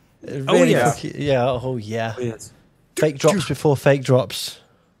 Really oh yes. Fake drops before fake drops.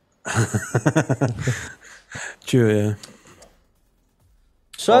 True, yeah.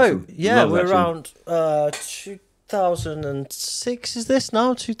 So, Awesome. yeah, Love we're that around 2006, is this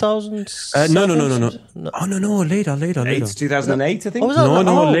now? 2007? No. Oh, no, later. 2008, I think. Oh, was that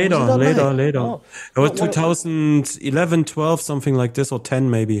Later. Oh. It was 2011, 12, something like this, or 10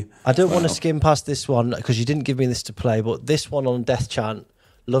 maybe. I don't want to skim past this one because you didn't give me this to play, but this one on Death Chant,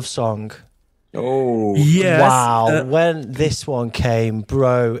 Love Song. Oh, yes. Wow. When this one came,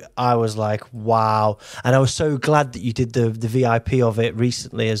 bro, I was like, wow. And I was so glad that you did the VIP of it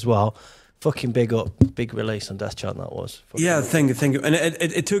recently as well. Fucking big up, big release on Death Chant that was. Thank you. And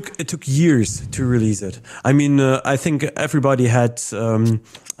it took years to release it. I mean, I think everybody had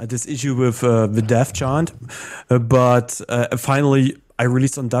this issue with the Death Chant, but finally I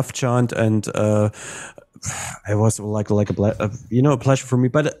released on Death Chant, and it was like a pleasure for me.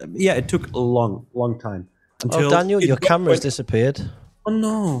 But it took a long time. Oh, Daniel, your camera's disappeared. Oh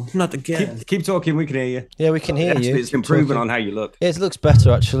no, not again. keep talking. We can hear you. Yeah, we can hear you. It's improving on how you look. Yeah, it looks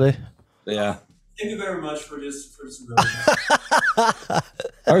better actually. Yeah. Thank you very much for this. I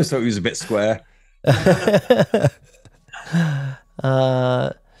always thought he was a bit square.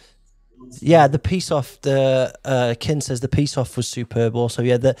 Yeah, the piece off, the Kin says the piece off was superb also.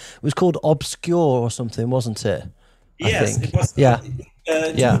 Yeah, it was called Obscure or something, wasn't it? Yes, it was. Yeah. Too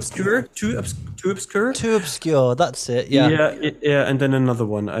obscure. Too obscure. That's it. Yeah. Yeah. And then another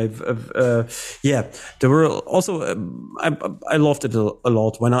one. There were also. I loved it a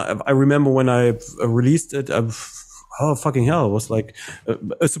lot when I remember when I released it. Oh fucking hell! It was like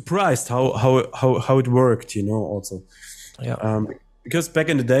surprised how it worked. Also. Yeah. Because back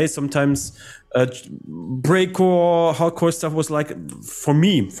in the day, sometimes breakcore, hardcore stuff was like for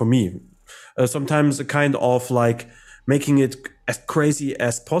me. Sometimes a kind of like making it as crazy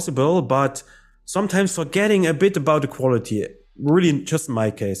as possible, but sometimes forgetting a bit about the quality. Really, just in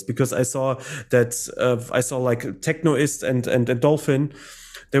my case, because I saw that like Technoist and Dolphin,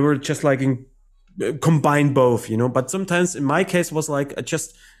 they were just like combine both, But sometimes in my case was like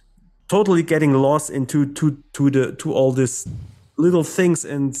just totally getting lost into all this little things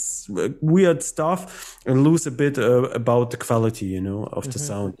and weird stuff and lose a bit about the quality, of the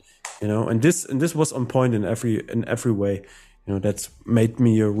sound. And this was on point in every way. That's made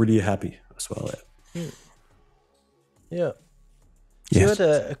me really happy as well. Yeah. So you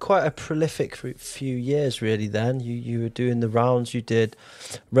had quite a prolific few years, really. Then you were doing the rounds. You did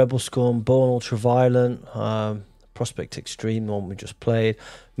Rebel Scorn, Born Ultraviolent, Prospect Extreme, the one we just played,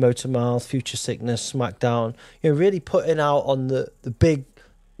 Motormouth, Future Sickness, Smackdown. Really putting out on the big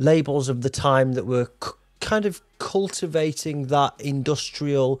labels of the time that were kind of cultivating that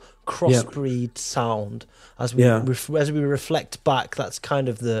industrial crossbreed sound. As we reflect back, that's kind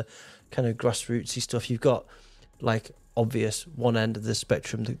of the kind of grassrootsy stuff. You've got like obvious one end of the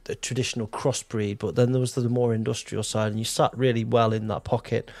spectrum, the traditional crossbreed, but then there was the more industrial side, and you sat really well in that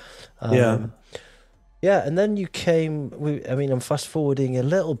pocket. Yeah, and then you came. I'm fast forwarding a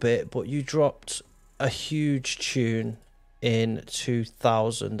little bit, but you dropped a huge tune in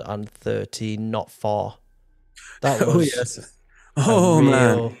 2013, Not Far. That was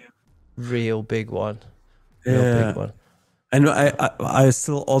real big one. Big one. And I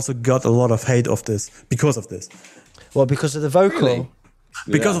still also got a lot of hate because of this. Well, because of the vocal. Really?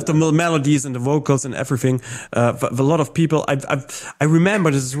 Because of the melodies and the vocals and everything. A lot of people. I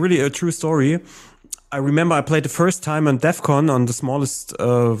remember, this is really a true story. I remember I played the first time on DEF CON on the smallest.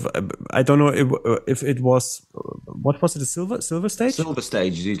 I don't know if it was. What was it? The silver stage? Silver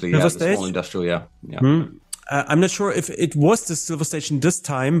stage is usually silver the stage? small industrial. Yeah. I'm not sure if it was the silver station this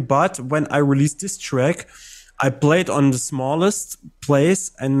time, but when I released this track, I played on the smallest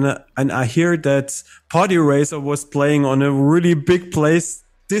place, and I hear that Party Racer was playing on a really big place.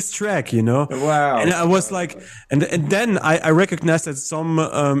 This track, Wow. And I was like, and then I recognized that some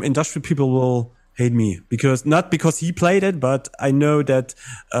industrial people will hate me not because he played it, but I know that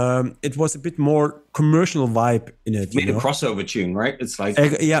it was a bit more commercial vibe in it. Made a crossover tune, right? It's like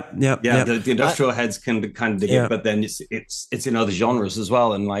the industrial heads can kind of dig it, but then it's in other genres as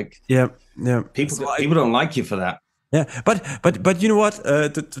well, and like people don't like you for that. Yeah, but you know what?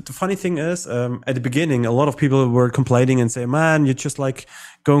 The funny thing is, at the beginning, a lot of people were complaining and saying, "Man, you're just like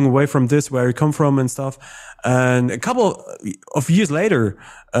going away from this where you come from and stuff." And a couple of years later,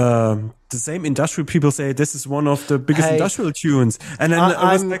 the same industrial people say this is one of the biggest industrial tunes. And then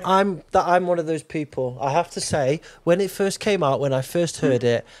I'm one of those people. I have to say, when it first came out, when I first heard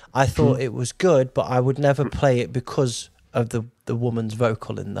it, I thought it was good, but I would never play it because of the woman's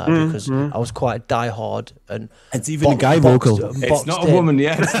vocal in that, because I was quite diehard, and it's even a guy vocal. It's not a woman,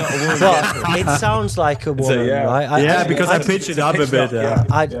 yeah. It's not a woman. Well, it sounds like a woman, right? Because I pitched it up a bit.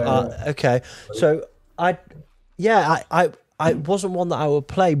 Okay, so I wasn't one that I would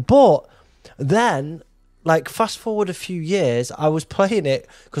play, but then, like, fast forward a few years, I was playing it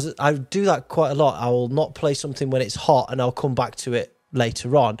because I do that quite a lot. I will not play something when it's hot, and I'll come back to it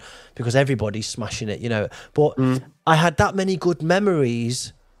later on because everybody's smashing it, you know. But I had that many good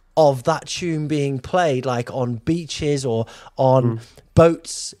memories of that tune being played, like on beaches or on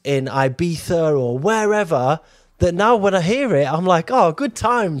boats in Ibiza or wherever, that now when I hear it, I'm like, oh, good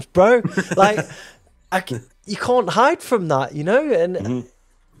times, bro. Like, you can't hide from that, you know. And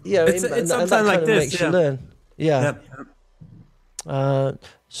you know, it's something like this. Makes you learn. Yeah.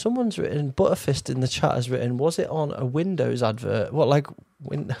 Someone's written, Butterfist in the chat has written, was it on a Windows advert? What, like,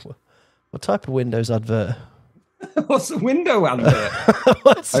 what type of Windows advert? What's a window advert?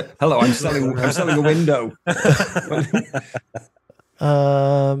 Hello, I'm selling a window.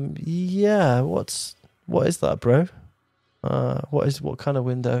 Yeah, what is that, bro? What kind of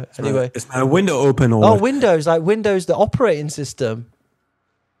window? Anyway, is my window open or Windows, like Windows, the operating system.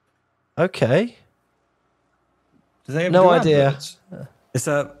 Okay. Do they have no idea. Adverts? Is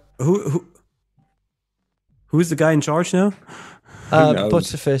that who's the guy in charge now?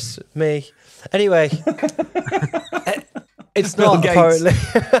 Butterfist, me. Anyway, it's not apparently.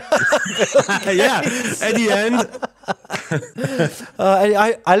 Yeah, at the end.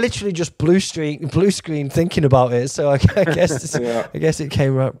 I literally just blue screen thinking about it. So I guess it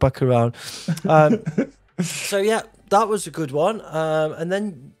came back around. So yeah, that was a good one. And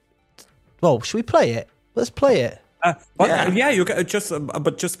then, well, should we play it? Let's play it. You can just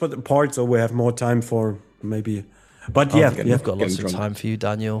for the part, so we have more time for maybe. But we've got lots of time for you,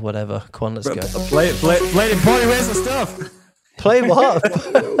 Daniel. Whatever. Come on, let's go. Play the party racer stuff. Play what?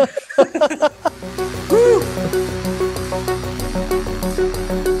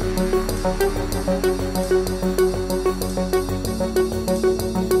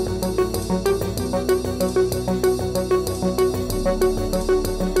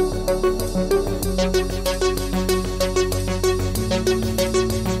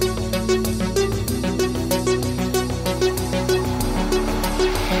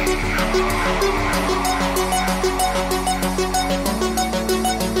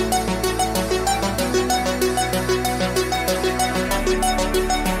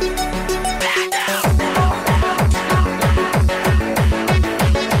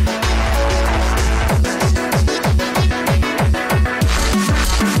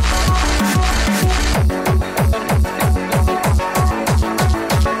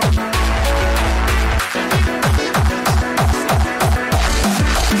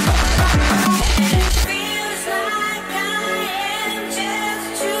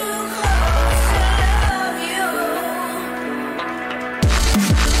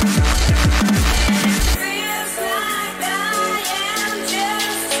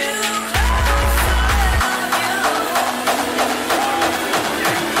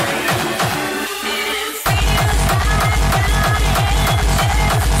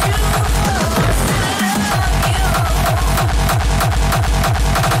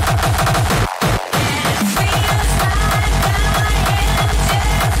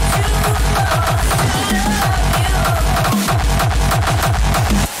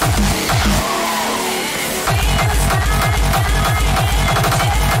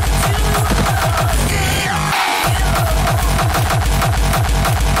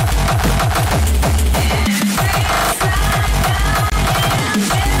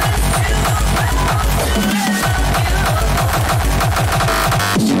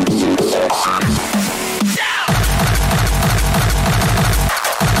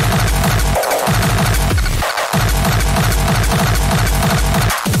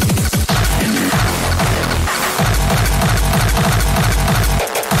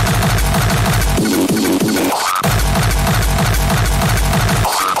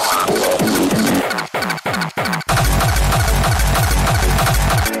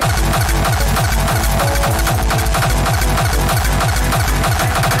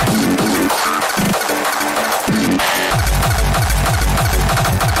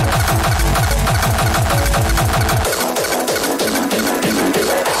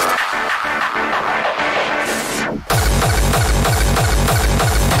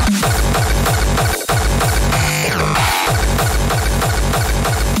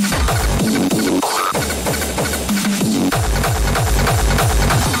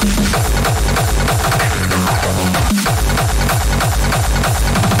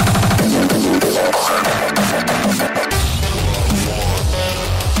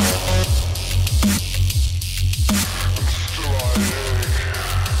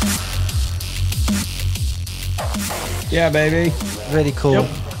 Yeah, baby. Really cool. Yep.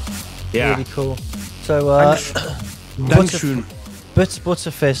 Yeah. Really cool. So, Dankeschön.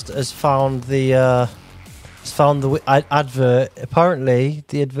 Butterfist has found the advert. Apparently,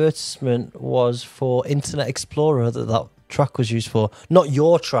 the advertisement was for Internet Explorer that track was used for. Not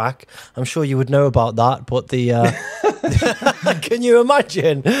your track. I'm sure you would know about that, but the can you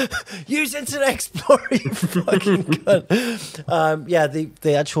imagine? Use Internet Explorer, you fucking cunt. Yeah,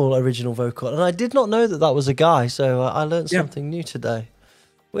 the actual original vocal. And I did not know that was a guy, so I learned something new today.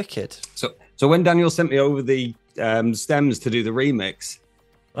 Wicked. So when Daniel sent me over the stems to do the remix,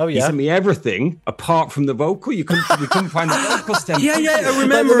 he sent me everything apart from the vocal. We couldn't find the vocal stem. Yeah, I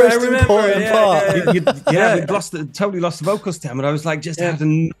remember. We totally lost the vocal stem, and I was like, had a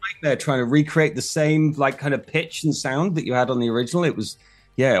nightmare trying to recreate the same like kind of pitch and sound that you had on the original. It was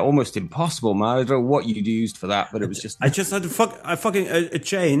almost impossible, man. I don't know what you'd used for that, but it was just. I just had a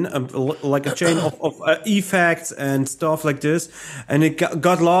chain, like a chain of effects and stuff like this, and it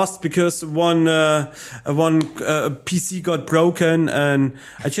got lost because one PC got broken, and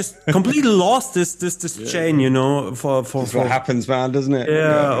I just completely lost this chain, you know. For what happens, man, doesn't it?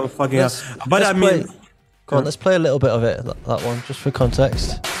 Yeah, fucking hell. But I mean, go on, let's play a little bit of it. That one, just for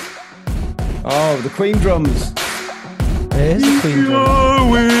context. Oh, the Queen drums. It is the Queen drum.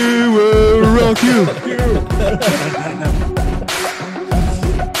 We will rock you.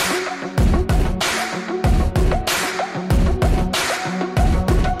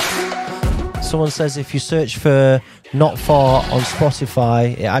 Someone says if you search for Not Far on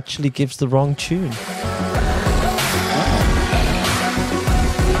Spotify, it actually gives the wrong tune.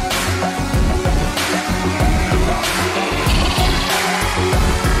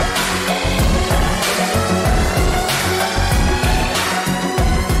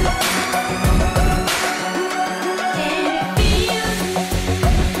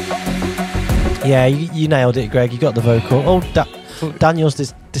 Yeah, you nailed it, Greg. You got the vocal. Oh, Daniel's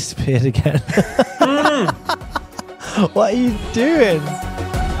disappeared again. What are you doing?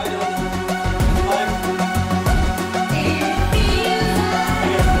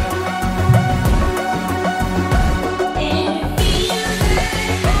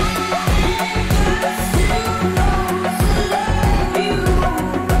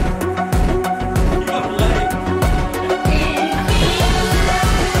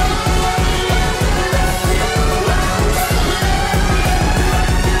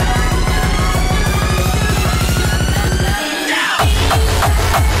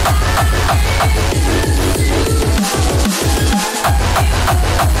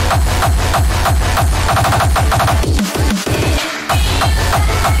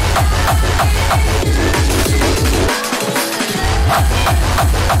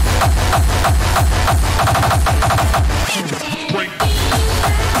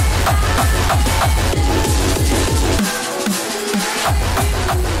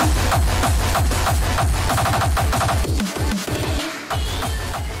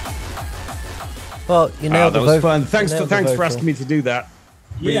 Well, you know, that was fun. Thanks for asking me to do that.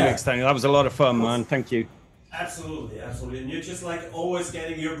 Remix thing. That was a lot of fun, man. Thank you. Absolutely. And you're just like always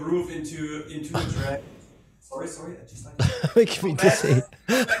getting your groove into the track. Sorry. I just like making me dizzy.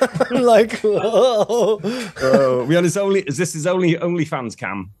 I'm like, whoa. This is only OnlyFans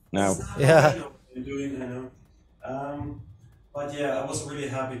cam now. Yeah. I know. But yeah, I was really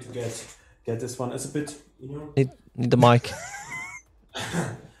happy to get this one. It's a bit, you know. Need the mic.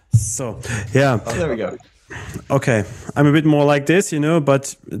 So yeah. Oh, there we go. Okay, I'm a bit more like this, you know,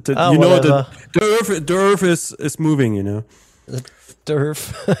 but the earth is moving, you know. The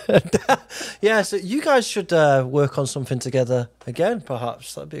earth. Yeah, so you guys should work on something together again,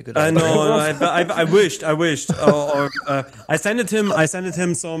 perhaps. That'd be a good idea. I know. I wished. Or I sent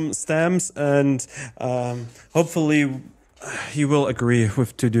him some stamps, and hopefully he will agree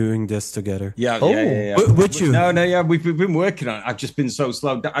with doing this together. Yeah. Would you? No, yeah, we've been working on it. I've just been so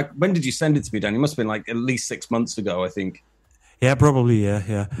slow. When did you send it to me, Dan? It must have been like at least 6 months ago, I think. Yeah, probably.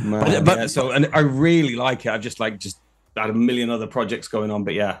 Yeah. And I really like it. I've just had a million other projects going on,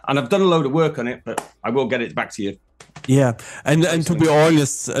 but yeah, and I've done a load of work on it, but I will get it back to you. Yeah, and to be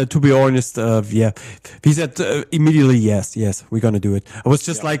honest, yeah, he said immediately yes, we're gonna do it. I was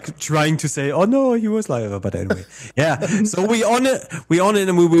just like trying to say, oh no, he was like, but anyway, yeah. So we on it,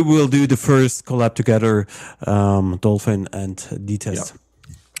 and we will do the first collab together, Dolphin and Detest.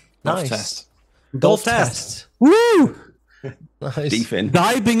 Nice. Test. Dolphin. Woo! Nice. Defin.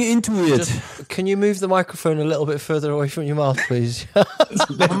 Diving into it. Can you move the microphone a little bit further away from your mouth, please?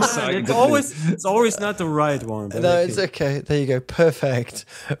 It's always not the right one. No, okay. It's okay. There you go. Perfect.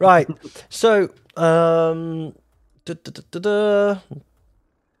 Right. So,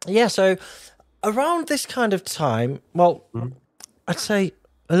 yeah. So, around this kind of time, well, I'd say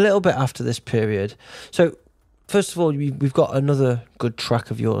a little bit after this period. So, first of all, we've got another good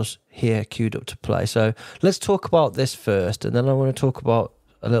track of yours here queued up to play. So let's talk about this first, and then I want to talk about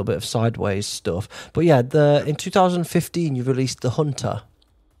a little bit of sideways stuff. But yeah, in 2015, you released The Hunter.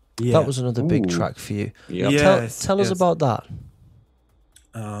 Yeah. That was another big track for you. Yep. Yes, tell us about that.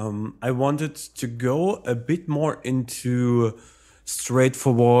 I wanted to go a bit more into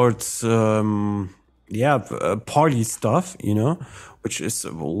straightforward, party stuff, which is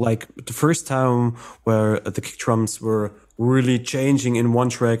like the first time where the kick drums were really changing in one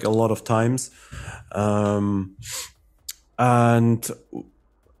track a lot of times. And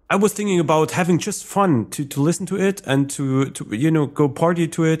I was thinking about having just fun to listen to it and to go party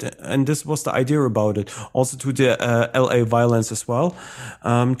to it, and this was the idea about it. Also to the LA violence as well.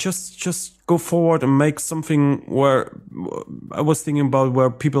 Just go forward and make something where I was thinking about where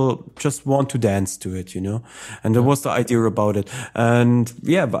people just want to dance to it, and that was the idea about it. And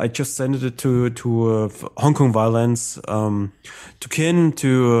I just sent it to Hong Kong Violence, to Kin,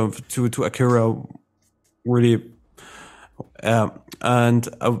 to Akira, really. And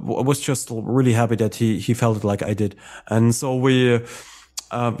I was just really happy that he felt it like I did, and so we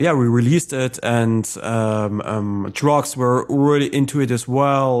released it, and Drugs were really into it as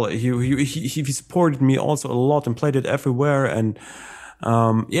well. He supported me also a lot and played it everywhere, and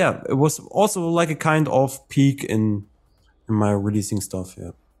it was also like a kind of peak in my releasing stuff.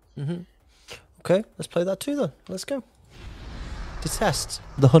 Yeah. Mm-hmm. Okay, let's play that too then. Let's go. Detest,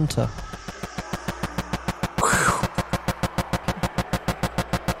 The Hunter.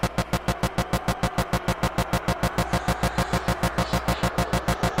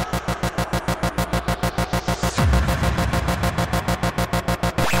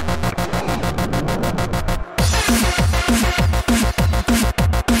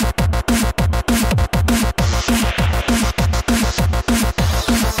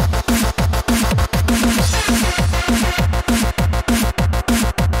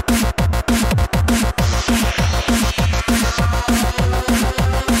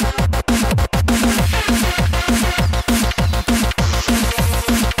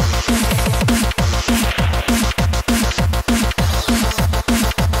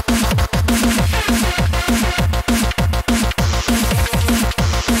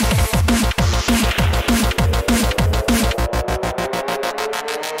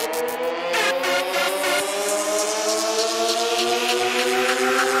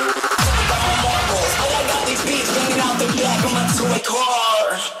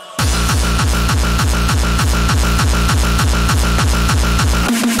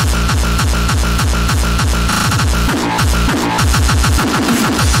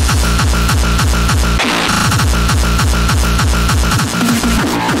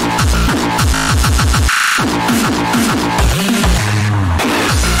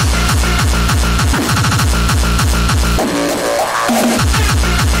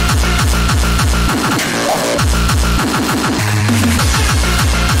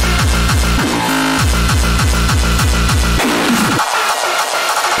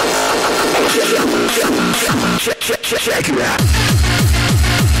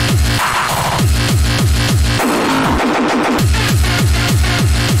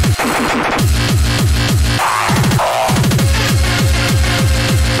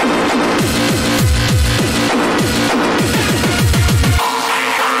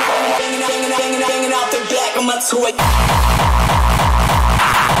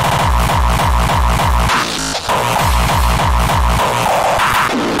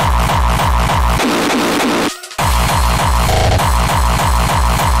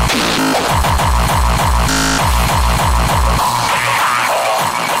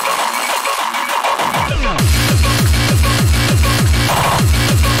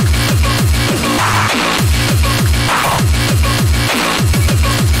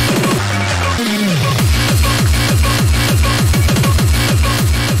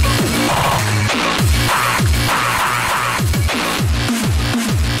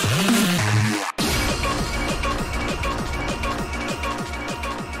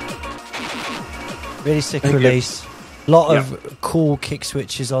 Really sick release. A lot of cool kick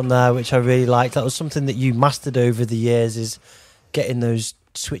switches on there, which I really liked. That was something that you mastered over the years, is getting those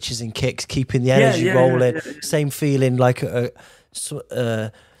switches and kicks, keeping the energy rolling. Same feeling, like a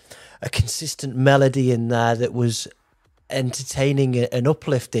consistent melody in there that was entertaining and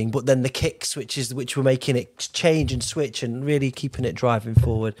uplifting, but then the kick switches which were making it change and switch and really keeping it driving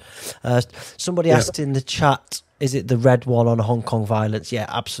forward. Somebody asked in the chat, is it the red one on Hong Kong Violence? Yeah,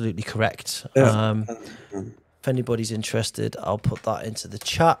 absolutely correct. If anybody's interested, I'll put that into the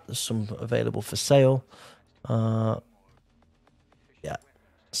chat. There's some available for sale. Yeah,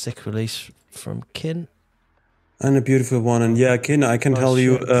 sick release from Kin. And a beautiful one. And yeah, Kin, I can tell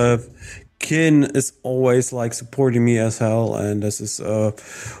you, Kin is always like supporting me as hell. And this is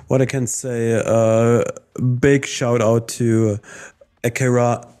what I can say. Big shout out to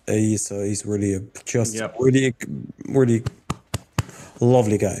Akira. He's really really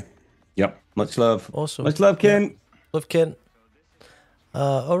lovely guy. Yep. Much love. Awesome. Much love, Kin. Yeah. Love, Kin.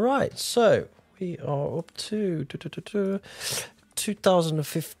 All right. So we are up to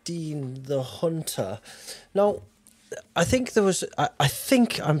 2015, The Hunter. Now, I think there was, I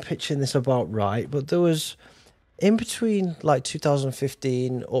think I'm pitching this about right, but there was in between like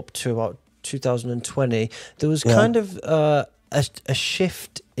 2015 up to about 2020, there was kind of a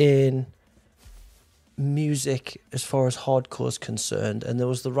shift in music as far as hardcore is concerned, and there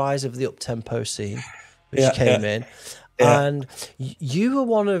was the rise of the up-tempo scene, which came in. Yeah. And you were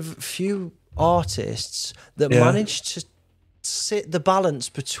one of few artists that managed to sit the balance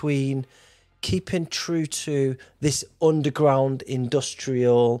between keeping true to this underground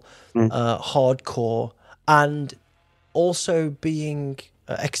industrial hardcore and also being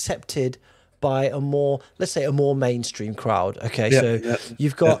accepted by a more, let's say, a more mainstream crowd. Okay,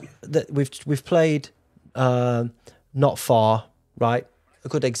 you've got that we've played Not Far, right? A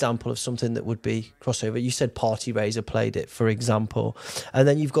good example of something that would be crossover. You said Party Razor played it, for example. And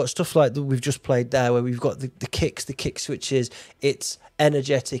then you've got stuff like that we've just played there, where we've got the kicks, the kick switches. It's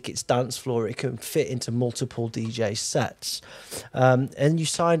energetic, it's dance floor. It can fit into multiple DJ sets. And you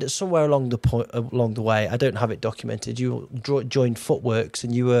signed it somewhere along the way. I don't have it documented. You joined Footworks,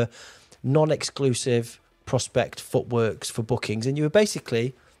 and you were non-exclusive prospect Footworks for bookings, and you were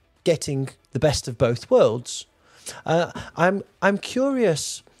basically getting the best of both worlds. I'm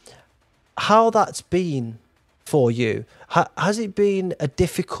curious how that's been for you. Has it been a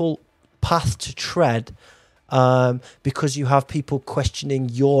difficult path to tread because you have people questioning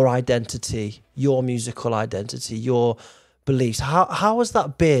your identity, your musical identity, your beliefs? How has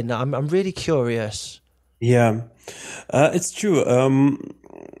that been? I'm really curious. Yeah, it's true.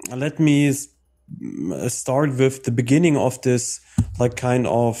 Let me start with the beginning of this, like, kind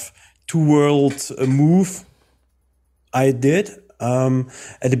of two-world move I did.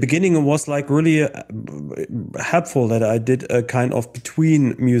 At the beginning, it was like really helpful that I did a kind of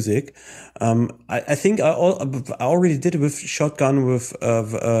between music. I think I already did it with Shotgun, with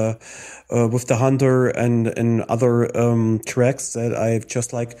The Hunter and other tracks that I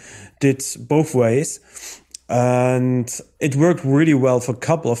just like did both ways. And it worked really well for a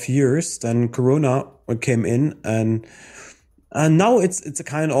couple of years. Then Corona came in, and now it's a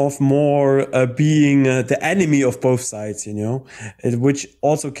kind of more being the enemy of both sides, you know, which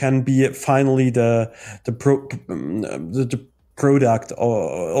also can be finally the product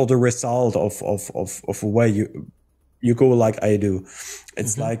or the result of where you go, like I do.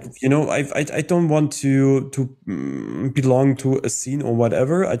 It's like, you know, I don't want to belong to a scene or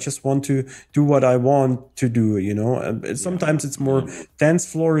whatever. I just want to do what I want to do, you know. And sometimes it's more dance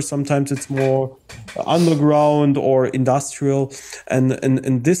floor, sometimes it's more underground or industrial. And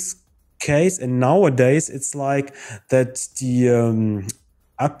in this case, and nowadays, it's like that the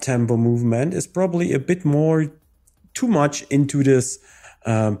up-tempo movement is probably a bit more too much into this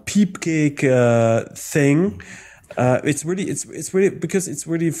peep kick thing. It's really because it's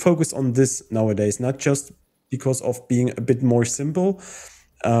really focused on this nowadays, not just because of being a bit more simple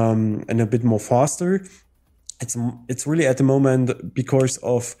and a bit more faster. It's really at the moment because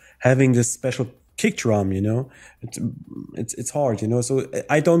of having this special kick drum, you know. It's hard, you know. So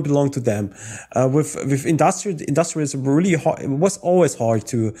I don't belong to them. With industrial is really hard. It was always hard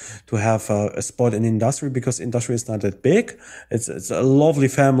to have a spot in industrial, because industrial is not that big. It's a lovely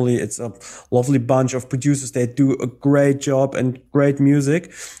family. It's a lovely bunch of producers. They do a great job and great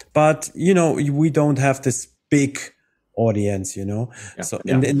music, but you know, we don't have this big audience, you know. Yeah, so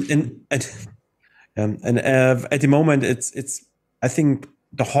and at the moment, it's I think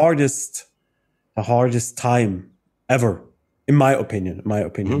the hardest time ever, in my opinion,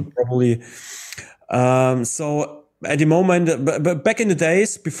 probably. So at the moment, but back in the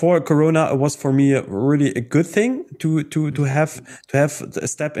days before Corona, it was for me really a good thing to have a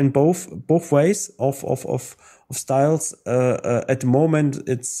step in both ways of styles. At the moment,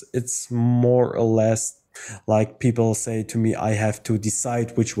 it's more or less like people say to me, I have to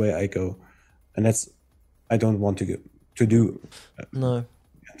decide which way I go, and that's I don't want to do. No.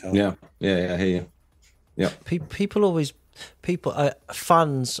 Yeah, I hear you. Yeah.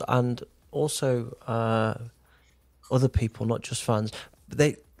 Fans and also other people, not just fans,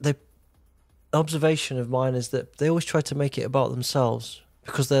 they observation of mine is that they always try to make it about themselves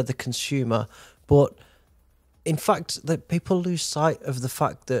because they're the consumer, but in fact, that people lose sight of the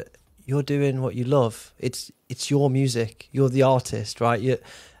fact that you're doing what you love. It's your music. You're the artist, right?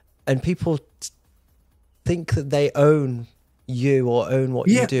 And people think that they own you or own what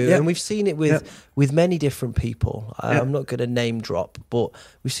you do, and we've seen it with many different people. I'm not going to name drop, but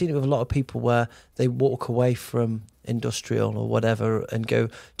we've seen it with a lot of people where they walk away from industrial or whatever and go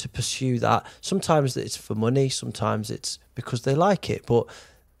to pursue that. Sometimes it's for money, sometimes it's because they like it, but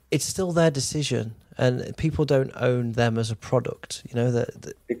it's still their decision, and people don't own them as a product. You know,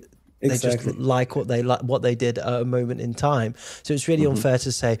 that they just like what they did at a moment in time. So it's really unfair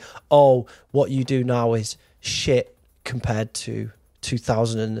to say, oh, what you do now is shit compared to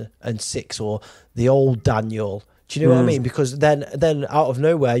 2006 or the old Daniel. Do you know what I mean? Because then out of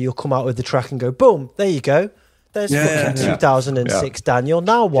nowhere you'll come out with the track and go, boom, there you go. There's fucking 2006 Daniel.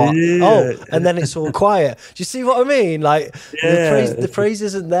 Now what? Oh, and then it's all quiet. Do you see what I mean? Like the praise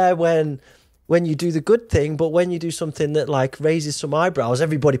isn't there when you do the good thing, but when you do something that like raises some eyebrows,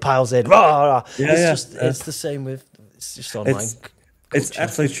 everybody piles in. It's the same with it's just online. It's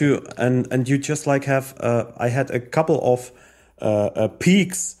absolutely true, and you just like have. I had a couple of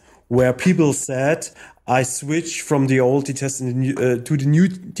peaks where people said, I switched from the old Detest to the new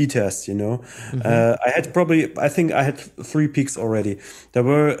Detest, you know. I think I had 3 peaks already. There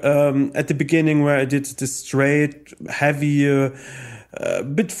were at the beginning where I did the straight, heavy,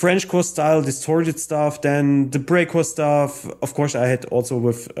 bit Frenchcore style, distorted stuff, then the breakcore stuff. Of course, I had also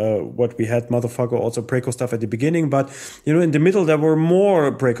with what we had, Motherfucker, also breakcore stuff at the beginning, but you know, in the middle there were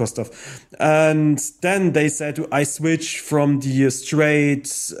more breakcore stuff. And then they said I switched from the straight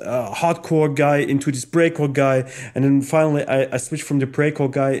hardcore guy into this breakcore guy, and then finally I switched from the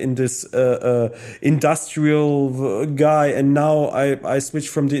breakcore guy in this industrial guy, and now I switched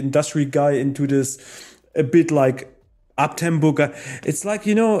from the industrial guy into this a bit like up-tempo guy. It's like,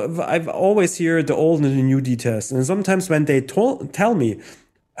 you know, I've always hear the old and the new Detest, and sometimes when they tell me,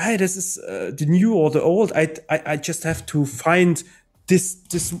 hey, this is the new or the old, I just have to find this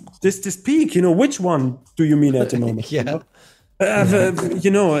peak, you know, which one do you mean at the moment? You know? You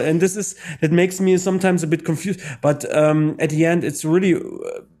know, and it makes me sometimes a bit confused, but at the end it's really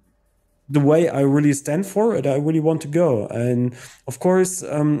the way I really stand for it. I really want to go, and of course,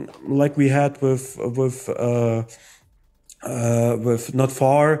 like we had with Not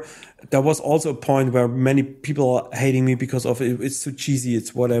Far, there was also a point where many people are hating me because of it. It's too cheesy,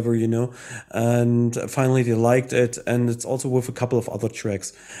 it's whatever, you know, and finally they liked it, and it's also with a couple of other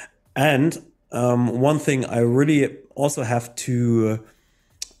tracks. And one thing I really also have to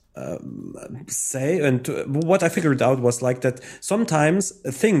say, and what I figured out was like that sometimes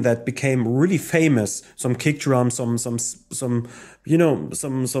a thing that became really famous, some kick drum, some you know,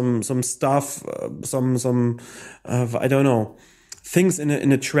 some stuff, I don't know, things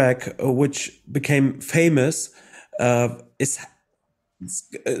in a track which became famous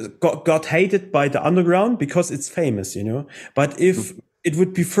got hated by the underground because it's famous, you know. But if it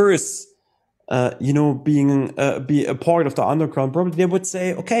would be first, you know, be a part of the underground, probably they would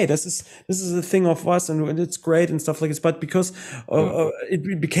say, okay, this is a thing of us and it's great and stuff like this. But because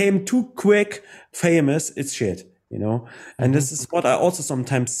it became too quick famous, it's shit, you know. And this is what I also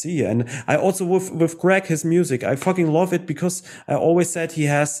sometimes see. And I also with Greg, his music, I fucking love it because I always said he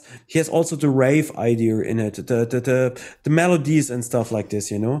has also the rave idea in it, the melodies and stuff like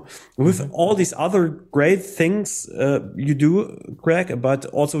this, you know. With all these other great things you do, Greg, but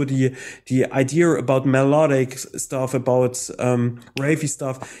also the idea about melodic stuff, about ravey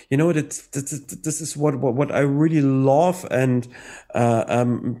stuff, you know, that this is what I really love. And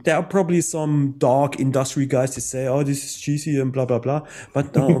there are probably some dark industry guys to say, oh, this is cheesy and blah blah blah,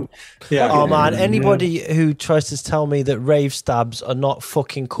 but no. Oh man, anybody who tries to tell me that rave stabs are not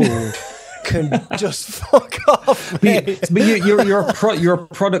fucking cool can just fuck off, mate. But you're a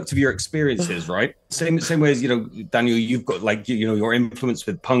product of your experiences, right? Same way as, you know, Daniel, you've got like, you know, your influence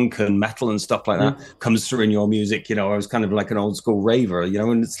with punk and metal and stuff like that comes through in your music. You know, I was kind of like an old school raver, you know,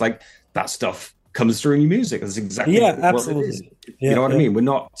 and it's like that stuff comes through in your music. That's exactly what it is. You know what I mean?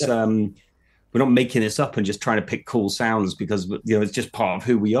 We're not making this up and just trying to pick cool sounds because, you know, it's just part of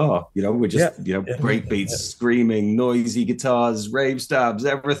who we are. You know, we're just, you know, break beats, screaming, noisy guitars, rave stabs,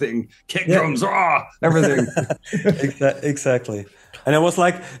 everything, kick drums, everything. Exactly. And I was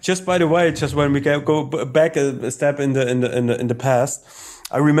like, just by the way, just when we go back a step in the past,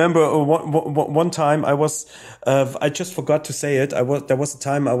 I remember one time I was, I just forgot to say it. There was a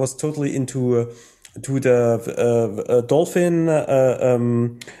time I was totally into the Dolphin,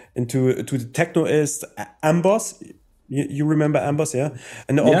 into the technoist Amboss. You remember Amboss, yeah?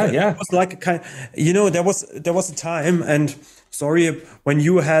 And yeah. it was like a kind. There was a time, and sorry, when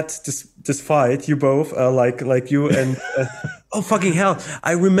you had this fight, you both like you and oh fucking hell!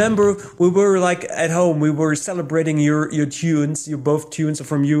 I remember we were like at home, we were celebrating your tunes, both tunes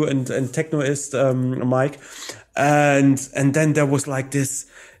from you and Technoist Mike, and then there was like this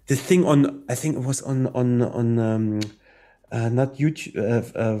thing on, I think it was on not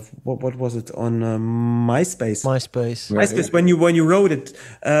YouTube. What was it on MySpace? MySpace. When you wrote it,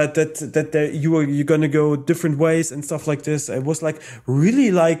 that you're gonna go different ways and stuff like this. It was like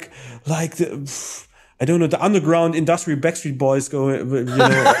really like the, I don't know, the underground industrial Backstreet Boys going.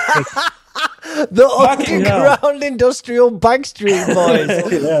 The underground industrial Backstreet Boys.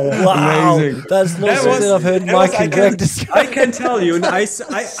 Yeah. Wow, amazing. That's not something I've heard Mike and Greg describe. I can tell you, and I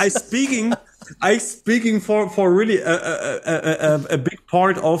speaking for really a big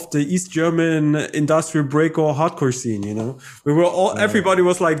part of the East German industrial breakcore hardcore scene. We were everybody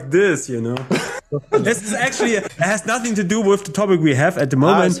was like this. This is actually, it has nothing to do with the topic we have at the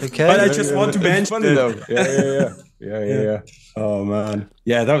moment. Okay. But I just want to mention it. Though. Yeah. Oh man,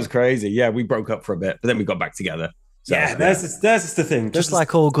 yeah, that was crazy. Yeah, we broke up for a bit, but then we got back together. So, that's the thing. Just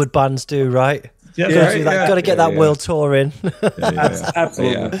like all good bands do, right? Yeah, got to get that world tour in.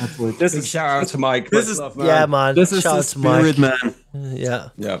 Absolutely. Big shout out to Mike. Man. This is shout the spirit, man.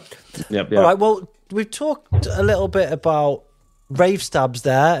 Yep. All right. Well, we've talked a little bit about rave stabs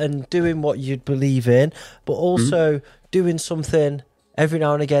there and doing what you'd believe in, but also doing something every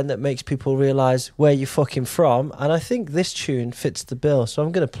now and again that makes people realise where you're fucking from. And I think this tune fits the bill. So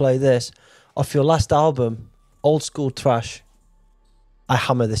I'm going to play this off your last album, Old School Trash. I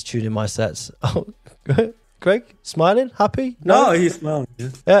hammer this tune in my sets. Oh, Greg, smiling? Happy? No, he's smiling.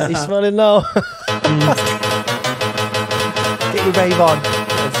 Yeah, he's smiling now. Get your rave on.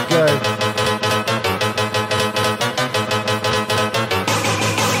 Let's go.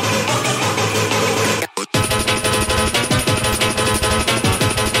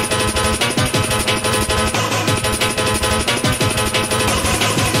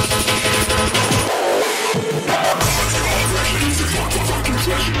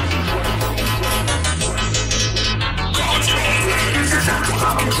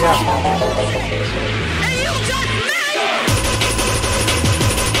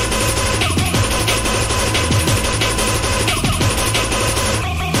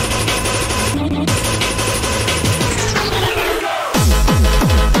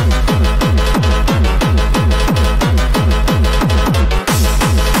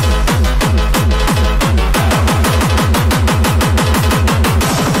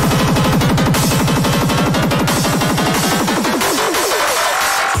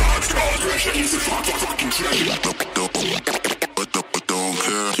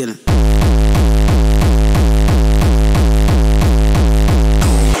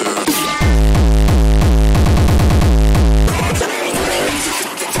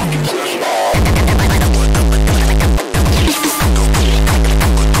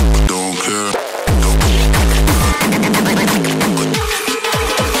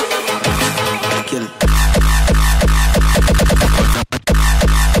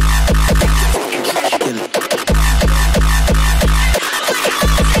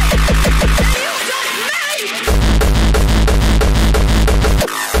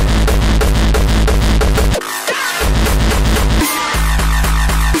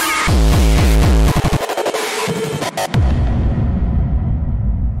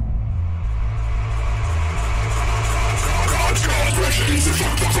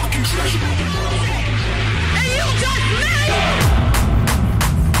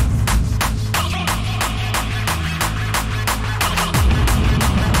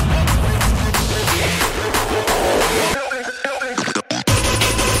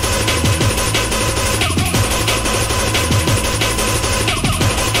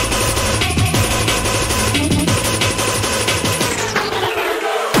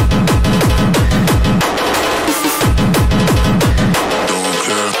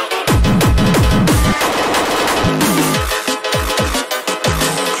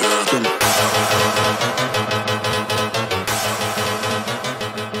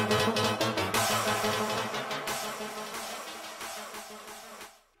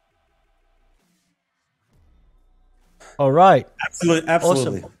 All right. Absolutely.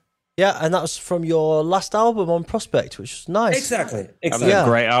 Awesome. Yeah, and that was from your last album on Prospect, which was nice. Exactly. That was a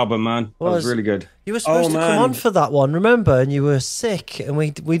great album, man. That was really good. You were supposed to come on for that one, remember? And you were sick, and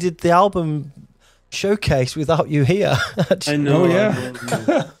we did the album showcase without you here. I know. Oh,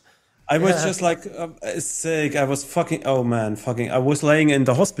 yeah. I was just like sick. I was fucking. I was laying in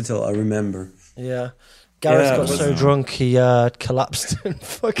the hospital. I remember. Yeah. Gareth got so drunk he collapsed and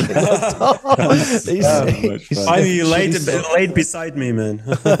fucking went off. He's finally laid beside me, man.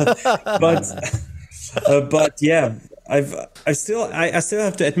 but yeah, I still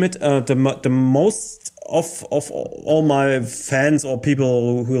have to admit the most of all my fans or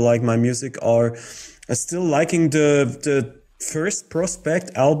people who like my music are still liking the first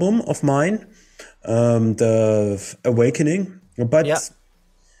Prospect album of mine, the Awakening. But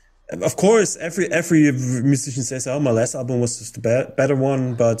of course, every musician says, "Oh, my last album was just the better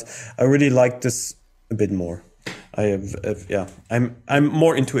one," but I really like this a bit more. I'm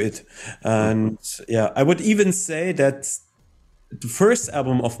more into it, and I would even say that the first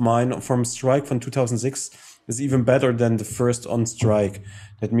album of mine from Strike from 2006 is even better than the first on Strike.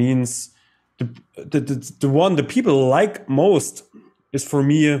 That means the one the people like most is for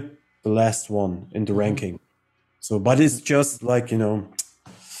me the last one in the ranking. So, but it's just like,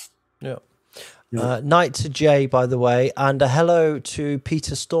 night to Jay, by the way, and a hello to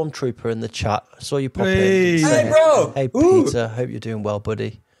Peter Stormtrooper in the chat. I saw you pop in. Hey, bro! Hey, Peter. Hope you're doing well,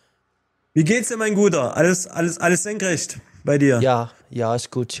 buddy. Wie geht's dir, mein Guter? Alles senkrecht bei dir? Ja,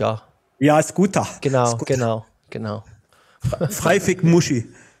 ist gut, ja. Ja, ist gut. Genau. Freifick Muschi.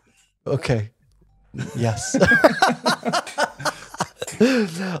 Okay. Yes.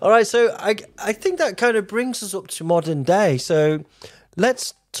 All right, so I think that kind of brings us up to modern day. So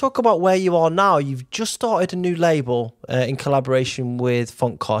let's talk about where you are now. You've just started a new label in collaboration with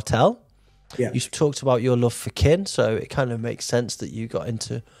Funk Cartel. Yeah. You talked about your love for Kin, so it kind of makes sense that you got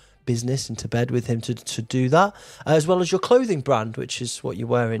into business, into bed with him to do that, as well as your clothing brand, which is what you're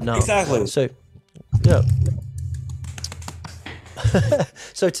wearing now. Exactly. So, yeah.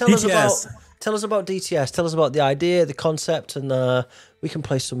 So tell us about DTS. Tell us about the idea, the concept, and we can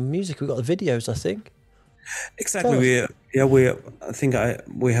play some music. We've got the videos, I think. Exactly. We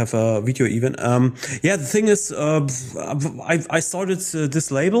have a video even. The thing is, I started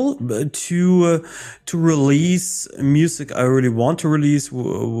this label to release music I really want to release,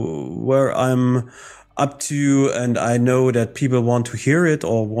 where I'm up to, and I know that people want to hear it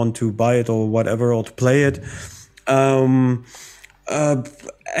or want to buy it or whatever, or to play it. And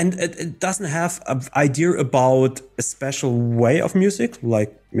it doesn't have an idea about a special way of music,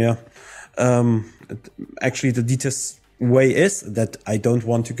 like, actually the Detest way is that I don't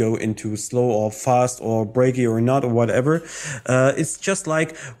want to go into slow or fast or breaky or not or whatever. It's just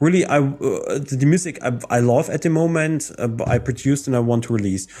like really the music I love at the moment, I produced and I want to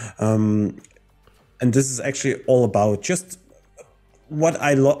release. And this is actually all about just what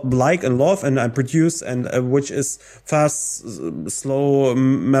I like and love and I produce, and which is fast, slow,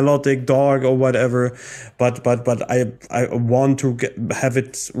 melodic, dark or whatever. But I want to have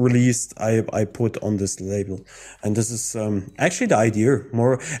it released. I put on this label, and this is actually the idea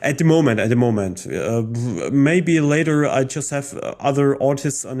more at the moment. Maybe later I just have other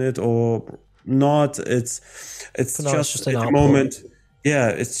artists on it or not. It's just at the moment. Yeah,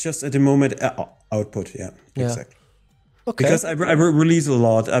 it's just at the moment output. Yeah, exactly. Okay. Because I release a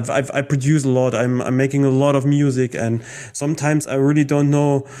lot, I produce a lot, I'm making a lot of music, and sometimes I really don't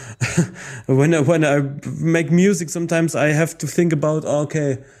know when I make music. Sometimes I have to think about,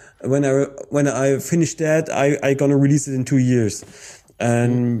 okay, when I finish that, I gonna release it in 2 years,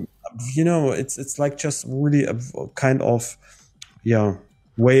 and it's like just really a kind of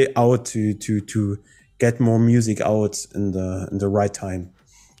way out to get more music out in the right time.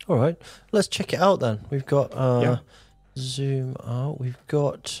 All right, let's check it out then. We've got zoom out. We've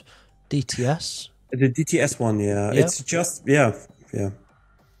got DTS. The DTS one, It's just,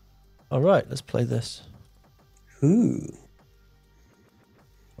 All right, let's play this. Ooh.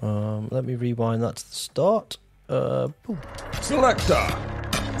 Let me rewind that to the start. Boom. Selector.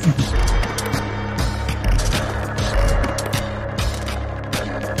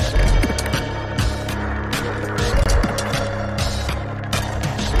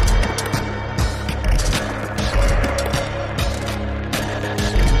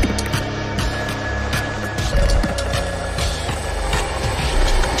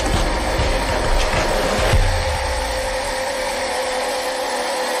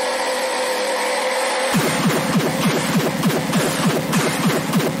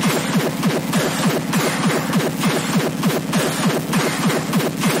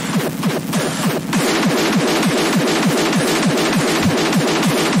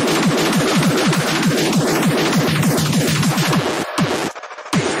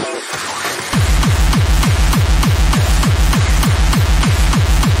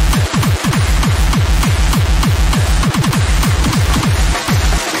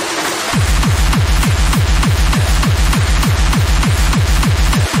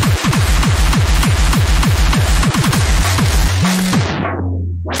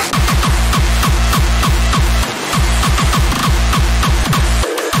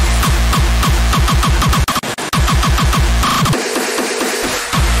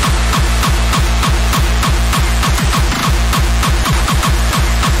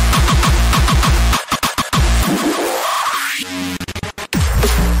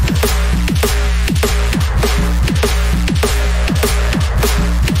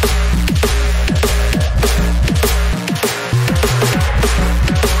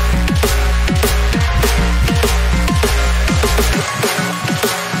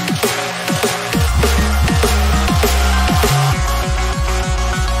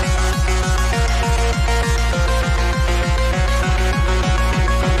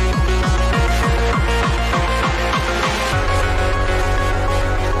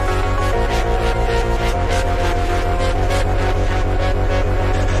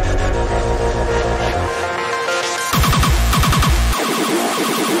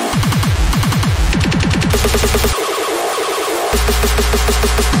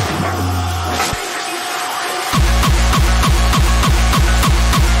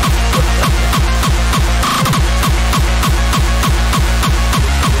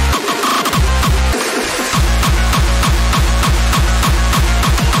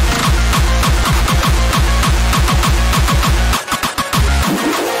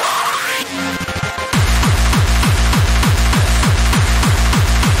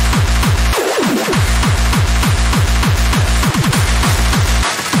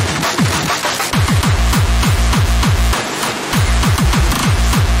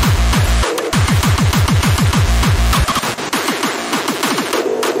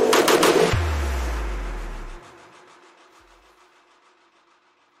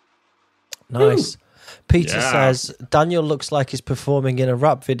 Nice. Peter Yeah. says Daniel looks like he's performing in a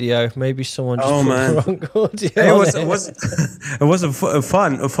rap video. Maybe someone just put the wrong audio. It was a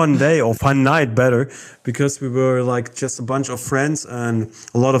fun day or fun night, better, because we were like just a bunch of friends and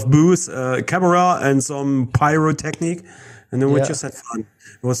a lot of booze, camera, and some pyrotechnic, and then we just had fun.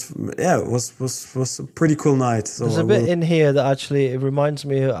 It was a pretty cool night. So there's a bit in here that actually it reminds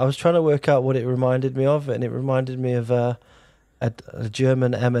me. I was trying to work out what it reminded me of, and it reminded me of a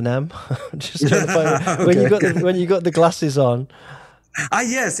German Eminem. Just trying to find when you got the glasses on.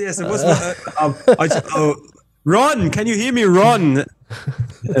 Yes, it was. Ron, can you hear me, Ron?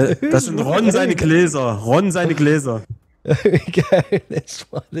 Das sind Ron seine Gläser. Ron seine Gläser. There we go.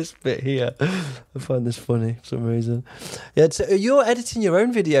 This bit here. I find this funny for some reason. Yeah, so you're editing your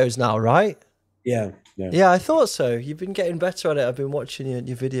own videos now, right? Yeah. Yeah, I thought so. You've been getting better at it. I've been watching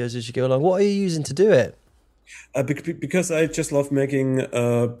your videos as you go along. What are you using to do it? Because I just love making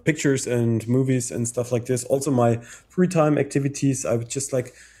pictures and movies and stuff like this. Also, my free time activities, I would just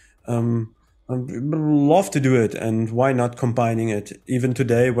like love to do it, and why not combining it? Even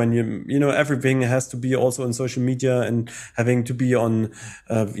today, when you know everything has to be also on social media and having to be on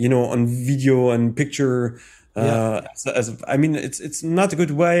on video and picture. I mean, it's not a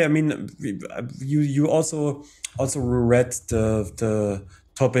good way. I mean, you also read the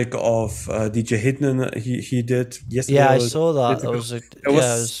topic of DJ Hidden he did yesterday. Yeah, I saw that. It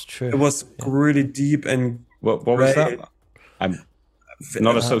was true. It was really deep and what was that? I'm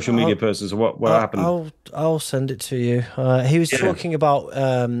not a social media person, so what happened? I'll send it to you. He was talking about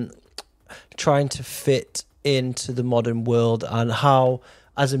trying to fit into the modern world and how,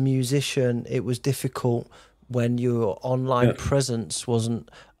 as a musician, it was difficult when your online presence wasn't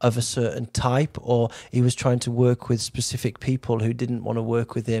of a certain type, or he was trying to work with specific people who didn't want to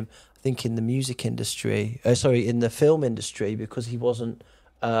work with him. I think in the music industry, in the film industry, because he wasn't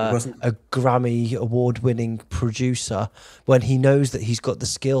a Grammy award-winning producer, when he knows that he's got the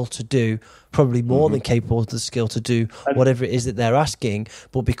skill to do, probably more than capable of the skill to do whatever it is that they're asking,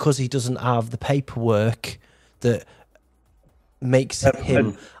 but because he doesn't have the paperwork that makes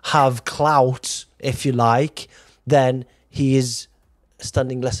him have clout, if you like, then he is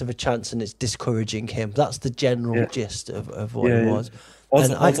standing less of a chance and it's discouraging him. That's the general gist of what it was.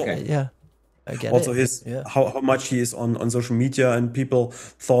 How much he is on social media, and people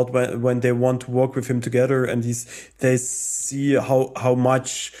thought when they want to work with him together and they see how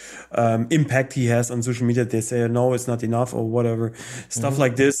much impact he has on social media, they say no, it's not enough or whatever stuff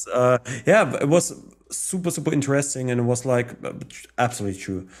like this. It was super interesting, and it was like absolutely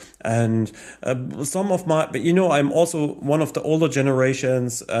true. And some of my, I'm also one of the older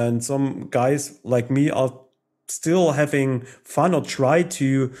generations, and some guys like me are still having fun or try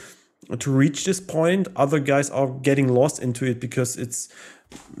to reach this point. Other guys are getting lost into it because it's,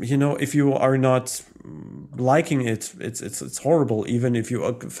 if you are not liking it, it's horrible. Even if you're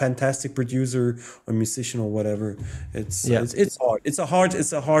a fantastic producer or musician or whatever, it's hard.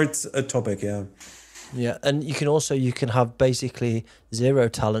 It's a hard topic. Yeah, and you can have basically zero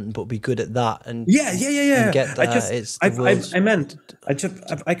talent but be good at that, and and get that.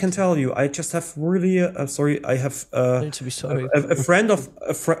 I can tell you, I just have really I have need to be sorry. a friend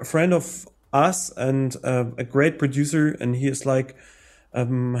of us and a great producer, and he is like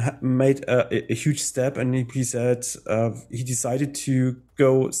made a huge step, and he said he decided to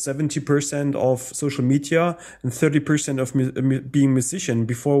go 70% of social media and 30% of being musician.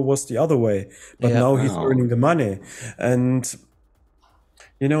 Before was the other way, but now he's earning the money. And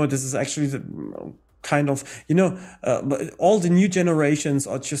this is actually the kind of all the new generations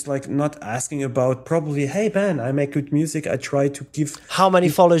are just like not asking about probably, hey man, I make good music, I try to give. How many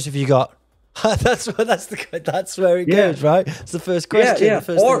followers have you got? That's where it goes, right? It's the first question. The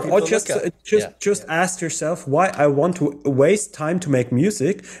first just ask yourself why I want to waste time to make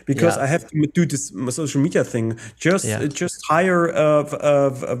music, because I have to do this social media thing. Just hire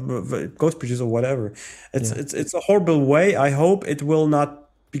a ghost producer or whatever. It's a horrible way. I hope it will not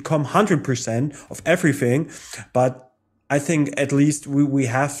become 100% of everything, but I think at least we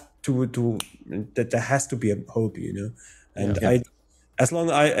have to that there has to be a hope, and as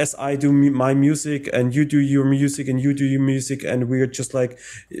long as I do my music and you do your music and you do your music, and we're just like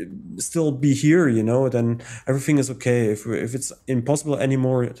still be here, then everything is okay. If it's impossible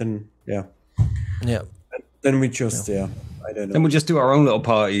anymore, then then we just I don't know. Then we'll just do our own little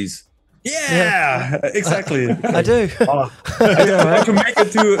parties. Yeah, exactly. I do. I don't want to make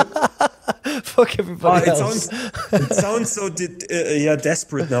it too. Fuck everybody else. It sounds so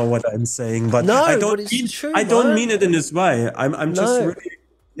desperate now what I'm saying, but no, I don't mean it in this way. I'm just really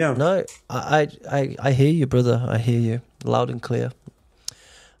No, I hear you, brother. I hear you loud and clear.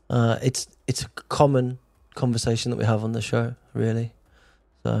 It's it's a common conversation that we have on the show, really.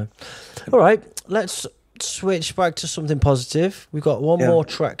 So, all right, let's switch back to something positive. We've got one more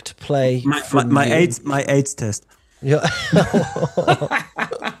track to play. My AIDS test. Yeah.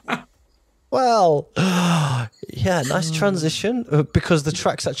 Well, yeah, nice transition because the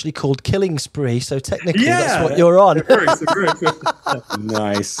track's actually called Killing Spree, so technically that's what you're on.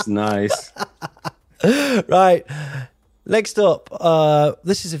 Nice. Right. Next up,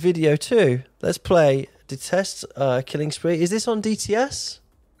 this is a video too. Let's play Detest, Killing Spree. Is this on DTS?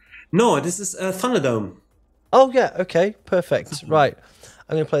 No, this is Thunderdome. Oh, yeah. Okay, perfect. Right.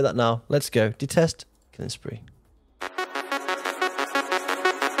 I'm going to play that now. Let's go. Detest, Killing Spree.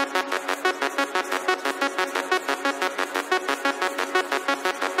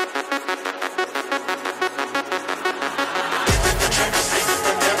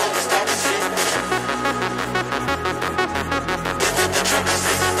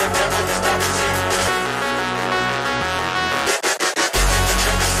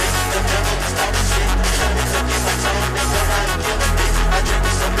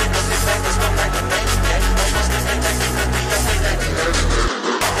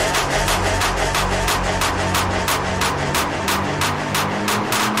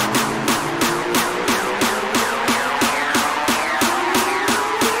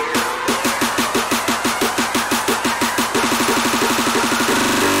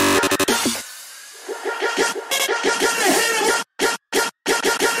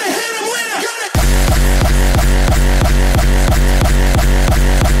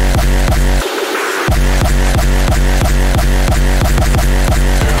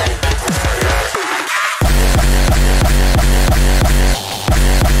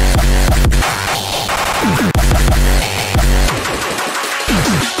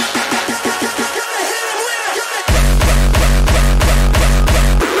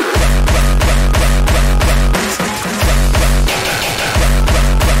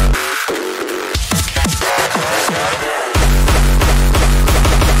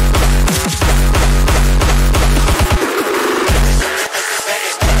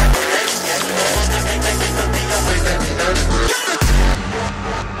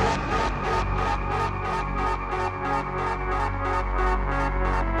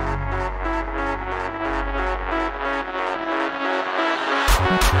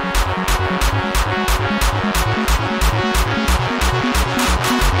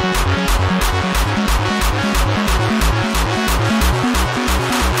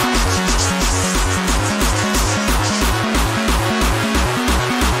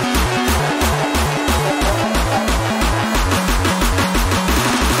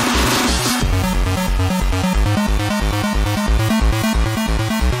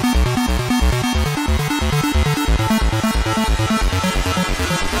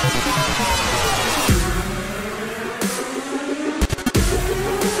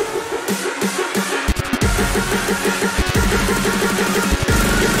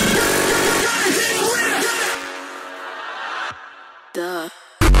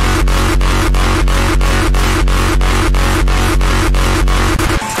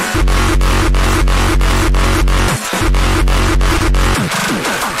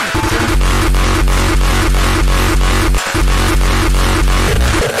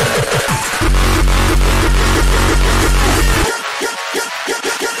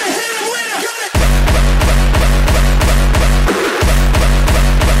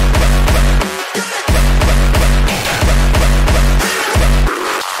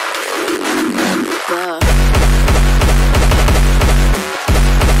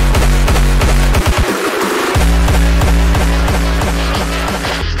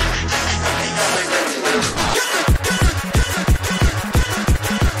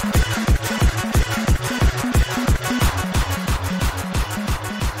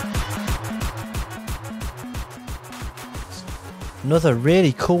 Another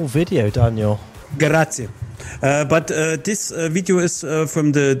really cool video, Daniel. Grazie. But this video is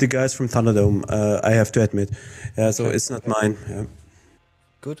from the guys from Thunderdome, I have to admit. So it's not mine. Yeah.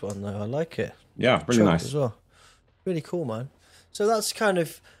 Good one, though. I like it. Yeah, really nice. As well. Really cool, man. So that's kind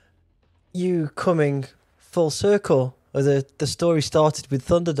of you coming full circle. Or the story started with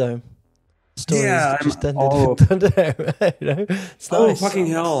Thunderdome. Just ended with Thunderdome. You know? It's nice. Fucking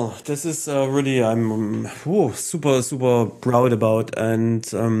hell. This is really, I'm super, super proud about. And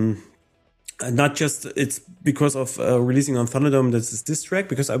not just it's because of releasing on Thunderdome, this track,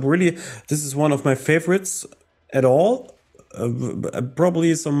 because this is one of my favorites at all.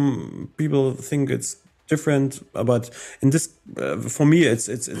 Probably some people think it's different, but in this, for me, it's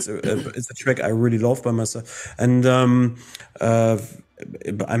a track I really love by myself. And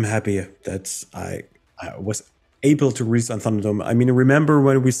I'm happy that I was able to release on Thunderdome. I mean, remember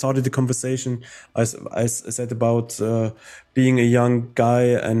when we started the conversation, I said about being a young guy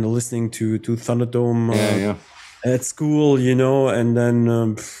and listening to Thunderdome at school, and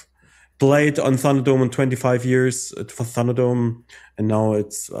then played on Thunderdome in 25 years for Thunderdome, and now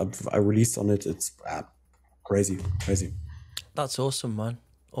I released on it. It's crazy. That's awesome, man.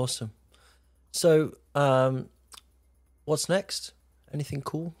 Awesome. So, what's next? Anything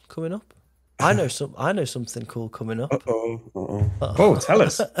cool coming up? I know something cool coming up. Oh, tell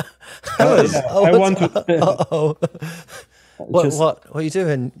us. I want to. What are you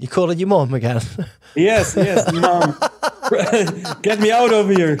doing? You calling your mom again? Yes, mom. Get me out of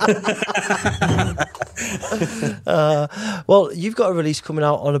here. Well, you've got a release coming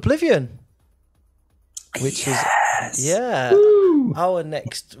out on Oblivion, which is our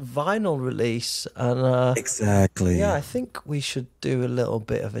next vinyl release, and exactly. Yeah, I think we should do a little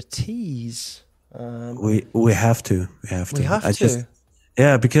bit of a tease. We have to.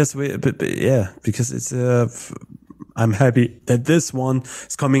 Because it's. I'm happy that this one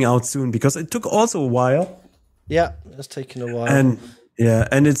is coming out soon because it took also a while. Yeah, it's taken a while. And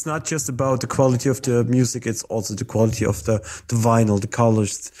it's not just about the quality of the music; it's also the quality of the vinyl, the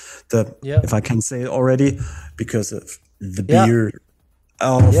colors, if I can say it already, because of the beer.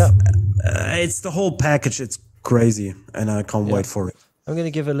 It's the whole package. It's crazy, and I can't wait for it. I'm going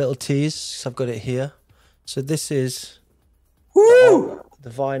to give a little tease. 'Cause I've got it here. So this is the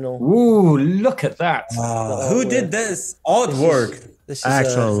vinyl. Ooh, look at that! Who did this artwork? This is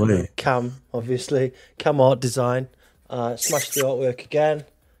actually Cam, obviously. Cam Art Design. Smashed the artwork again.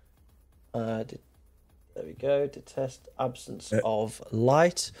 There we go. Detest, Absence of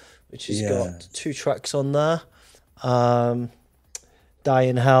Light, which has got 2 tracks on there. Die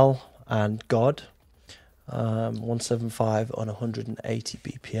in Hell and God. 175 on 180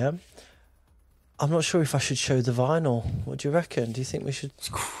 BPM. I'm not sure if I should show the vinyl. What do you reckon? Do you think we should?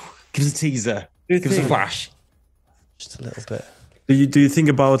 Give us a teaser. Give us a flash. Just a little bit. Do you think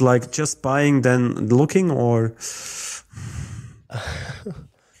about like just buying then looking or?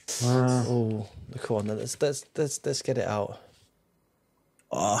 Oh, come on then. Let's get it out.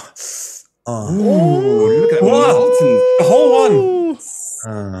 Ooh, look at that! The whole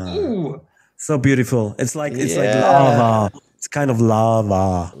one. So beautiful. It's like lava. It's kind of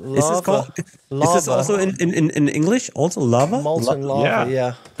lava. Is this called? Lava. Is this also in English? Also lava? Molten lava.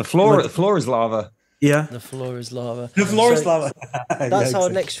 Yeah. The floor is lava. Yeah. The floor is lava. The floor is lava. That's our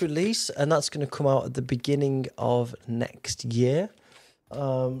next release, and that's going to come out at the beginning of next year.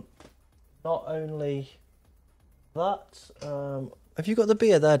 Not only that, have you got the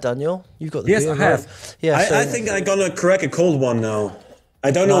beer there, Daniel? You've got the beer. Yes, I have. Right? Yeah, I think I'm gonna crack a cold one now. I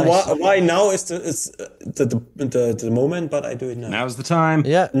don't know why now is the moment, but I do it now. Now's the time.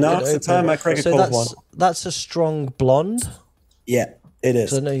 Yeah, now's the time I crack a cold one. That's a strong blonde. Yeah, it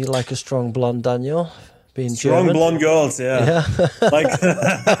is. I know you like a strong blonde, Daniel. Being strong German. blonde girls, yeah. Like.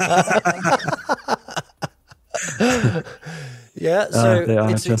 Yeah, so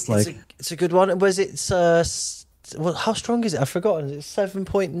it's a good one. Was it? How strong is it? I've forgotten. It's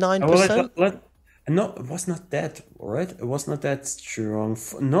 7.9%. No, it was not that, right? It was not that strong.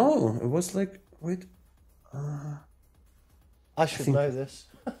 No, it was like, wait. I should know this.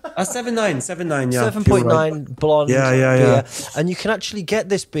 7.9, yeah. 7.9 blonde beer. Yeah. And you can actually get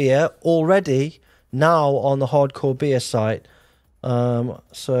this beer already now on the Hardcore Beer site.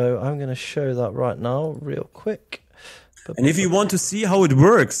 So I'm going to show that right now real quick. And if you want to see how it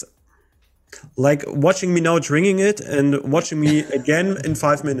works, like watching me now drinking it and watching me again in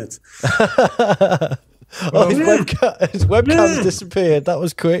 5 minutes. His webcam's disappeared. That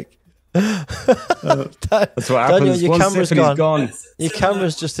was quick. That's what happens. Daniel, your camera's gone. Your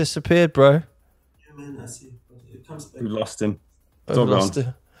camera's just disappeared, bro. Yeah, man, I see. It comes back. We lost him. It's all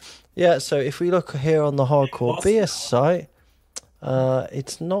gone. Yeah, so if we look here on the Hardcore Beer site,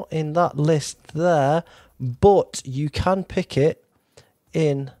 it's not in that list there, but you can pick it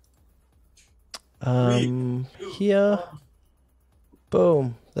in here.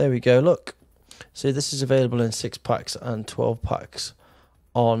 Boom. There we go. Look. So this is available in 6-packs and 12-packs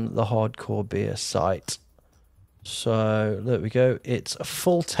on the Hardcore Beer site. So there we go. It's a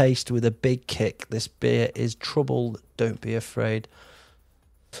full taste with a big kick. This beer is trouble. Don't be afraid.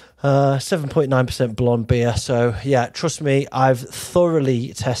 7.9% blonde beer. So yeah, trust me, I've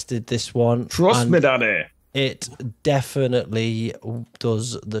thoroughly tested this one. Trust me, daddy. It definitely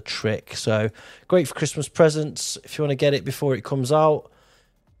does the trick. So great for Christmas presents. If you want to get it before it comes out,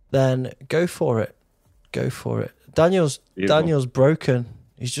 then go for it. Go for it. Daniel's broken.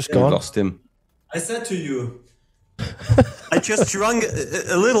 He's just gone. Lost him. I said to you. I just drunk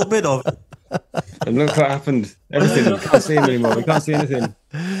a little bit of it. And look what happened. Everything. We can't see him anymore. We can't see anything.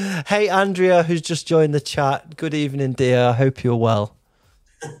 Hey, Andrea, who's just joined the chat. Good evening, dear. I hope you're well.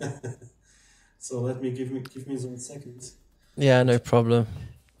 So let me give me some seconds. Yeah, no problem.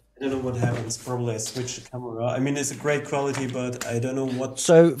 I don't know what happens. Probably I switch the camera. I mean, it's a great quality, but I don't know what.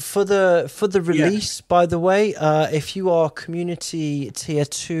 So for the release, by the way, if you are community tier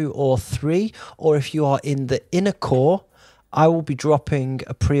 2 or 3, or if you are in the inner core, I will be dropping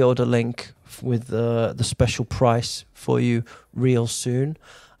a pre-order link with the special price for you real soon.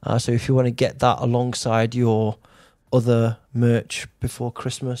 So if you want to get that alongside your other merch before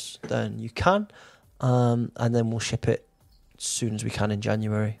Christmas, then you can, and then we'll ship it as soon as we can in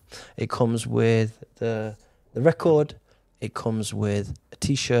January. It comes with the record, it comes with a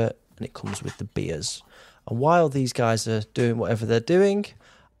t-shirt, and it comes with the beers. And while these guys are doing whatever they're doing,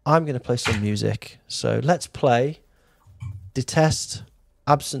 I'm going to play some music. So let's play Detest,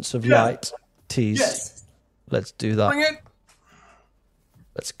 Absence of Light, Tease. Yes. Let's do that. Bring it.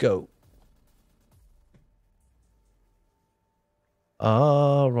 Let's go.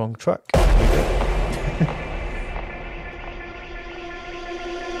 Wrong track. Come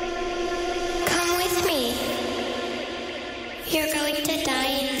with me. You're going to die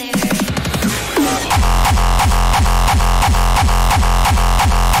in there.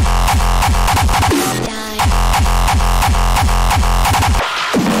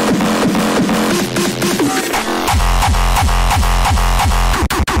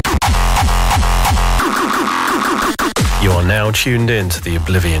 You are now tuned in to the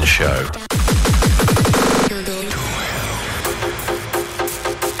Oblivion Show.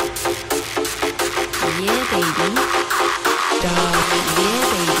 Yeah, baby.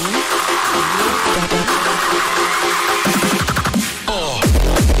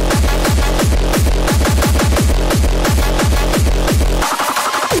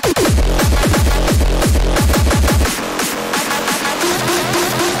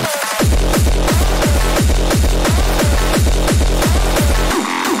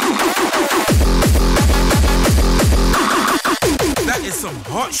 That is some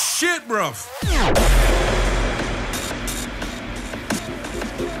hot shit, bruv.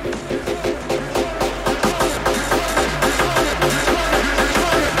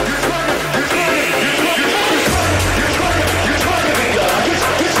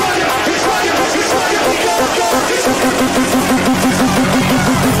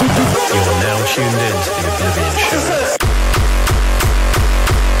 You are now tuned in to the Oblivion Show.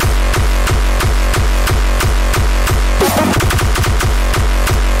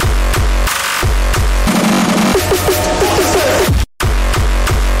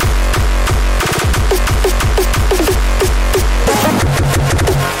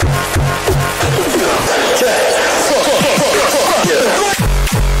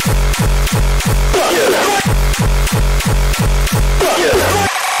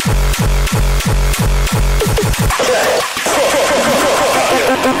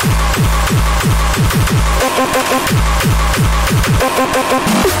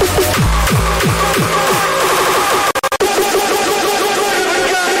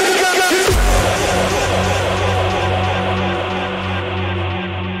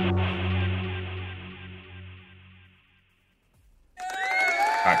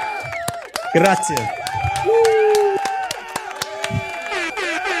 Grazie.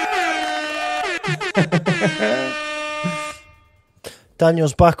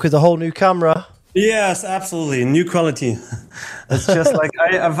 Daniel's back with a whole new camera. Yes, absolutely. New quality. It's just like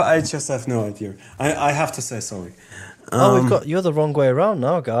I just have no idea. I have to say sorry. You're the wrong way around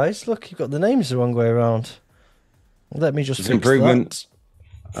now, guys. Look, you've got the names the wrong way around. Let me just fix improvement.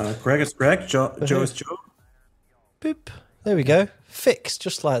 Greg is Greg. Joe is Joe. Boop. There we go. Fix,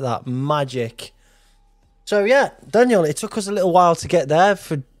 just like that. Magic. So yeah, Daniel, it took us a little while to get there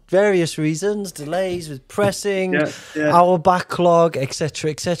for various reasons, delays with pressing, our backlog, etc.,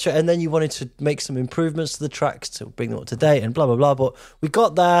 etc. And then you wanted to make some improvements to the tracks to bring them up to date and blah, blah, blah. But we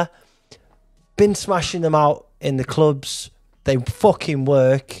got there, been smashing them out in the clubs. They fucking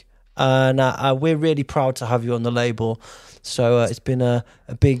work. And we're really proud to have you on the label. So it's been a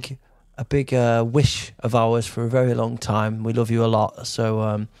big wish of ours for a very long time. We love you a lot.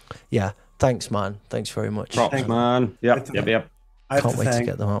 So yeah, thanks, man. Thanks very much. Props, man. Yep. Can't wait to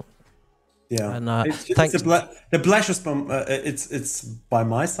get them out. Yeah, and thanks. The pleasure's from it's by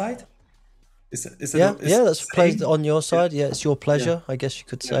my side. Is it? Yeah, that's played on your side. Yeah, it's your pleasure, I guess you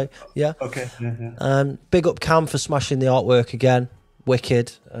could say. Yeah. Okay. Yeah. Big up Cam for smashing the artwork again.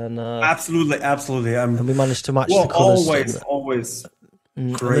 Wicked. And absolutely. and we managed to match the colours. Always.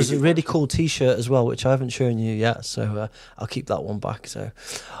 And there's a really cool T-shirt as well, which I haven't shown you yet, so I'll keep that one back. So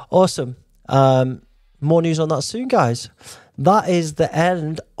awesome. More news on that soon, guys. That is the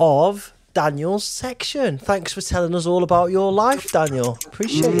end of Daniel's section. Thanks for telling us all about your life, Daniel.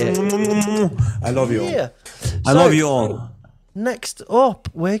 Appreciate it. I love you all. Yeah. I love you all. Next up,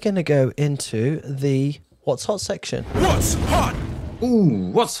 we're going to go into the What's Hot section. What's hot?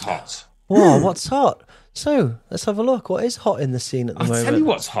 Ooh, what's hot? Whoa, what's hot? So, let's have a look. What is hot in the scene at the moment? I'll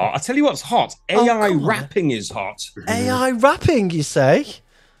tell you what's hot. AI rapping is hot. AI rapping, you say?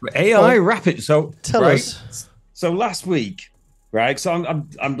 AI rapping. So, Tell us. So last week, right? So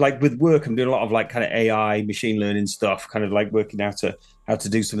I'm like with work, I'm doing a lot of like kind of AI, machine learning stuff, kind of like working out how to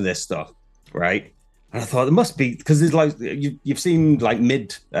do some of this stuff, right? And I thought there must be, because there's like you've seen like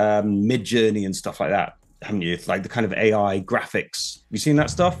mid journey and stuff like that, haven't you? It's like the kind of AI graphics. You seen that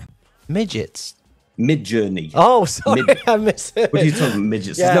stuff? Midgets. Mid journey. Oh, sorry, I missed it. What are you talking about?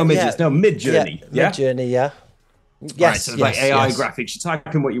 Midgets? There's no midgets. No, mid journey. Yeah, Mid journey. Yeah. Yes. Right, so it's like AI graphics. You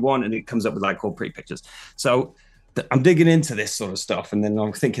type in what you want, and it comes up with like all pretty pictures. So I'm digging into this sort of stuff, and then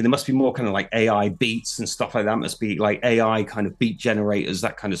I'm thinking there must be more kind of like AI beats and stuff like that. Must be like AI kind of beat generators,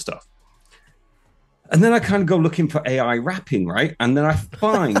 that kind of stuff. And then I kind of go looking for AI rapping, right? And then I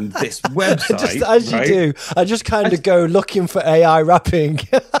find this website. Just as you do, I just kind of go looking for AI rapping.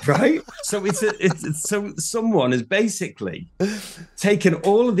 Right? So so someone has basically taken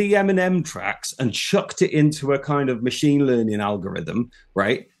all of the Eminem tracks and chucked it into a kind of machine learning algorithm,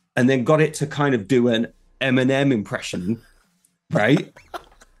 right? And then got it to kind of do an Eminem impression, right?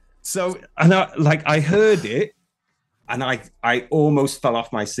 So, and I heard it, and I almost fell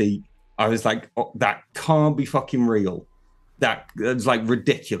off my seat. I was like, oh, that can't be fucking real. It's like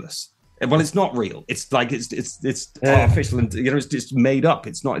ridiculous. Well, it's not real. It's like it's artificial, and it's just made up.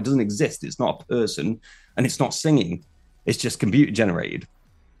 It doesn't exist. It's not a person, and it's not singing. It's just computer generated.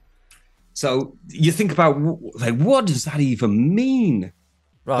 So you think about like, what does that even mean?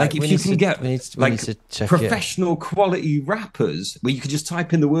 Right. Like if you can get professional it. quality rappers where you can just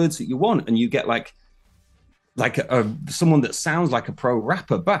type in the words that you want, and you get like someone that sounds like a pro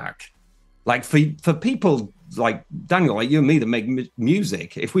rapper back. Like for people like Daniel, like you and me that make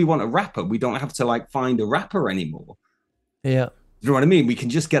music, if we want a rapper, we don't have to like find a rapper anymore. Yeah. You know what I mean? We can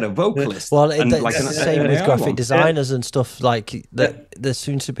just get a vocalist. Well, it's the same with graphic designers and stuff like that. They're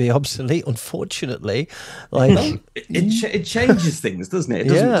soon to be obsolete, unfortunately. Like it changes things, doesn't it? It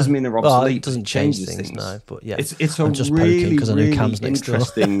doesn't mean they're obsolete. Well, it doesn't change things, no. But yeah, it's I'm just really, because I know Cam's next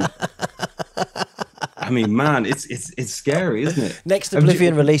interesting. I mean, man, it's scary, isn't it? Next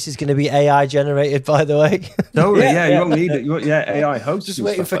Oblivion release is going to be AI generated, by the way. Totally, you won't need it. AI hosts. Just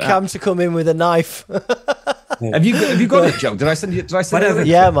waiting for Cam to come in with a knife. Have you got it, Joe? Did I send it?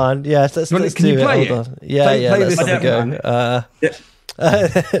 Yeah, man. Yeah, let's can do you it. play Hold it? on. Yeah, let's have a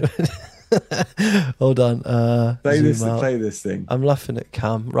go. Hold on. Play this thing. I'm laughing at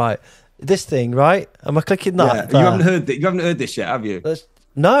Cam. Right, this thing. Right, am I clicking that? Yeah. You haven't heard this yet, have you?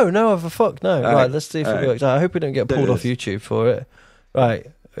 No, for fuck no. Right, let's see if it works. I hope we don't get pulled off YouTube for it. Right,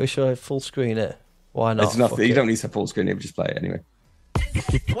 should I full screen it? Why not? It's nothing. You don't need to full screen it. Just play it anyway.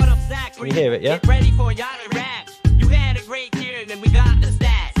 What up, Zach? Can you hear it? Yeah. Get ready for y'all to rap. You had a great year, and we got the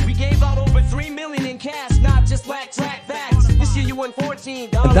stats. We gave out over 3 million in cash, not just whack track facts. This year you won 14.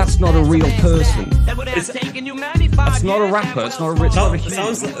 And that's not a real person. That's not a rapper. It's not a rich. It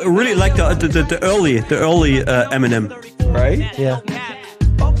sounds really like the early Eminem, right? Yeah.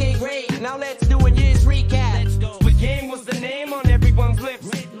 Okay, great. Now let's do a year's recap. What game was the name on everyone's lips?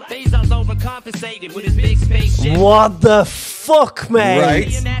 Bezos overcompensated with his big spaceship. What the fuck,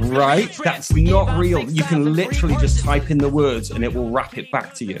 mate? Right. That's not real. You can literally just type in the words and it will rap it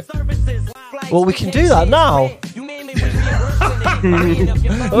back to you. Well, we can do that now. No, you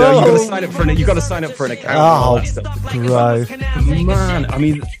got to sign up for an. You got to sign up for an account. Bro, man. I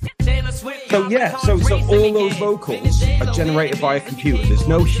mean, so all those vocals are generated by a computer. There's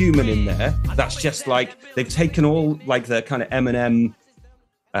no human in there. That's just like they've taken all like the kind of Eminem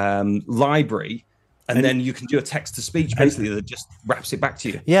library, and then you can do a text to speech basically that just raps it back to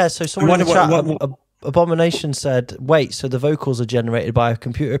you. Yeah. So someone in the chat, Abomination said, "Wait, so the vocals are generated by a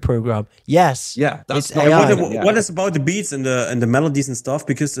computer program?" Yes. Yeah, that's AI. What is about the beats and the melodies and stuff?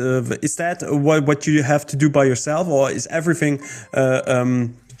 Because is that what you have to do by yourself, or is everything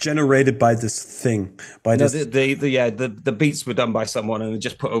generated by this thing? The beats were done by someone and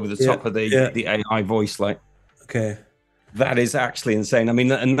just put over the top of the AI voice. Like, okay. That is actually insane. I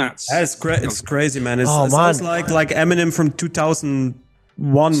mean, and it's crazy, man. It sounds like Eminem from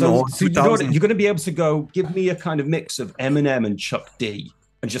 2001 or 2000. You're going to be able to go, give me a kind of mix of Eminem and Chuck D,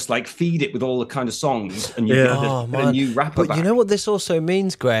 and just like feed it with all the kind of songs, and you Yeah. get a new rapper But back. you know what this also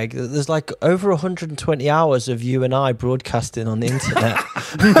means, Greg? That there's like over 120 hours of you and I broadcasting on the internet.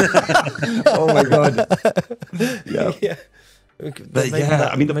 Oh my god! Yeah. Yeah. But yeah,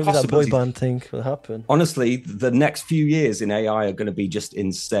 I mean, the maybe that boy possibilities- band thing will happen. Honestly, the next few years in AI are going to be just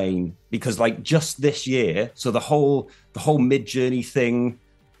insane, because like just this year, so the whole Mid-Journey thing,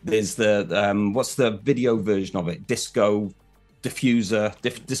 there's the what's the video version of it, Disco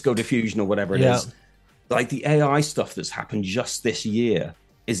Diffusion or whatever it is. Like the AI stuff that's happened just this year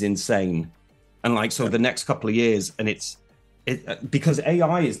is insane, and like so the next couple of years, and it's because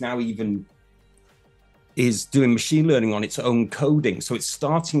AI is now is doing machine learning on its own coding, so it's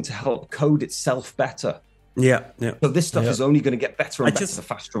starting to help code itself better. Yeah. So this stuff is only going to get better and better,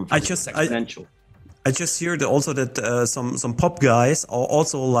 faster and faster. It's exponential. I just hear that also that some pop guys are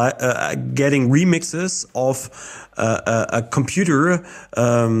also getting remixes of a computer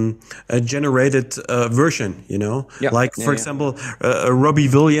generated version. You know, for example, Robbie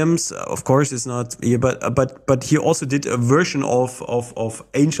Williams, of course, is not here, but he also did a version of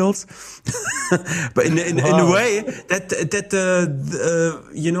Angels, but in a way that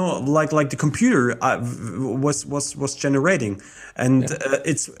you know, like the computer was generating. And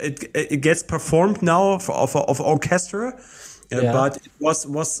it gets performed now of orchestra, but it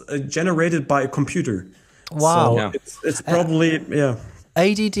was generated by a computer. Wow, so it's probably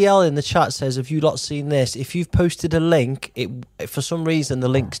ADDL in the chat says, have you lot seen this? If you've posted a link, for some reason the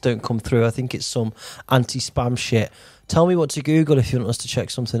links don't come through. I think it's some anti-spam shit. Tell me what to Google if you want us to check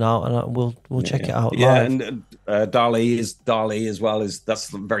something out, and we'll check it out. Yeah, live. and DALL-E as well, that's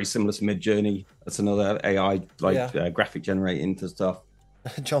very similar to Mid-Journey. That's another AI graphic generating to stuff.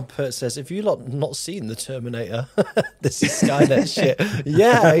 John Pert says, have you lot not seen the Terminator? This is Skynet shit.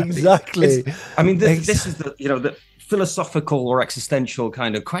 Yeah, exactly. This is the philosophical or existential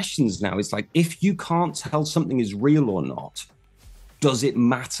kind of questions now. It's like, if you can't tell something is real or not, does it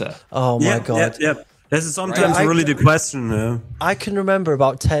matter? Oh my god. Yeah. This is sometimes really the question. I can remember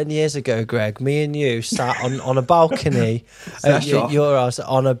about 10 years ago, Greg, me and you sat on a balcony at your house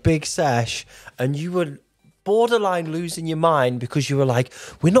on a big sesh, and you were borderline losing your mind because you were like,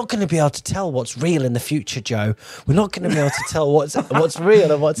 we're not going to be able to tell what's real in the future, Joe. We're not going to be able to tell what's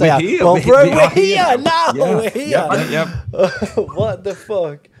real and what's AI. Well, we're here now. Yeah. We're here. What the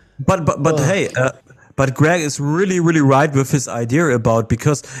fuck? But hey, but Greg is really, really right with his idea about,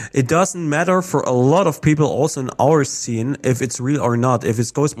 because it doesn't matter for a lot of people also in our scene if it's real or not. If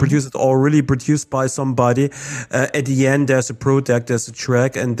it's ghost produced or really produced by somebody, at the end there's a product, there's a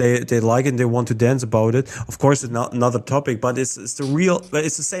track, and they like it and they want to dance about it. Of course, it's not another topic, but it's the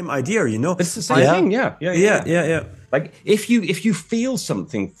same idea, you know. It's the same thing, yeah. Like if you feel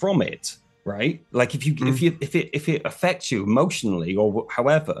something from it, right? Like if it affects you emotionally or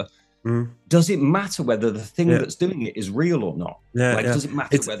however. Does it matter whether the thing that's doing it is real or not? Does it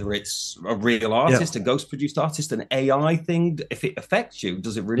matter whether it's a real artist, a ghost-produced artist, an AI thing? If it affects you,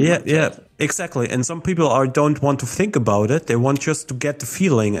 does it really matter? Yeah, exactly. And some people don't want to think about it. They want just to get the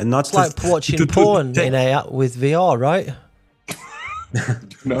feeling and not it's like watching porn in AI with VR, right?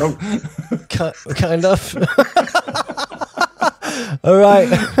 No. Kind of. All right.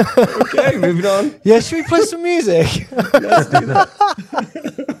 Okay, moving on. Yeah, should we play some music? Let's do that.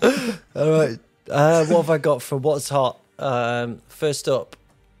 All right. What have I got for What's Hot? First up,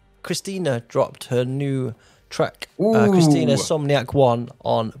 Christina dropped her new track. Christina Somniac 1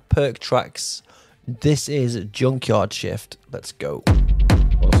 on Perk Tracks. This is Junkyard Shift. Let's go.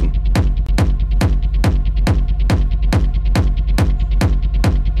 Awesome.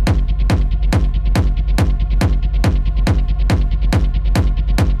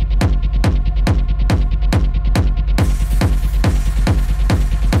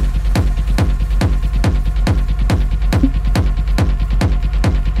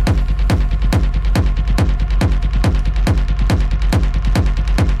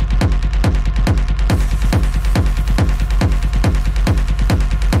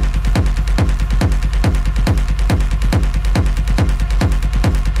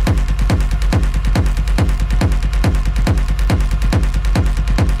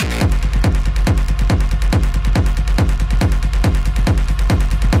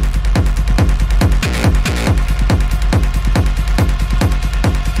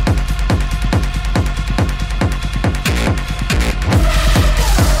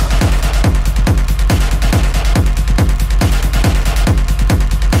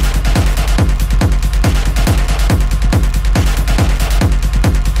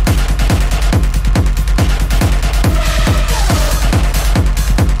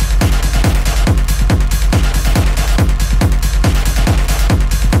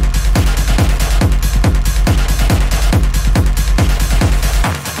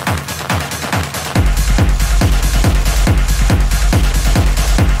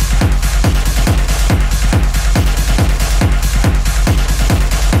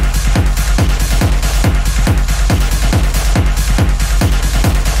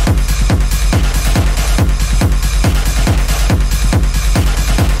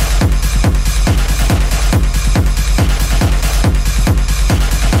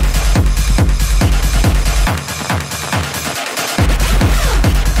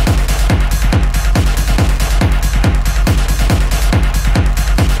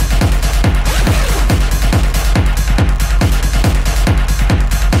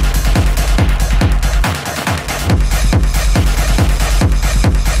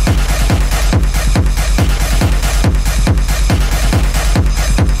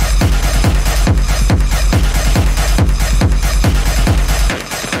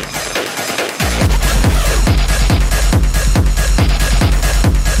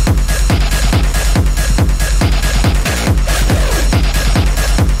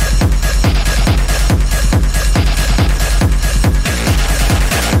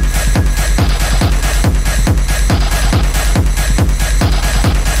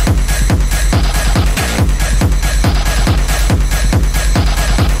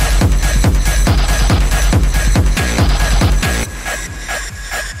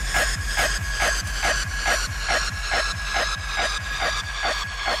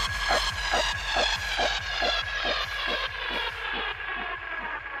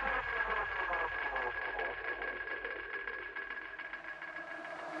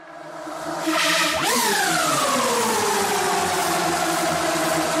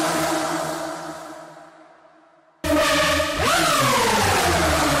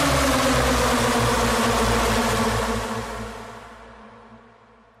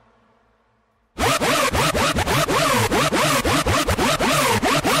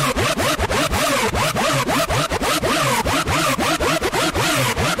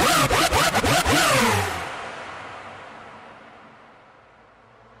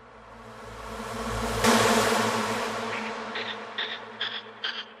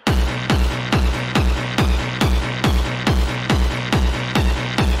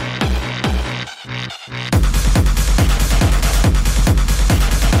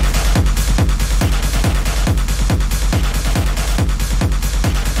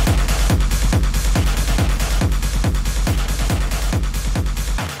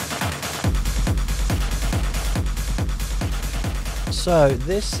 So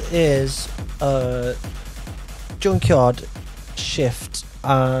this is Junkyard Shift,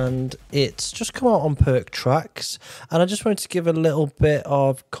 and it's just come out on Perk Tracks, and I just wanted to give a little bit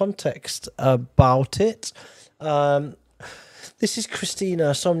of context about it. This is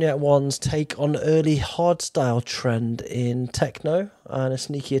Christina Somniac One's take on early hardstyle trend in techno, and a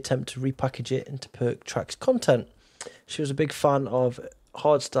sneaky attempt to repackage it into Perk Tracks content. She was a big fan of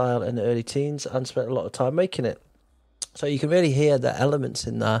hardstyle in the early teens and spent a lot of time making it. So you can really hear the elements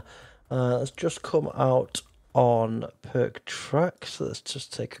in there. It's just come out on Perk Tracks. So let's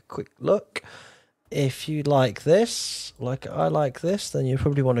just take a quick look. If you like this, like I like this, then you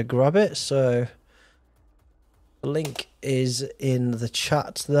probably want to grab it. So the link is in the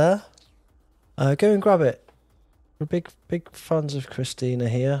chat there. Go and grab it. We're big fans of Christina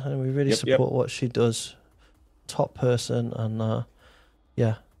here, and we really support what she does. Top person, and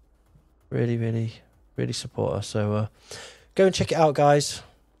yeah, really support her. So go and check it out, guys.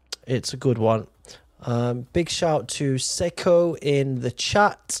 It's a good one. Big shout to Seko in the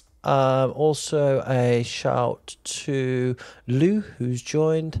chat. Also a shout to Lou, who's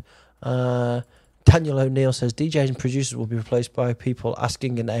joined. Daniel O'Neill says DJs and producers will be replaced by people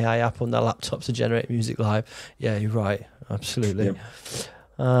asking an AI app on their laptop to generate music live. Yeah, you're right. Absolutely. Yep.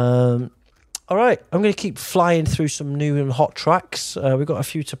 All right, I'm going to keep flying through some new and hot tracks. We've got a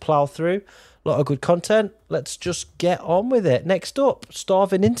few to plough through. A lot of good content. Let's just get on with it. Next up,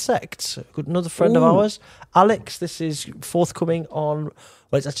 Starving Insects. Another friend of ours. Alex, this is forthcoming on...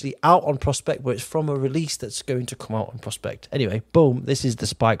 Well, it's actually out on Prospect, but it's from a release that's going to come out on Prospect. Anyway, boom, this is the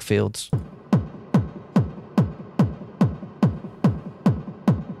Spike Fields.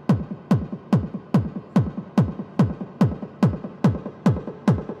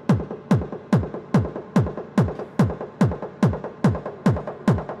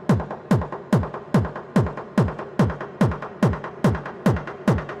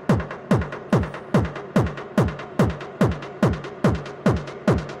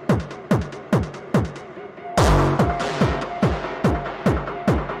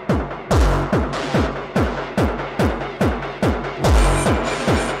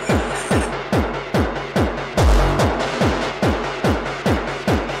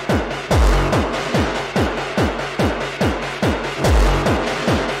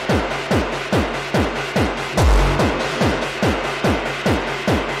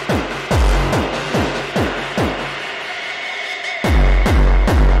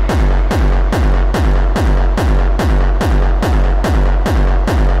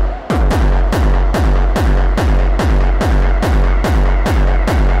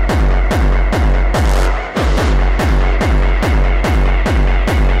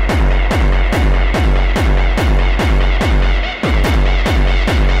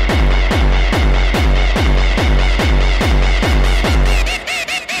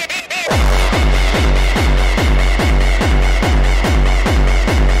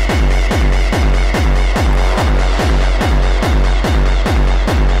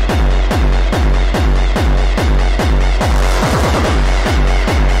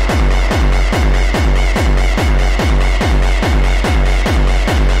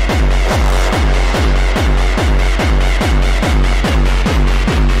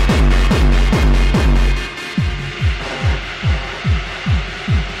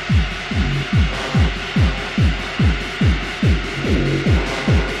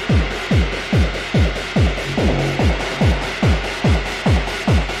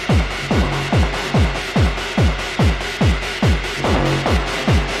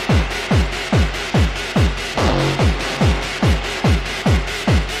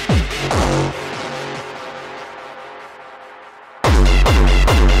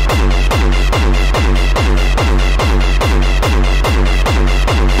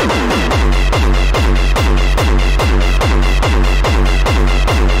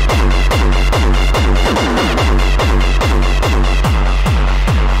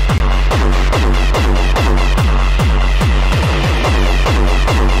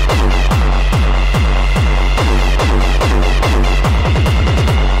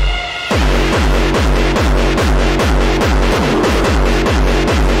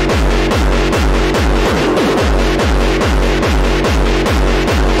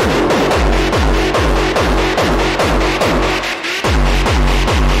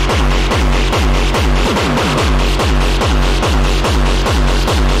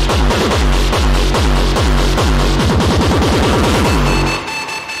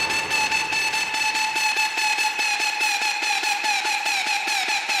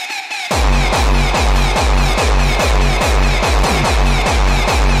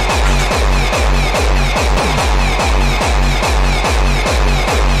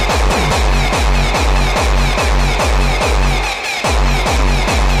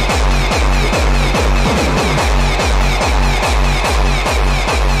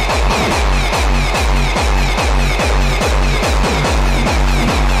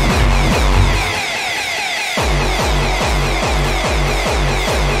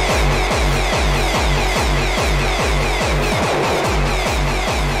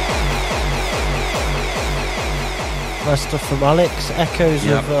 stuff from Alex. Echoes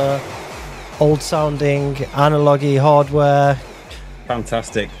of old sounding, analogy hardware.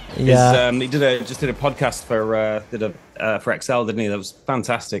 Fantastic. Yeah. He just did a podcast for XL, didn't he? That was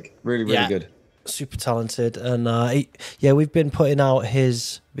fantastic. Really, really good. Super talented. And we've been putting out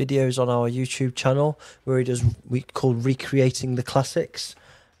his videos on our YouTube channel where he does called Recreating the Classics.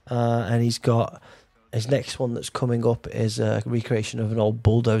 And he's got his next one that's coming up is a recreation of an old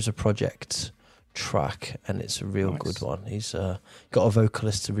Bulldozer Project track, and it's a real good one. He's got a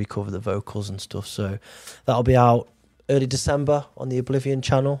vocalist to recover the vocals and stuff, so that'll be out early December on the Oblivion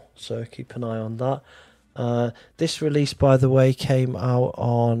channel, so keep an eye on that. This release, by the way, came out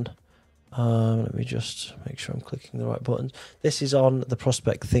on let me just make sure I'm clicking the right buttons. This is on the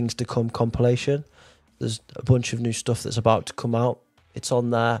Prospect Things to Come compilation. There's a bunch of new stuff that's about to come out. It's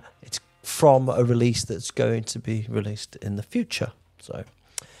on there. It's from a release that's going to be released in the future. So,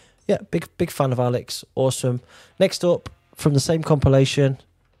 yeah, big fan of Alex. Awesome. Next up, from the same compilation,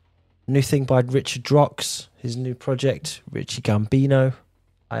 new thing by Richard Drox, his new project, Richie Gambino,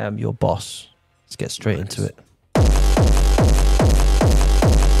 I Am Your Boss. Let's get straight into it.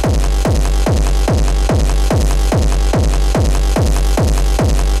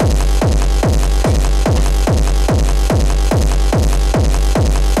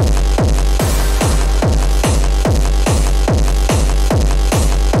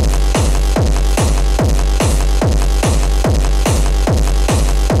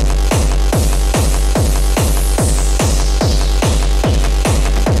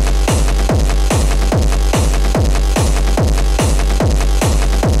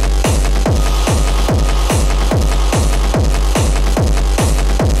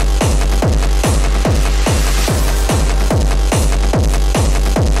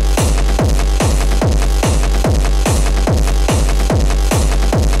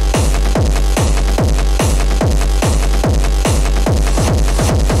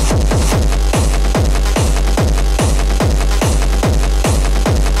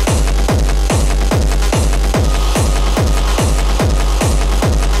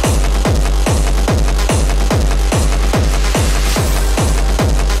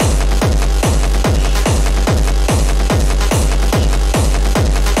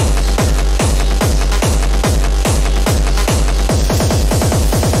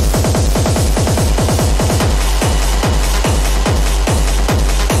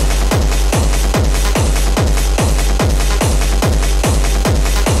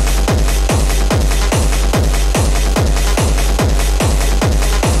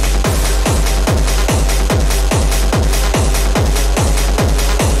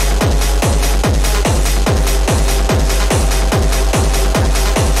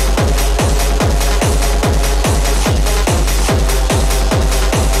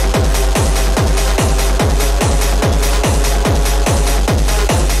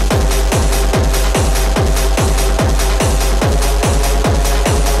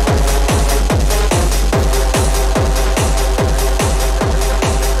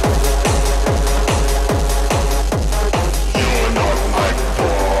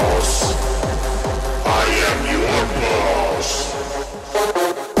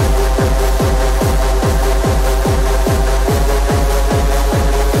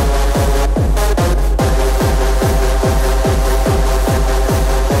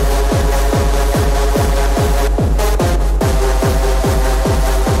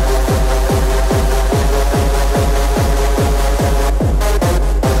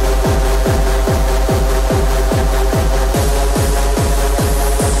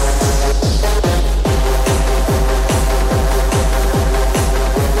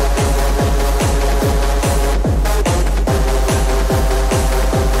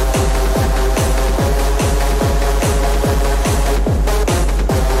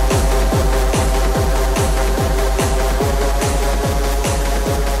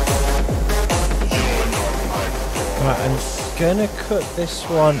 Gonna cut this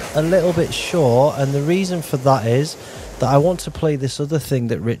one a little bit short, and the reason for that is that I want to play this other thing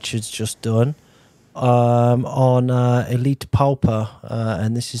that Richard's just done on Elite Pauper,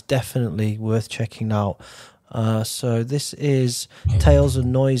 and this is definitely worth checking out. So this is Tales of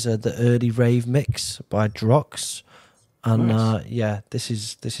Noiser, the early rave mix by Drox, and nice. This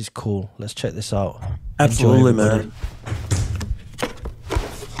is cool. Let's check this out. Absolutely, man.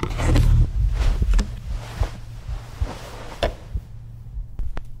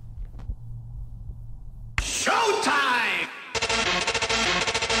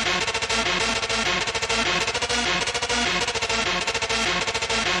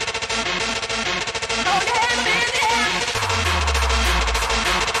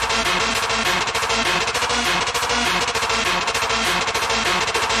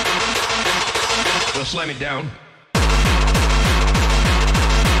 slam it down.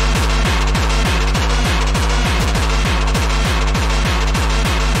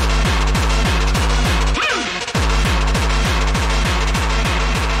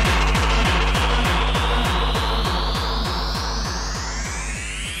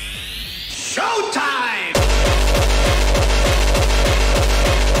 Showtime!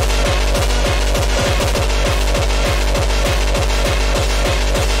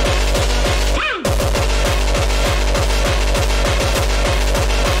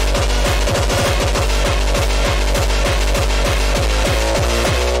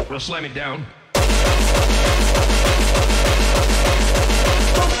 We'll slam it down.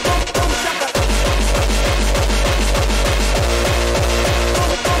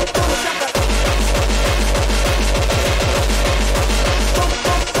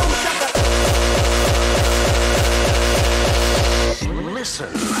 Listen.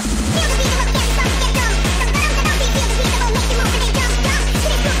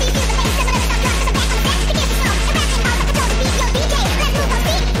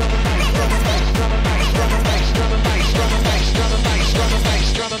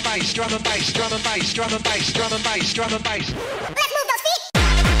 Drum and bass, drum and bass, drum and bass, drum and bass, drum and bass. Let's move those feet.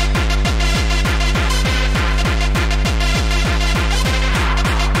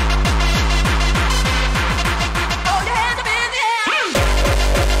 Hold your hands up in the air.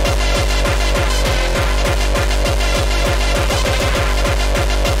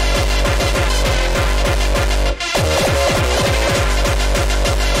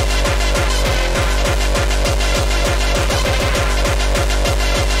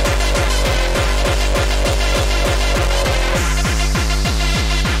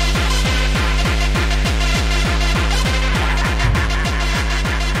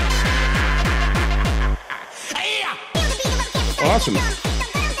 Awesome.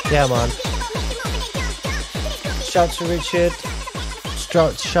 Yeah, man. Shout to Richard.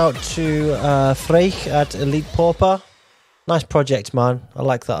 Shout to Freich at Elite Pauper. Nice project, man. I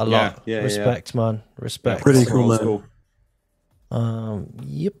like that a lot. Respect, man. Respect. Pretty cool, man.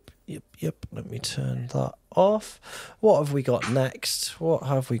 Yep. Let me turn that off. What have we got next?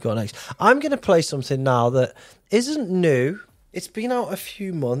 I'm going to play something now that isn't new. It's been out a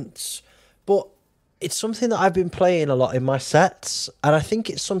few months, but it's something that I've been playing a lot in my sets, and I think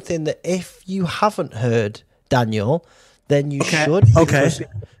it's something that if you haven't heard, Daniel, then you should.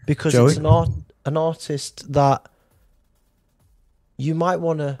 Because Joey? it's an artist that you might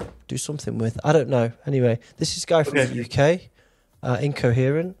want to do something with. I don't know. Anyway, this is a guy from the UK,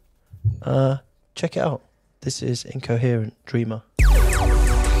 Incoherent. Check it out. This is Incoherent Dreamer.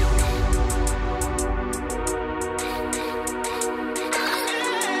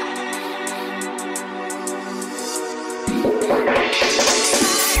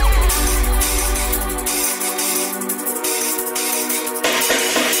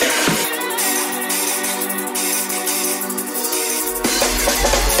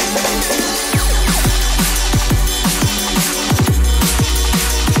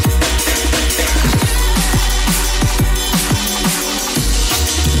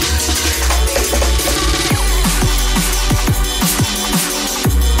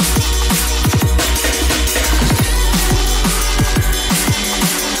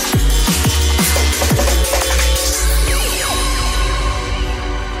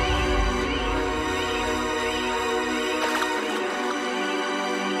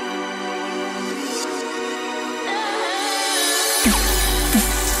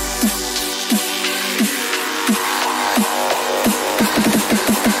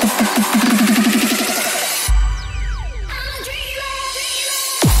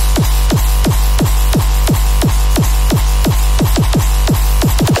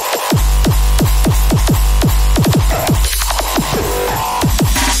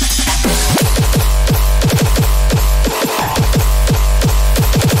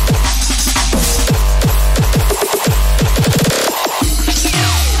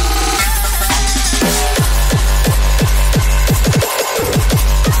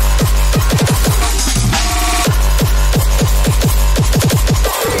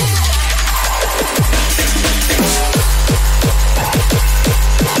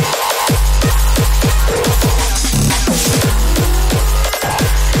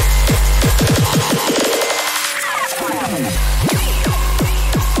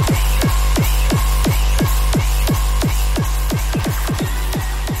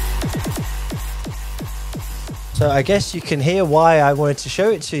 So I guess you can hear why I wanted to show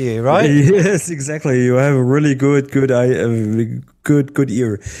it to you, right? Yes, exactly. You have a really good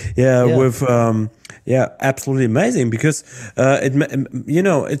ear. Yeah. With absolutely amazing because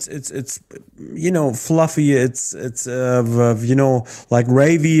it's fluffy, it's like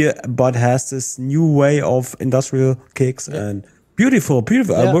ravey, but has this new way of industrial kicks and beautiful.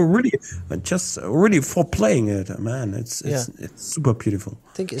 Yeah. We're really for playing it, man. It's super beautiful.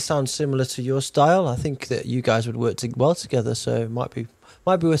 I think it sounds similar to your style. I think that you guys would work well together, so it might be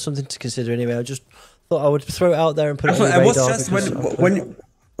worth something to consider. Anyway, I just thought I would throw it out there and put it on your radar. I was just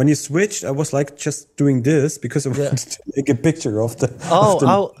when you switched, I was like just doing this because I wanted to take a picture of the.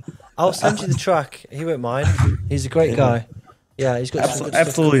 I'll send you the track. He won't mind. He's a great guy. Yeah, he's got some good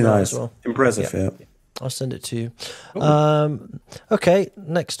absolutely stuff nice, as well. Impressive. Yeah. I'll send it to you. Okay,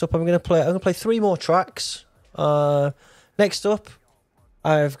 next up, I'm gonna play 3 more tracks. Next up,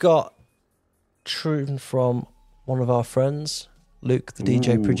 I've got tune from one of our friends, Luke, the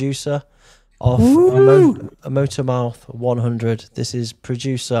DJ producer, off a Motormouth 100. This is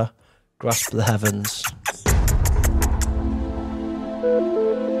Producer, Grasp the Heavens.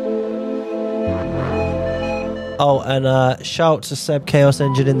 Oh, and shout to Seb Chaos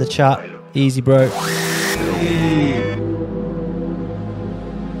Engine in the chat. Easy, bro.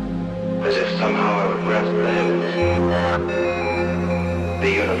 As if somehow I would grasp the heavens, the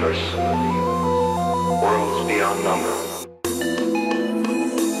universe, worlds beyond number.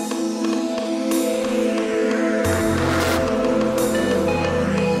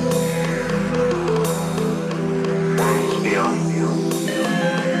 Worlds beyond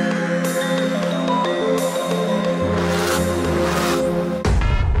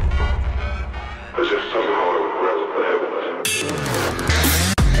as if somehow I would grasp the heavens.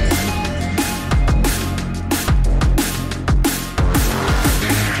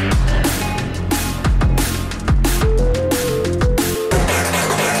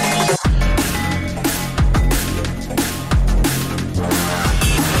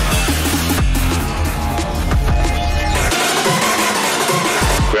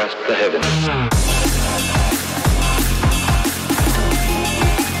 Grasp the heavens.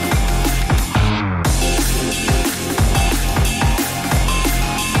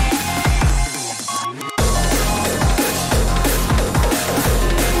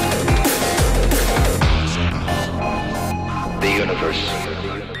 The universe,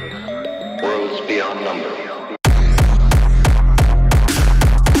 worlds beyond number.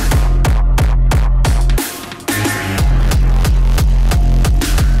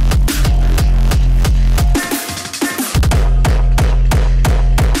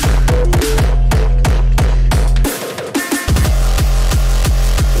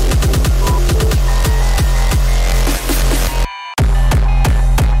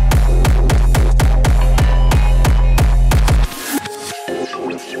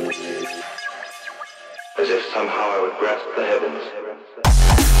 As if somehow I would grasp the heavens.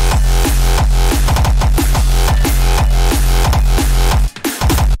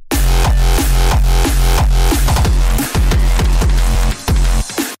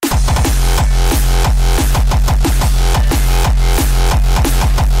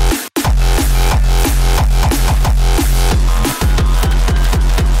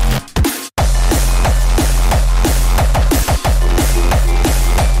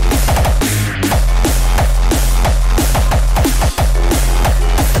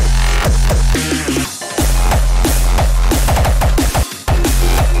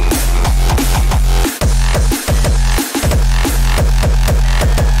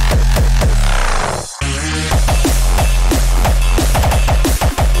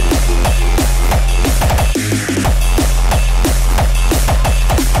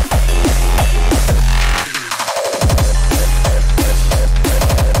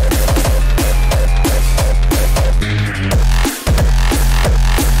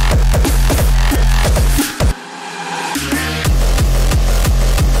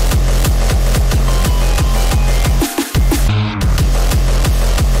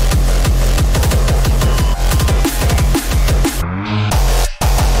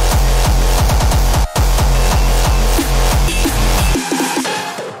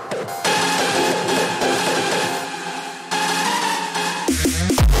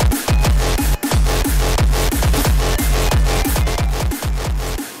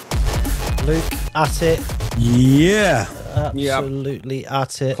 Luke, at it. Yeah. Absolutely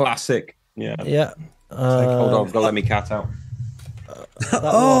at it. Classic. Yeah. Yeah. Hold on, gotta let me cat out.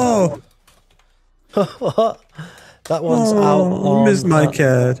 Oh. That one's out on... Miss my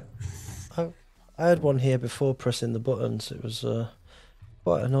cat. I had one here before pressing the buttons. It was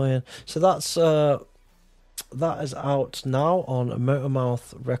quite annoying. So that is out now on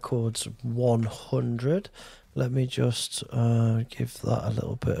Motormouth Records 100. Let me just give that a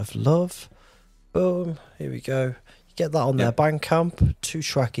little bit of love. Boom. Here we go. You get that on their Bandcamp,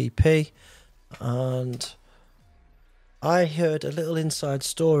 2-track EP. And I heard a little inside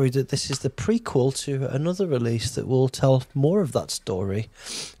story that this is the prequel to another release that will tell more of that story.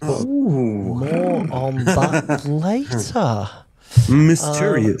 But more on that later.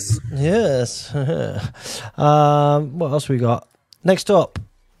 Mysterious. Yes. What else we got? Next up,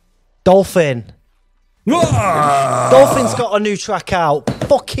 Dolphin. Dolphin's got a new track out.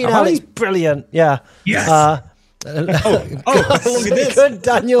 Fucking hell, it's brilliant. Yeah. Yes. Look at this. Good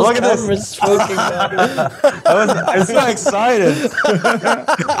Daniel's camera's smoking. I'm so excited.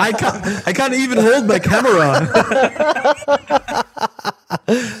 I can't even hold my camera.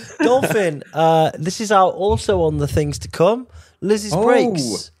 Dolphin, this is out also on the things to come. Liz's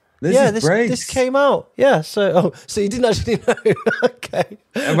Breaks. This came out. Yeah, so you didn't actually know. Okay.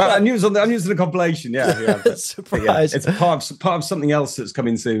 Well, I knew it was in the compilation. Yeah. Surprise. It's part of something else that's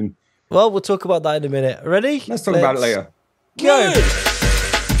coming soon. Well, we'll talk about that in a minute. Ready? Let's talk about it later. Go.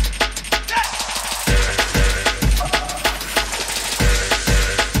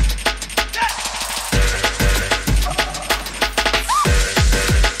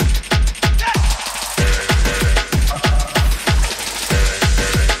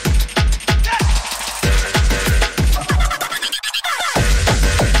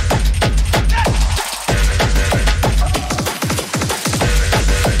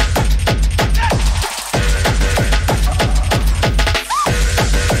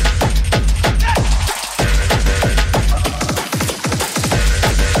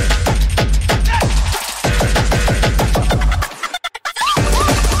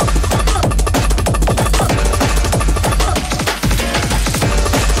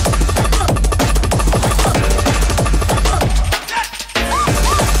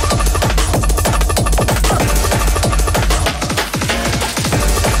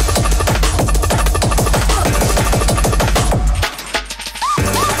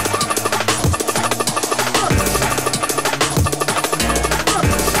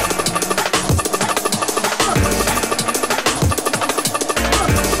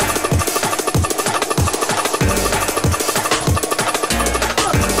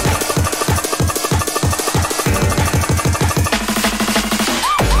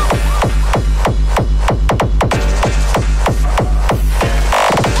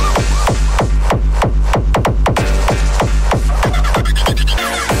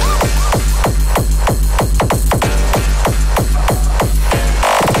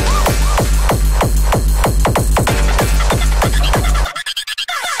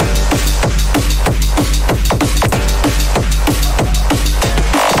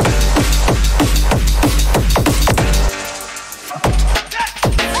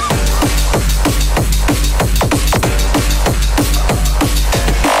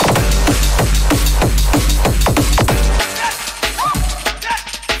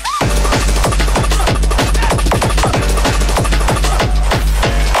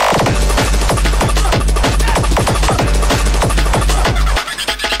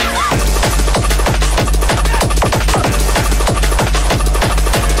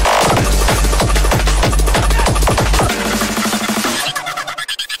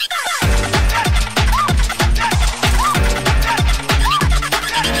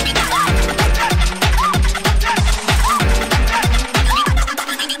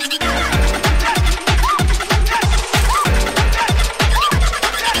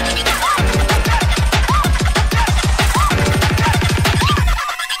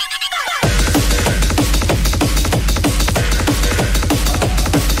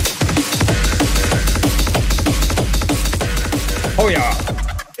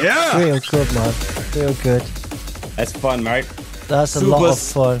 Real good, man. Real good. That's fun, mate. That's a lot of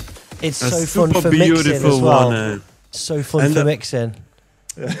fun. It's so fun for mixing as well. So fun for mixing.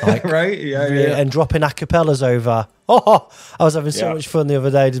 Like, right? Yeah. And dropping acapellas over. Oh, I was having so much fun the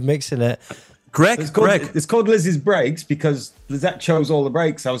other day just mixing it. It's called Liz's Breaks because Lizette chose all the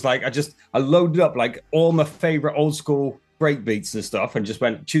breaks. I was like, I loaded up like all my favorite old school break beats and stuff, and just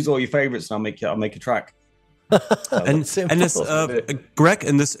went choose all your favorites, and I'll make a track. and this Greg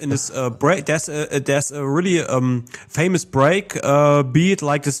in this break, there's a really famous break beat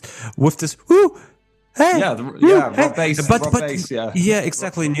like this with this whoo. Hey, rock bass, yeah,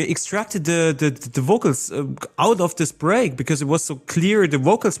 exactly. And you extracted the vocals out of this break because it was so clear. The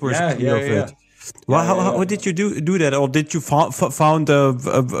vocals were so clear of it. Well, how did you do that, or did you found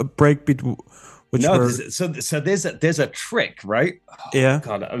a break beat? So there's a trick, right? Yeah.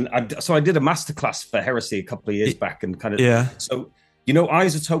 God, so I did a masterclass for Heresy a couple of years back, and kind of So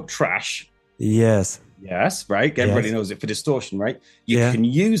Isotope Trash. Yes, right. Everybody knows it for distortion, right? You can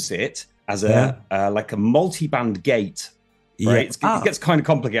use it as a like a multi-band gate. Right, it gets kind of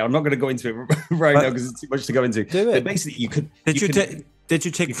complicated. I'm not going to go into it right now because it's too much to go into. Do it. But basically, you could. Did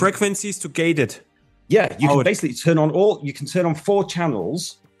you take frequencies to gate it? Yeah, you can basically turn on You can turn on 4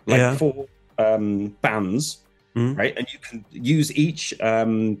 channels, like 4 bands, right? And you can use each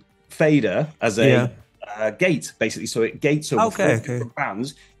fader as a gate, basically. So it gates over 4 different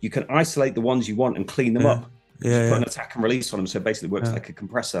bands. You can isolate the ones you want and clean them up. Put an attack and release on them, so it basically works like a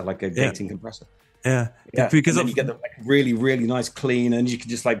compressor, like a gating compressor. Yeah, because then you get the really, really nice clean, and you can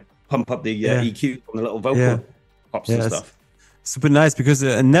just like pump up the EQ on the little vocal pops and stuff. Super nice, because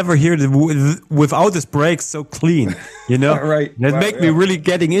I never hear without this break so clean, you know. Right. That make me really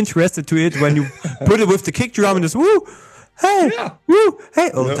getting interested to it when you put it with the kick drum and this woo, hey, woo,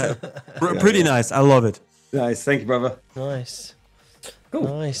 hey, all the time. Pretty nice. I love it. Nice, thank you, brother. Nice, cool,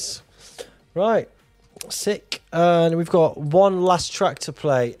 nice. Right, sick. And we've got one last track to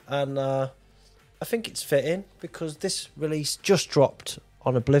play, and I think it's fitting because this release just dropped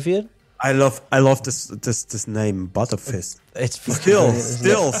on Oblivion. I love this name, Butterfist. It's still.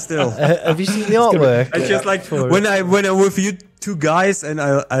 Have you seen the artwork? I just like when I'm with you 2 guys and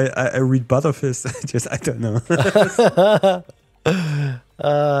I read Butterfist. I don't know.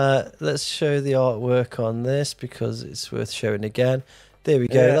 Let's show the artwork on this because it's worth showing again. There we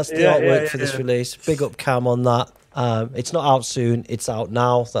go. That's the artwork for this release. Big up Cam on that. It's not out soon. It's out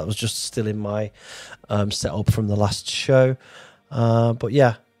now. That was just still in my setup from the last show. But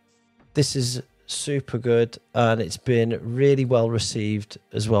yeah, this is super good, and it's been really well received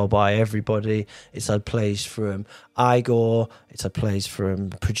as well by everybody. It's had plays from Igor. It's had plays from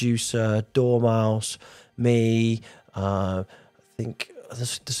producer Dormouse, me. I think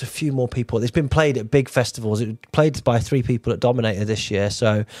there's a few more people. It's been played at big festivals. It was played by 3 people at Dominator this year,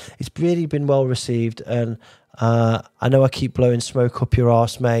 so it's really been well received. And I know I keep blowing smoke up your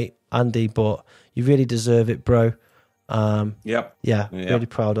arse, mate, Andy, but you really deserve it, bro. Really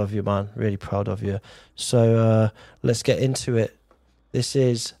proud of you, man. Really proud of you. So let's get into it. This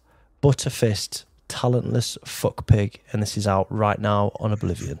is Butterfist, Talentless Fuck Pig, and this is out right now on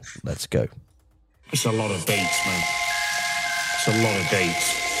Oblivion. Let's go. It's a lot of beats, man. It's a lot of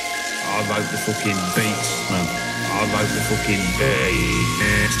beats. I like the fucking beats, man. I like the fucking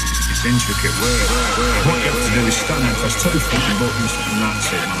it's intricate work. What you have to do is stand there, press 2 fucking buttons, and that's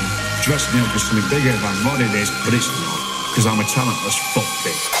it, man. Dress me up as something bigger than what it is, but it's not, because I'm a talentless fuck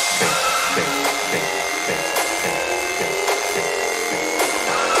pig.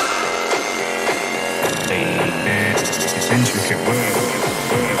 It's intricate work.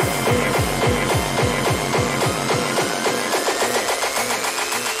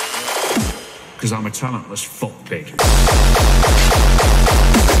 Because I'm a talentless fuck pig.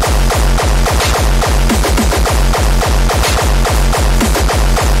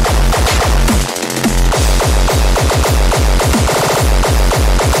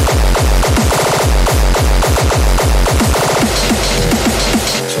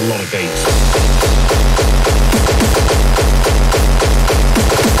 It's a lot of beats.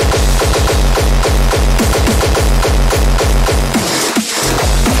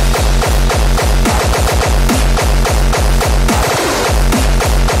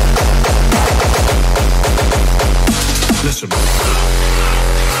 Listen.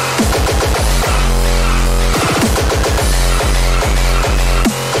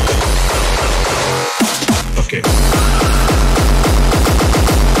 Okay.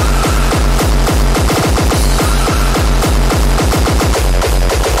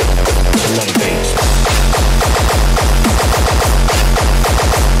 It's a lot of beats.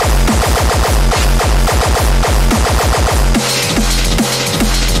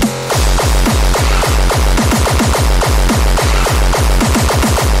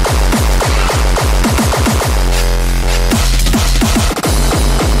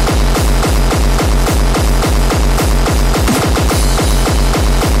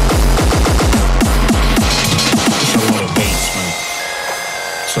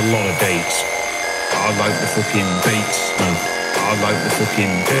 It's a lot of dates. I like the fucking beats, man. I like the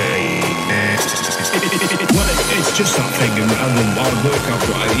fucking well, it's just that thing, and hard work I've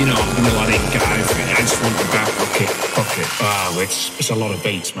got, you know, I'm gonna let it go. I just want the back, fuck it. Oh, it's a lot of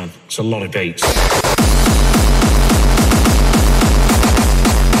beats, man. It's a lot of dates.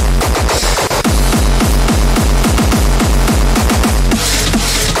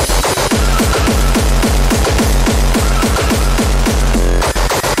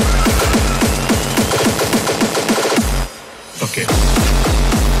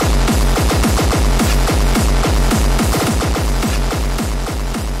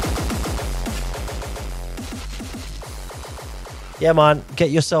 Yeah, man.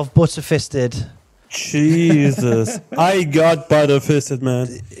 Get yourself butterfisted. Jesus, I got butterfisted, man.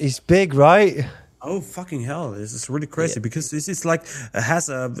 He's big, right? Oh fucking hell! This is really crazy because this is like has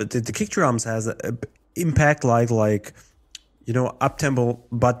the kick drums has a impact like up tempo,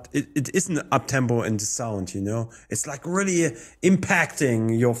 but it isn't up tempo in the sound. It's like really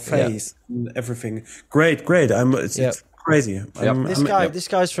impacting your face and everything. Great. It's crazy. This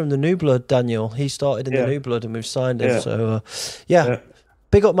guy's from the New Blood, Daniel. He started in the New Blood, and we've signed him. So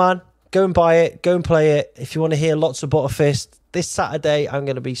big up, man. Go and buy it. Go and play it. If you want to hear lots of Butterfist, this Saturday I'm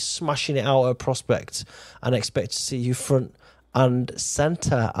going to be smashing it out at Prospect, and expect to see you front and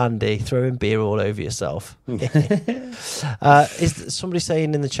centre, Andy, throwing beer all over yourself. Is somebody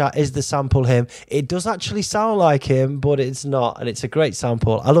saying in the chat, is the sample him? It does actually sound like him, but it's not, and it's a great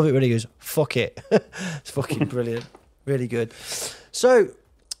sample. I love it when he goes, fuck it. It's fucking brilliant. Really good. So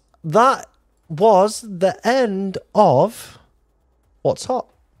that was the end of What's Hot.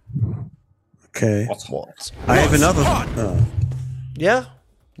 Okay. What? I have another. Yeah?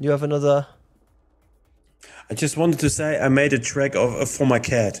 You have another? I just wanted to say I made a track for my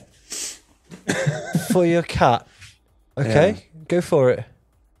cat. For your cat? Okay, go for it.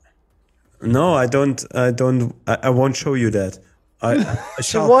 No, I don't. I won't show you that.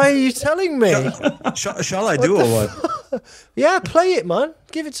 So why are you telling me? Shall I do or what? Yeah, play it, man.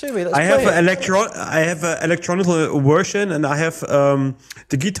 Give it to me. I have an electronic version, and I have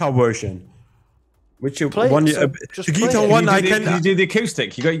the guitar version. Which one? The guitar one I can. Can you do the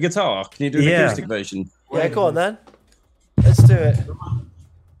acoustic? You got your guitar. Can you do the acoustic version? Yeah, go on then. Let's do it.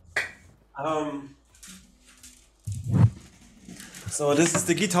 So this is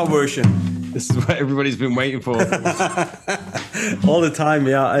the guitar version. This is what everybody's been waiting for. All the time,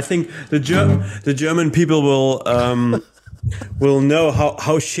 yeah. I think the German people will know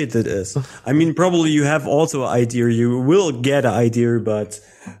how shit it is. I mean, probably you have also an idea. You will get an idea, but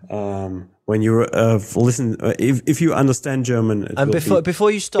when you listen, if you understand German,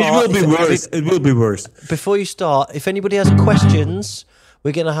 before you start, it will be worse. It will be worse. Before you start, if anybody has questions,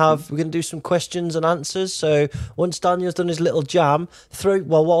 we're gonna do some questions and answers. So once Daniel's done his little jam,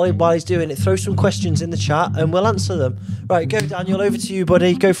 while he's doing it, throw some questions in the chat and we'll answer them. Right, go Daniel, over to you,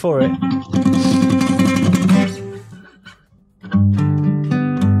 buddy. Go for it.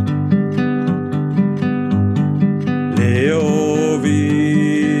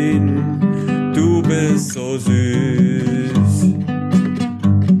 Leovin, du bist so süß.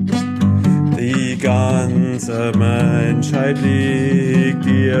 Die ganze Menschheit liegt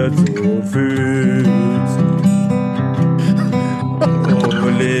dir zu Füßen. Oh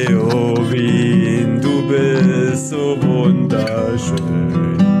Leovin, du bist so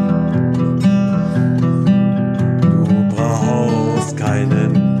wunderschön. Du brauchst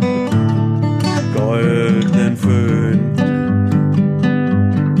keinen goldenen Föhn.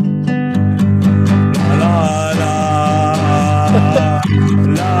 La la la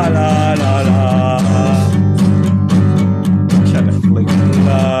la la la.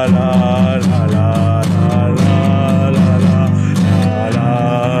 La la la la la la la la la la.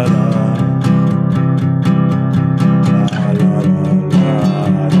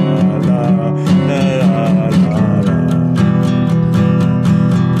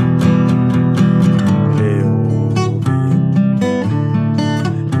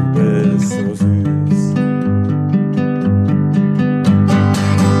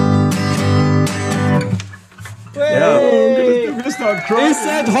 Is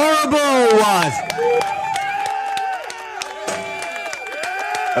that horrible? What?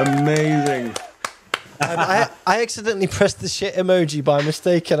 Amazing. I accidentally pressed the shit emoji by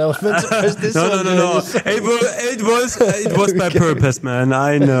mistake, and I was meant to press this. No. It was by purpose, man.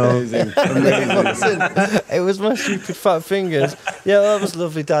 I know. Amazing. It was my stupid fat fingers. Yeah, that was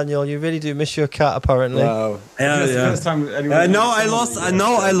lovely, Daniel. You really do miss your cat, apparently. Wow. Yeah. First time anyone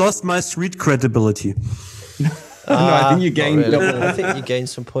I lost my street credibility. No, I think you gained double. I think you gained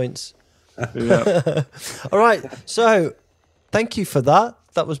some points. Yeah. All right. So, thank you for that.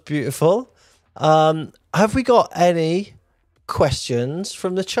 That was beautiful. Have we got any questions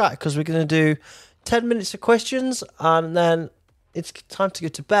from the chat? Because we're going to do 10 minutes of questions and then it's time to go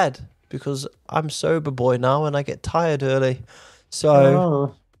to bed because I'm sober boy now and I get tired early.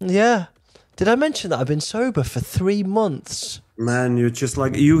 So, yeah. Did I mention that I've been sober for 3 months? Man, you're just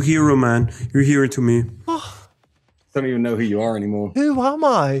like, you hero, man. You're hero to me. Don't even know who you are anymore. Who am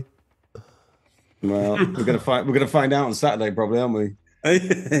I? Well, we're gonna find out on Saturday, probably, aren't we?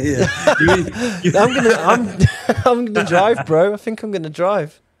 Yeah. I'm gonna drive, bro. I think I'm gonna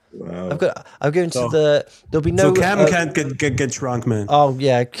drive. Wow. I'm going to there'll be no. So Cam can't get drunk, man. Oh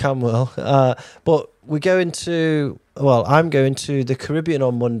yeah, Cam will. But we're going to well, I'm going to the Caribbean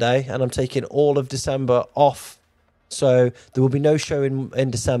on Monday, and I'm taking all of December off. So there will be no show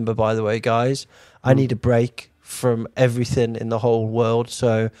in December, by the way, guys. I need a break from everything in the whole world.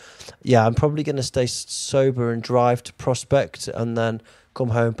 So, yeah, I'm probably going to stay sober and drive to Prospect, and then come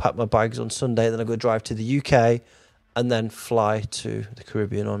home, pack my bags on Sunday. Then I'm going to drive to the UK, and then fly to the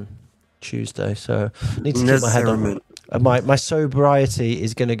Caribbean on Tuesday. So I need to keep my head on. My sobriety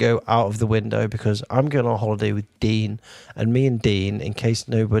is going to go out of the window because I'm going on holiday with Dean, and me and Dean, in case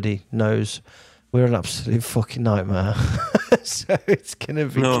nobody knows, we're an absolute fucking nightmare. So it's going to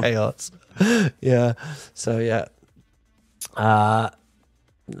be chaos. Yeah. So yeah.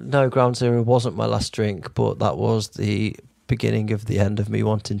 No, Ground Zero wasn't my last drink, but that was the beginning of the end of me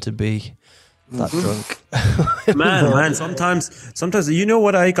wanting to be that drunk. man, sometimes you know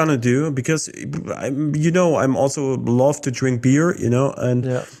what I gonna do, because I'm also love to drink beer,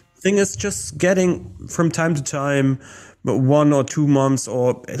 and thing is just getting from time to time 1 or 2 months,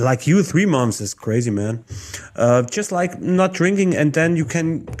 or like 3 months is crazy, man. Just like not drinking, and then you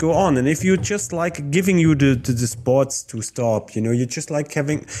can go on. And if you just like giving you the spots to stop, you're just like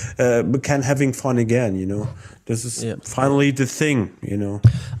having fun again, This is finally the thing,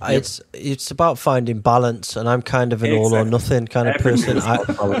 It's about finding balance, and I'm kind of an all or nothing kind of person.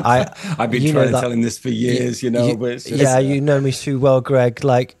 I've been trying to tell him this for years, but it's just, you know me too well, Greg.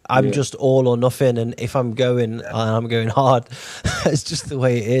 Like I'm just all or nothing, and if I'm going, I'm going hard. It's just the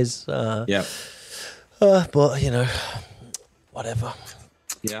way it is. But whatever.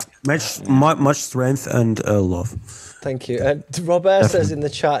 Yeah, much strength and love. Thank you. And Robert says in the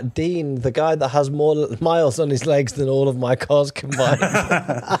chat, Dean, the guy that has more miles on his legs than all of my cars combined.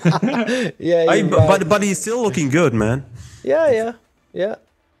 But he's still looking good, man. Yeah,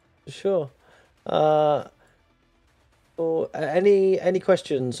 sure. Any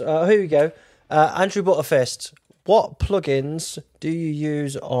questions? Here we go. Andrew Butterfist, what plugins do you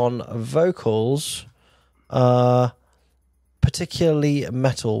use on vocals, particularly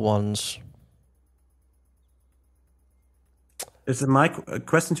metal ones? Is it my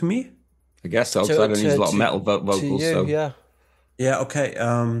question to me? I guess so, because I don't use a lot of metal vocals. Yeah, okay.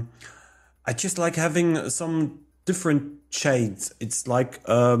 I just like having some different shades. It's like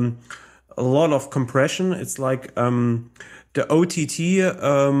a lot of compression. It's like the OTT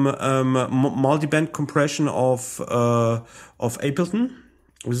multi-band compression of Ableton.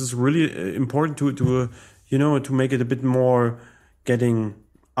 This is really important to make it a bit more getting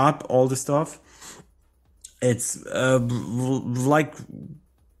up all the stuff. It's like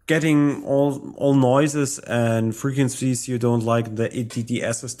getting all noises and frequencies you don't like, the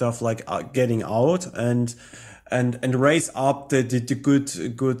DDS stuff, like getting out and raise up the good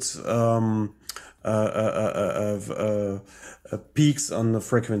peaks on the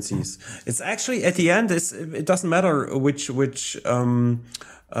frequencies. It's actually at the end it doesn't matter which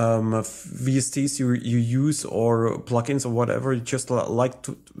VSTs you use or plugins or whatever. You just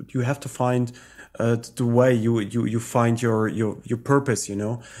you have to find the way you find your purpose,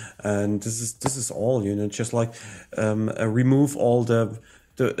 and this is all, just like remove all the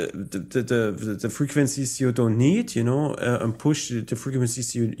frequencies you don't need, and push the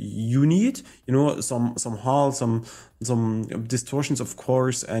frequencies you need, some hall, some distortions, of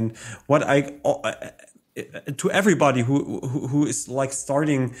course. And what to everybody who is like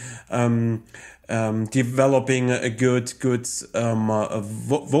starting developing a good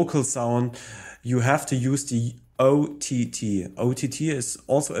vocal sound, you have to use the OTT. OTT is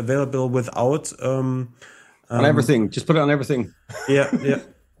also available without on everything. Just put it on everything. Yeah.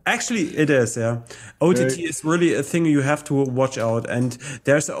 Actually, it is. Yeah, OTT is really a thing you have to watch out. And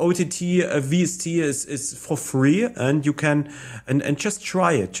there's a OTT, a VST is for free, and you can and just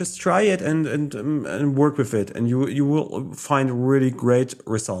try it. Just try it and work with it, and you will find really great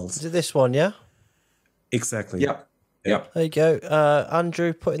results. Is it this one? Yeah. Exactly. Yep. There you go,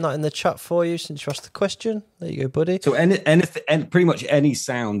 Andrew. Putting that in the chat for you since you asked the question. There you go, buddy. So pretty much any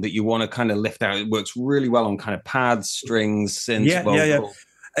sound that you want to kind of lift out, it works really well on kind of pads, strings, synths, vocal. Yeah.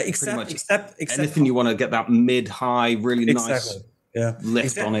 Except anything you want to get that mid-high, really nice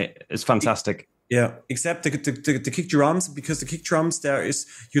lift on it. It's fantastic. Yeah, except the kick drums, because the kick drums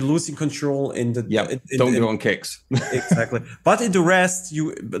you're losing control in the don't do it on kicks. Exactly, but in the rest,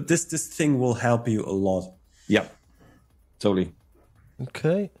 this thing will help you a lot. Yeah. Totally.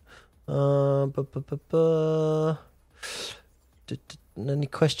 Okay. Any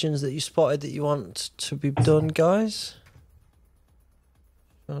questions that you spotted that you want to be done, guys?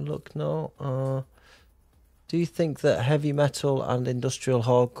 Look, no. Do you think that heavy metal and industrial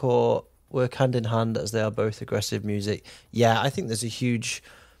hardcore work hand in hand, as they are both aggressive music? Yeah, I think there's a huge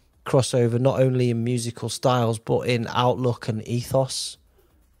crossover not only in musical styles but in outlook and ethos.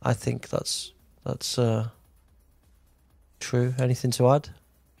 I think that's true. Anything to add?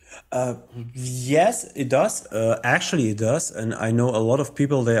 Yes, it does. Actually, it does. And I know a lot of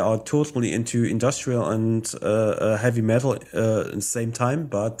people, they are totally into industrial and heavy metal at the same time.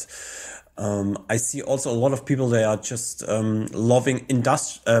 But I see also a lot of people, they are just loving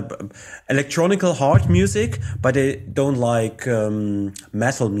electronical hard music, but they don't like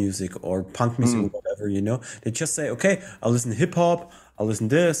metal music or punk music or whatever, you know. They just say, okay, I'll listen to hip hop, I'll listen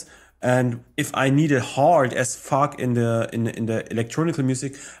to this. And if I need it hard as fuck in the electronical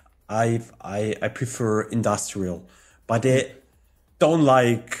music, I prefer industrial, but they don't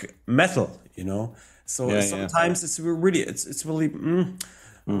like metal, you know. So sometimes it's really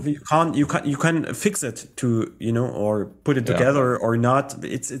you can fix it to, you know, or put it together or not.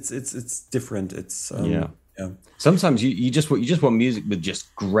 It's different. It's Sometimes you just want music with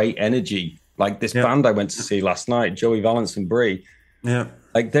just great energy, like this band I went to see last night, Joey Valance and Brie. Yeah.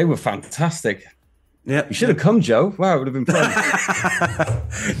 Like, they were fantastic. Yeah. You should have come, Joe. Wow, it would have been fun.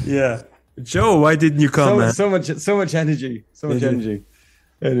 Yeah. Joe, why didn't you come, man? So much energy. So much energy.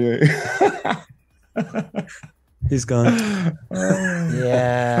 Anyway. He's gone.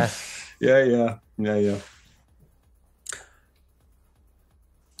 Yeah. Yeah.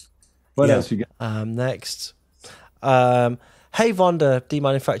 What else you got? Next. Hey, Vonda,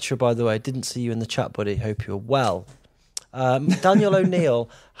 demanufacturer, by the way. Didn't see you in the chat, buddy. Hope you're well. Daniel O'Neill,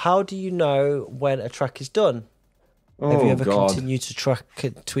 how do you know when a track is done? Have you ever continued to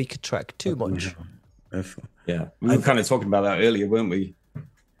tweak a track too much? Yeah, we were kind of talking about that earlier, weren't we?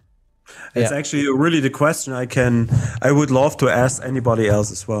 It's actually really the question I would love to ask anybody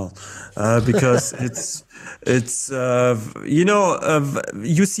else as well, because it's you know,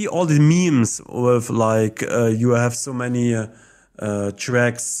 you see all the memes with like you have so many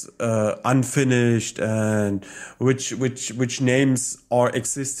tracks unfinished, and which names are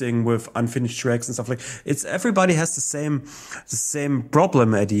existing with unfinished tracks and stuff like. It's everybody has the same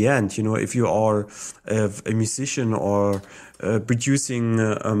problem at the end. You know, if you are a musician or producing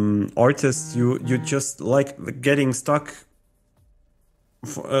artist, you just like getting stuck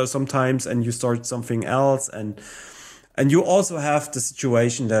sometimes, and you start something else, and you also have the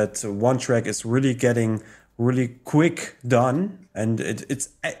situation that one track is really getting really quick done, and it's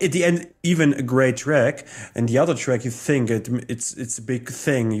at the end even a great track, and the other track you think it's a big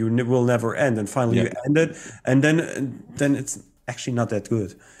thing, you will never end, and finally you end it, and then it's actually not that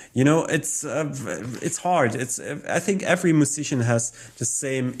good. You know, it's hard. I think every musician has the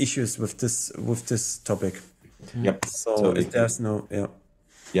same issues with this topic. Yep. So totally. there's no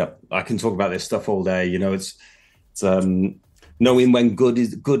I can talk about this stuff all day. You know, it's knowing when good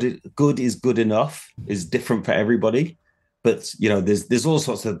is good enough is different for everybody. But you know, there's all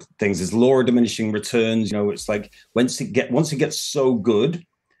sorts of things. There's law of diminishing returns. You know, it's like once it gets so good,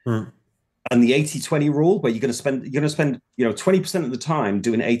 and the 80-20 rule, where you're going to spend 20% of the time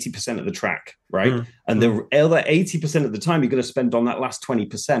doing 80% of the track, right? And the other 80% of the time you're going to spend on that last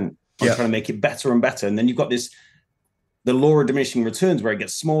 20% on trying to make it better and better. And then you've got the law of diminishing returns, where it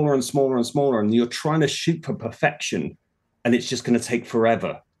gets smaller and smaller and smaller, and you're trying to shoot for perfection, and it's just going to take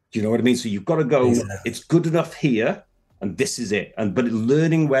forever. Do you know what I mean? So you've got to go, it's good enough here, and this is it. But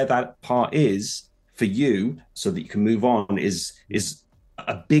learning where that part is for you so that you can move on is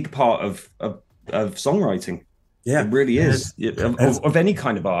a big part of songwriting. Yeah, it really is. Of any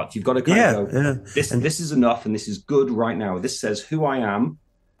kind of art, you've got to kind of go, this is enough, and this is good right now. This says who I am,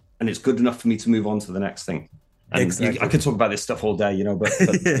 and it's good enough for me to move on to the next thing. And exactly. I could talk about this stuff all day, you know, but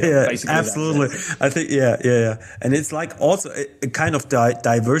basically absolutely. I think, and it's like also a kind of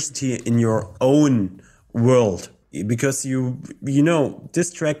diversity in your own world, because you know,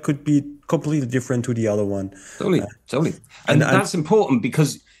 this track could be completely different to the other one. Totally. And that's important,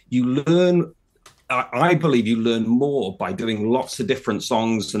 because you learn, I believe you learn more by doing lots of different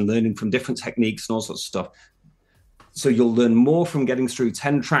songs and learning from different techniques and all sorts of stuff. So you'll learn more from getting through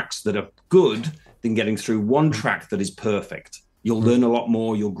 10 tracks that are good than getting through one track that is perfect. You'll learn a lot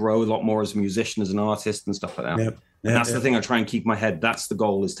more. You'll grow a lot more as a musician, as an artist, and stuff like that. And that's the thing I try and keep in my head. That's the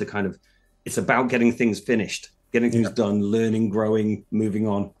goal, is to kind of, it's about getting things finished, getting things done, learning, growing, moving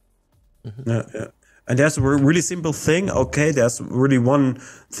on. And there's a really simple thing. Okay, there's really one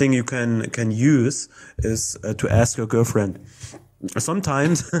thing you can use is to ask your girlfriend.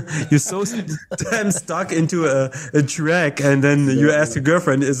 Sometimes you're so damn stuck into a track, and then you ask your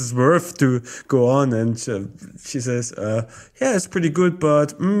girlfriend, is it worth to go on? And she says, yeah, it's pretty good,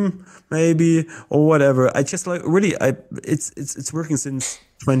 but maybe, or whatever. I just like, really, it's working since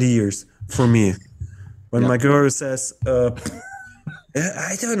 20 years for me. When my girl says,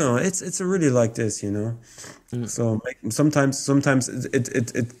 I don't know. It's really like this, you know. So sometimes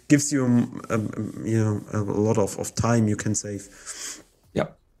it gives you you know, a lot of time you can save.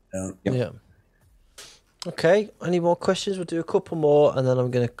 Yep. Yeah. Okay. Any more questions? We'll do a couple more, and then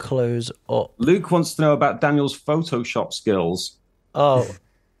I'm going to close up. Luke wants to know about Daniel's Photoshop skills. Oh.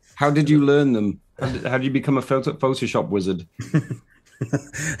 How did you learn them? How did you become a Photoshop wizard?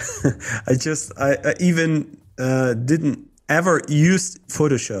 I even didn't ever use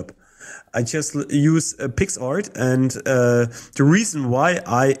Photoshop. I just use PixArt, and the reason why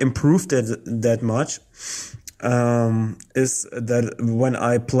I improved it that much is that when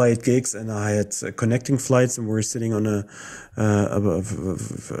I played gigs and I had connecting flights and we were sitting on a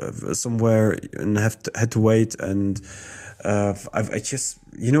somewhere and had to wait, and I just,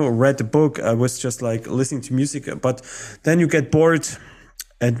 you know, read the book. I was just like listening to music, but then you get bored,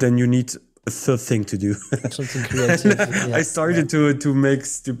 and then you need a third thing to do. Something creative. I started to make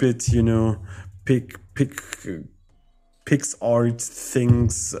stupid, you know, PixArt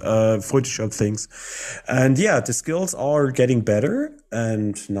things, Photoshop things, and yeah, the skills are getting better.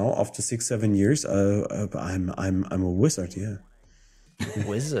 And now, after 6-7 years, I'm a wizard. Yeah,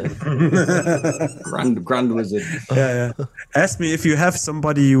 wizard, grand wizard. Yeah. Ask me if you have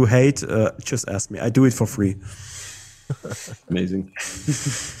somebody you hate. Just ask me. I do it for free. Amazing.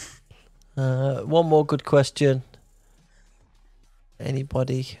 One more good question.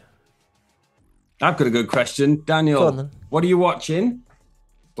 Anybody? I've got a good question. Daniel, what are you watching?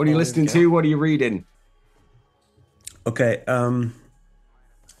 What are you listening to? What are you reading? Okay.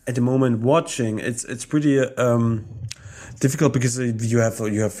 At the moment, watching it's pretty difficult because you have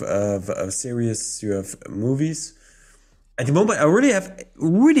a series, you have movies. At the moment, I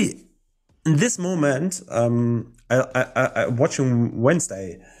really in this moment I watching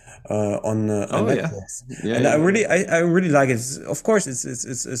Wednesday on Netflix. And I really like it. Of course,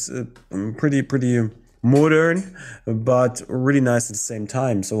 it's pretty modern, but really nice at the same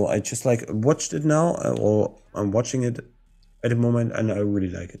time. So I just like watched it now, or I'm watching it at the moment, and I really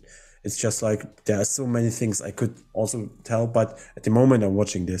like it. It's just like there are so many things I could also tell, but at the moment I'm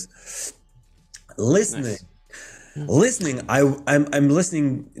watching this. Listening, I'm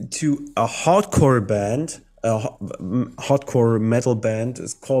listening to a hardcore band. A hardcore metal band.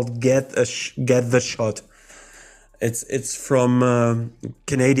 It's called Get the Shot. It's from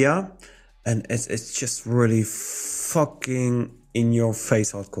Canada, and it's just really fucking in your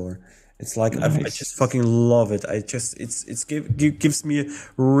face hardcore. It's like nice. I just fucking love it. It gives me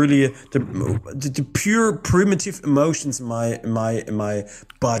really the pure primitive emotions in my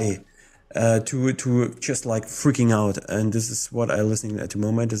body. To just like freaking out, and this is what I'm listening at the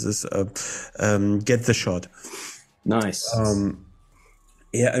moment. This is Get the Shot. Nice.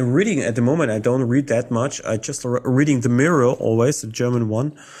 Yeah, I'm reading at the moment. I don't read that much. I just reading The Mirror, always the German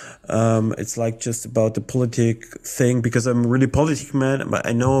one. It's like just about the politic thing, because I'm really politic man, but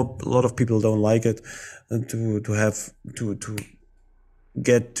I know a lot of people don't like it to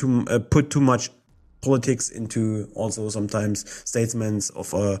get put too much politics into also sometimes statements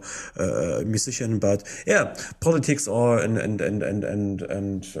of a musician, but yeah, politics are and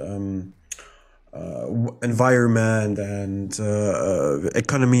environment and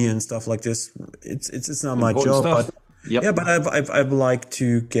economy and stuff like this. It's not my job, stuff. But yeah, but I'd like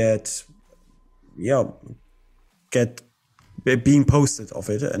to get being posted of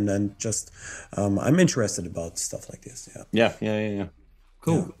it, and then just I'm interested about stuff like this. Yeah.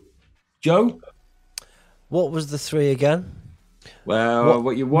 Cool. Yeah. Joe? What was the three again? Well,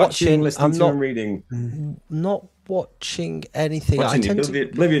 what you're watching, listening to, and reading. Not watching anything. Watching the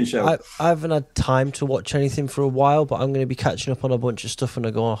Oblivion show. I haven't had time to watch anything for a while, but I'm going to be catching up on a bunch of stuff when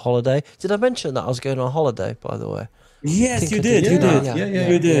I go on holiday. Did I mention that I was going on holiday, by the way? Yes, you did. You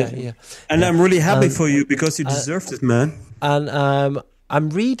did. Yeah. And I'm really happy for you, because you deserved it, man. And I'm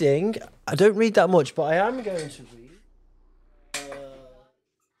reading. I don't read that much, but I am going to read.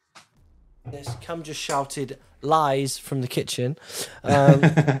 This Cam just shouted lies from the kitchen.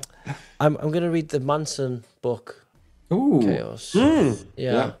 I'm going to read the Manson book. Ooh, Chaos.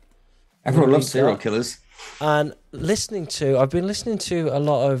 Yeah. Everyone loves serial killers. And I've been listening to a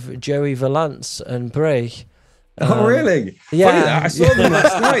lot of Joey Valance and Bray. Oh, really? Yeah. Funny, I saw them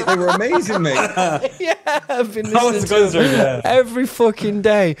last night. They were amazing, mate. Yeah, I've been listening to them every fucking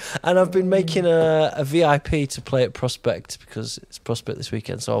day. And I've been making a VIP to play at Prospect, because it's Prospect this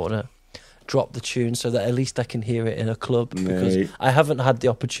weekend, so I want to drop the tune so that at least I can hear it in a club, because I haven't had the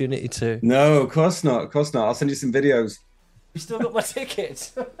opportunity to. No, of course not. I'll send you some videos. You still got my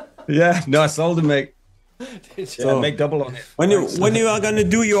tickets? Yeah, no, I sold them, mate. So, make double on it. When you are gonna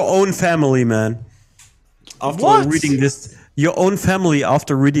do your own family, man? After reading this your own family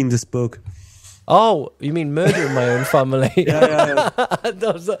after reading this book. Oh, you mean murdering my own family? Yeah. I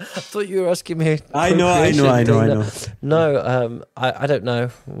thought you were asking me. I know. No, I don't know.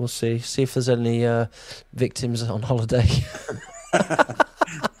 We'll see. See if there's any victims on holiday.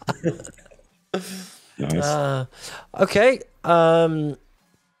 Nice. Okay.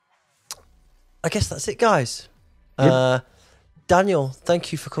 I guess that's it, guys. Daniel,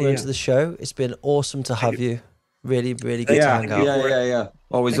 thank you for coming to the show. It's been awesome to have you. Really, really good to hang out. Yeah.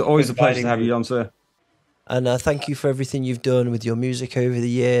 Always a pleasure to have you on, sir. And thank you for everything you've done with your music over the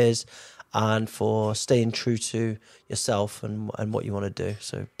years and for staying true to yourself and what you want to do.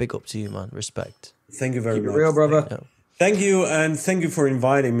 So big up to you, man. Respect. Thank you very much. Real, brother. Thank you, and thank you for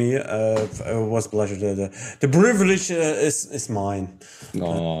inviting me. It was a pleasure. The privilege is mine.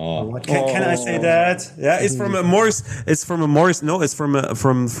 Can I say that? Yeah, it's from a Morris. It's from a Morris. No, it's from a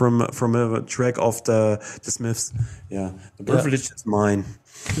track of the Smiths. Yeah, the privilege is mine.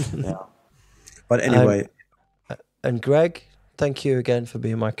 Yeah. But anyway, and Greg, thank you again for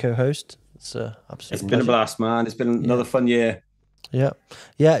being my co-host. It's absolutely. It's been a blast, man. It's been another fun year. Yeah.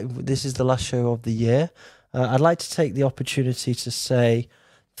 This is the last show of the year. I'd like to take the opportunity to say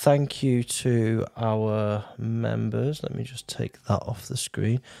thank you to our members. Let me just take that off the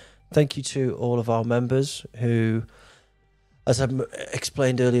screen. Thank you to all of our members who, as I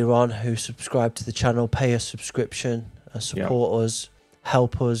explained earlier on, who subscribe to the channel, pay a subscription, support us,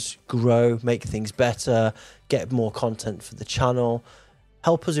 help us grow, make things better, get more content for the channel,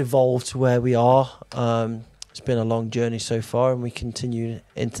 help us evolve to where we are. It's been a long journey so far, and we continue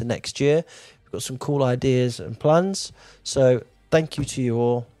into next year. Got some cool ideas and plans. So thank you to you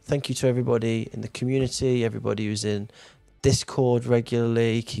all. Thank you to everybody in the community, everybody who's in Discord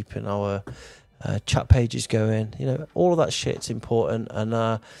regularly, keeping our chat pages going. All of that shit's important.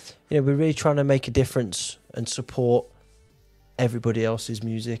 And, we're really trying to make a difference and support everybody else's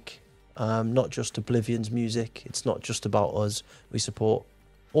music, not just Oblivion's music. It's not just about us. We support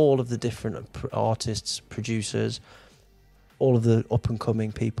all of the different artists, producers, all of the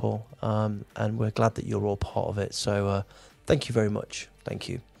up-and-coming people, and we're glad that you're all part of it. So thank you very much. Thank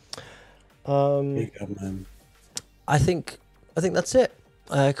you. I think that's it.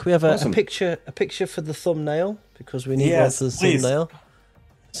 Can we have a picture for the thumbnail? Because we need one for the thumbnail.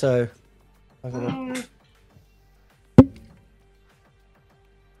 So I'm gonna...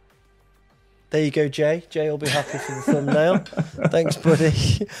 There you go, Jay. Jay will be happy for the thumbnail. Thanks, buddy.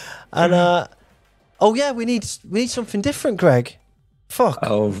 And we need something different, Greg. Fuck.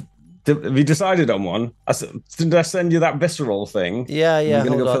 Oh, have you decided on one? Did I send you that visceral thing? Yeah. I'm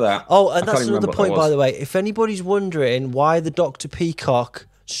gonna go for that. Oh, and that's another point, by the way. If anybody's wondering why the Dr. Peacock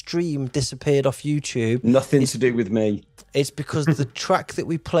stream disappeared off YouTube, nothing to do with me. It's because the track that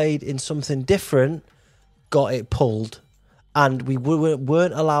we played in Something Different got it pulled, and we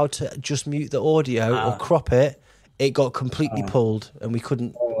weren't allowed to just mute the audio or crop it. It got completely pulled, and we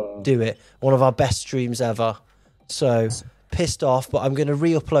couldn't do it. One of our best streams ever. So pissed off, but I'm going to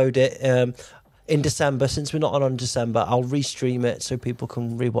re-upload it in December. Since we're not on December, I'll restream it so people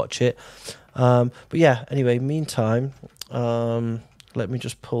can rewatch it. But yeah, anyway, meantime, let me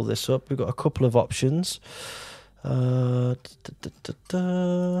just pull this up. We've got a couple of options.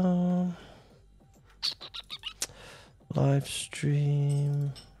 Live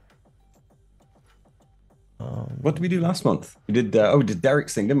stream. What did we do last month? We did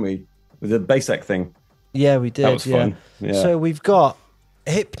Derek's thing, didn't we? With the Basic thing. Yeah, we did. That was fun. Yeah. So we've got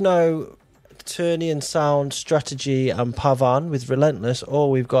Hypno, Turnian Sound, Strategy, and Pavan with Relentless, or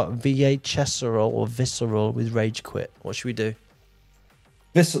we've got VHSeral or Visceral with Rage Quit. What should we do?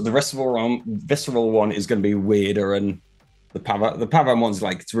 The visceral one is going to be weirder, and the Pavan one's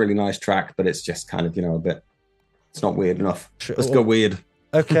it's a really nice track, but it's just kind of a bit. It's not weird enough. Let's go weird.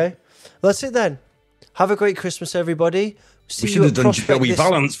 Okay, that's it then. Have a great Christmas, everybody. We should have done Joey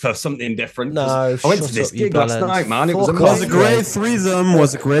Valance for something different. No, I went to this gig last night, man. It was a great threesome.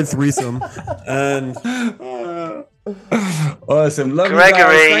 And awesome. Love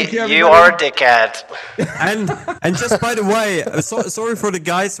Gregory, you are a dickhead. And just by the way, sorry for the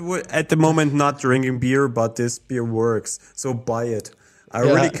guys who are at the moment not drinking beer, but this beer works. So buy it. I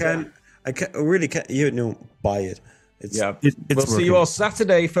really can. Buy it. It's we'll see you all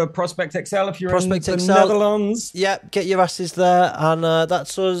Saturday for Prospect XL if you're in the Netherlands. Yeah, get your asses there. And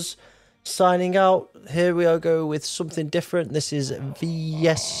that's us signing out. Here we go with something different. This is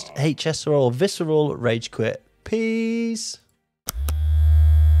VSHS or Visceral Rage Quit. Peace.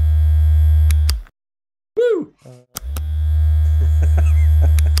 Woo!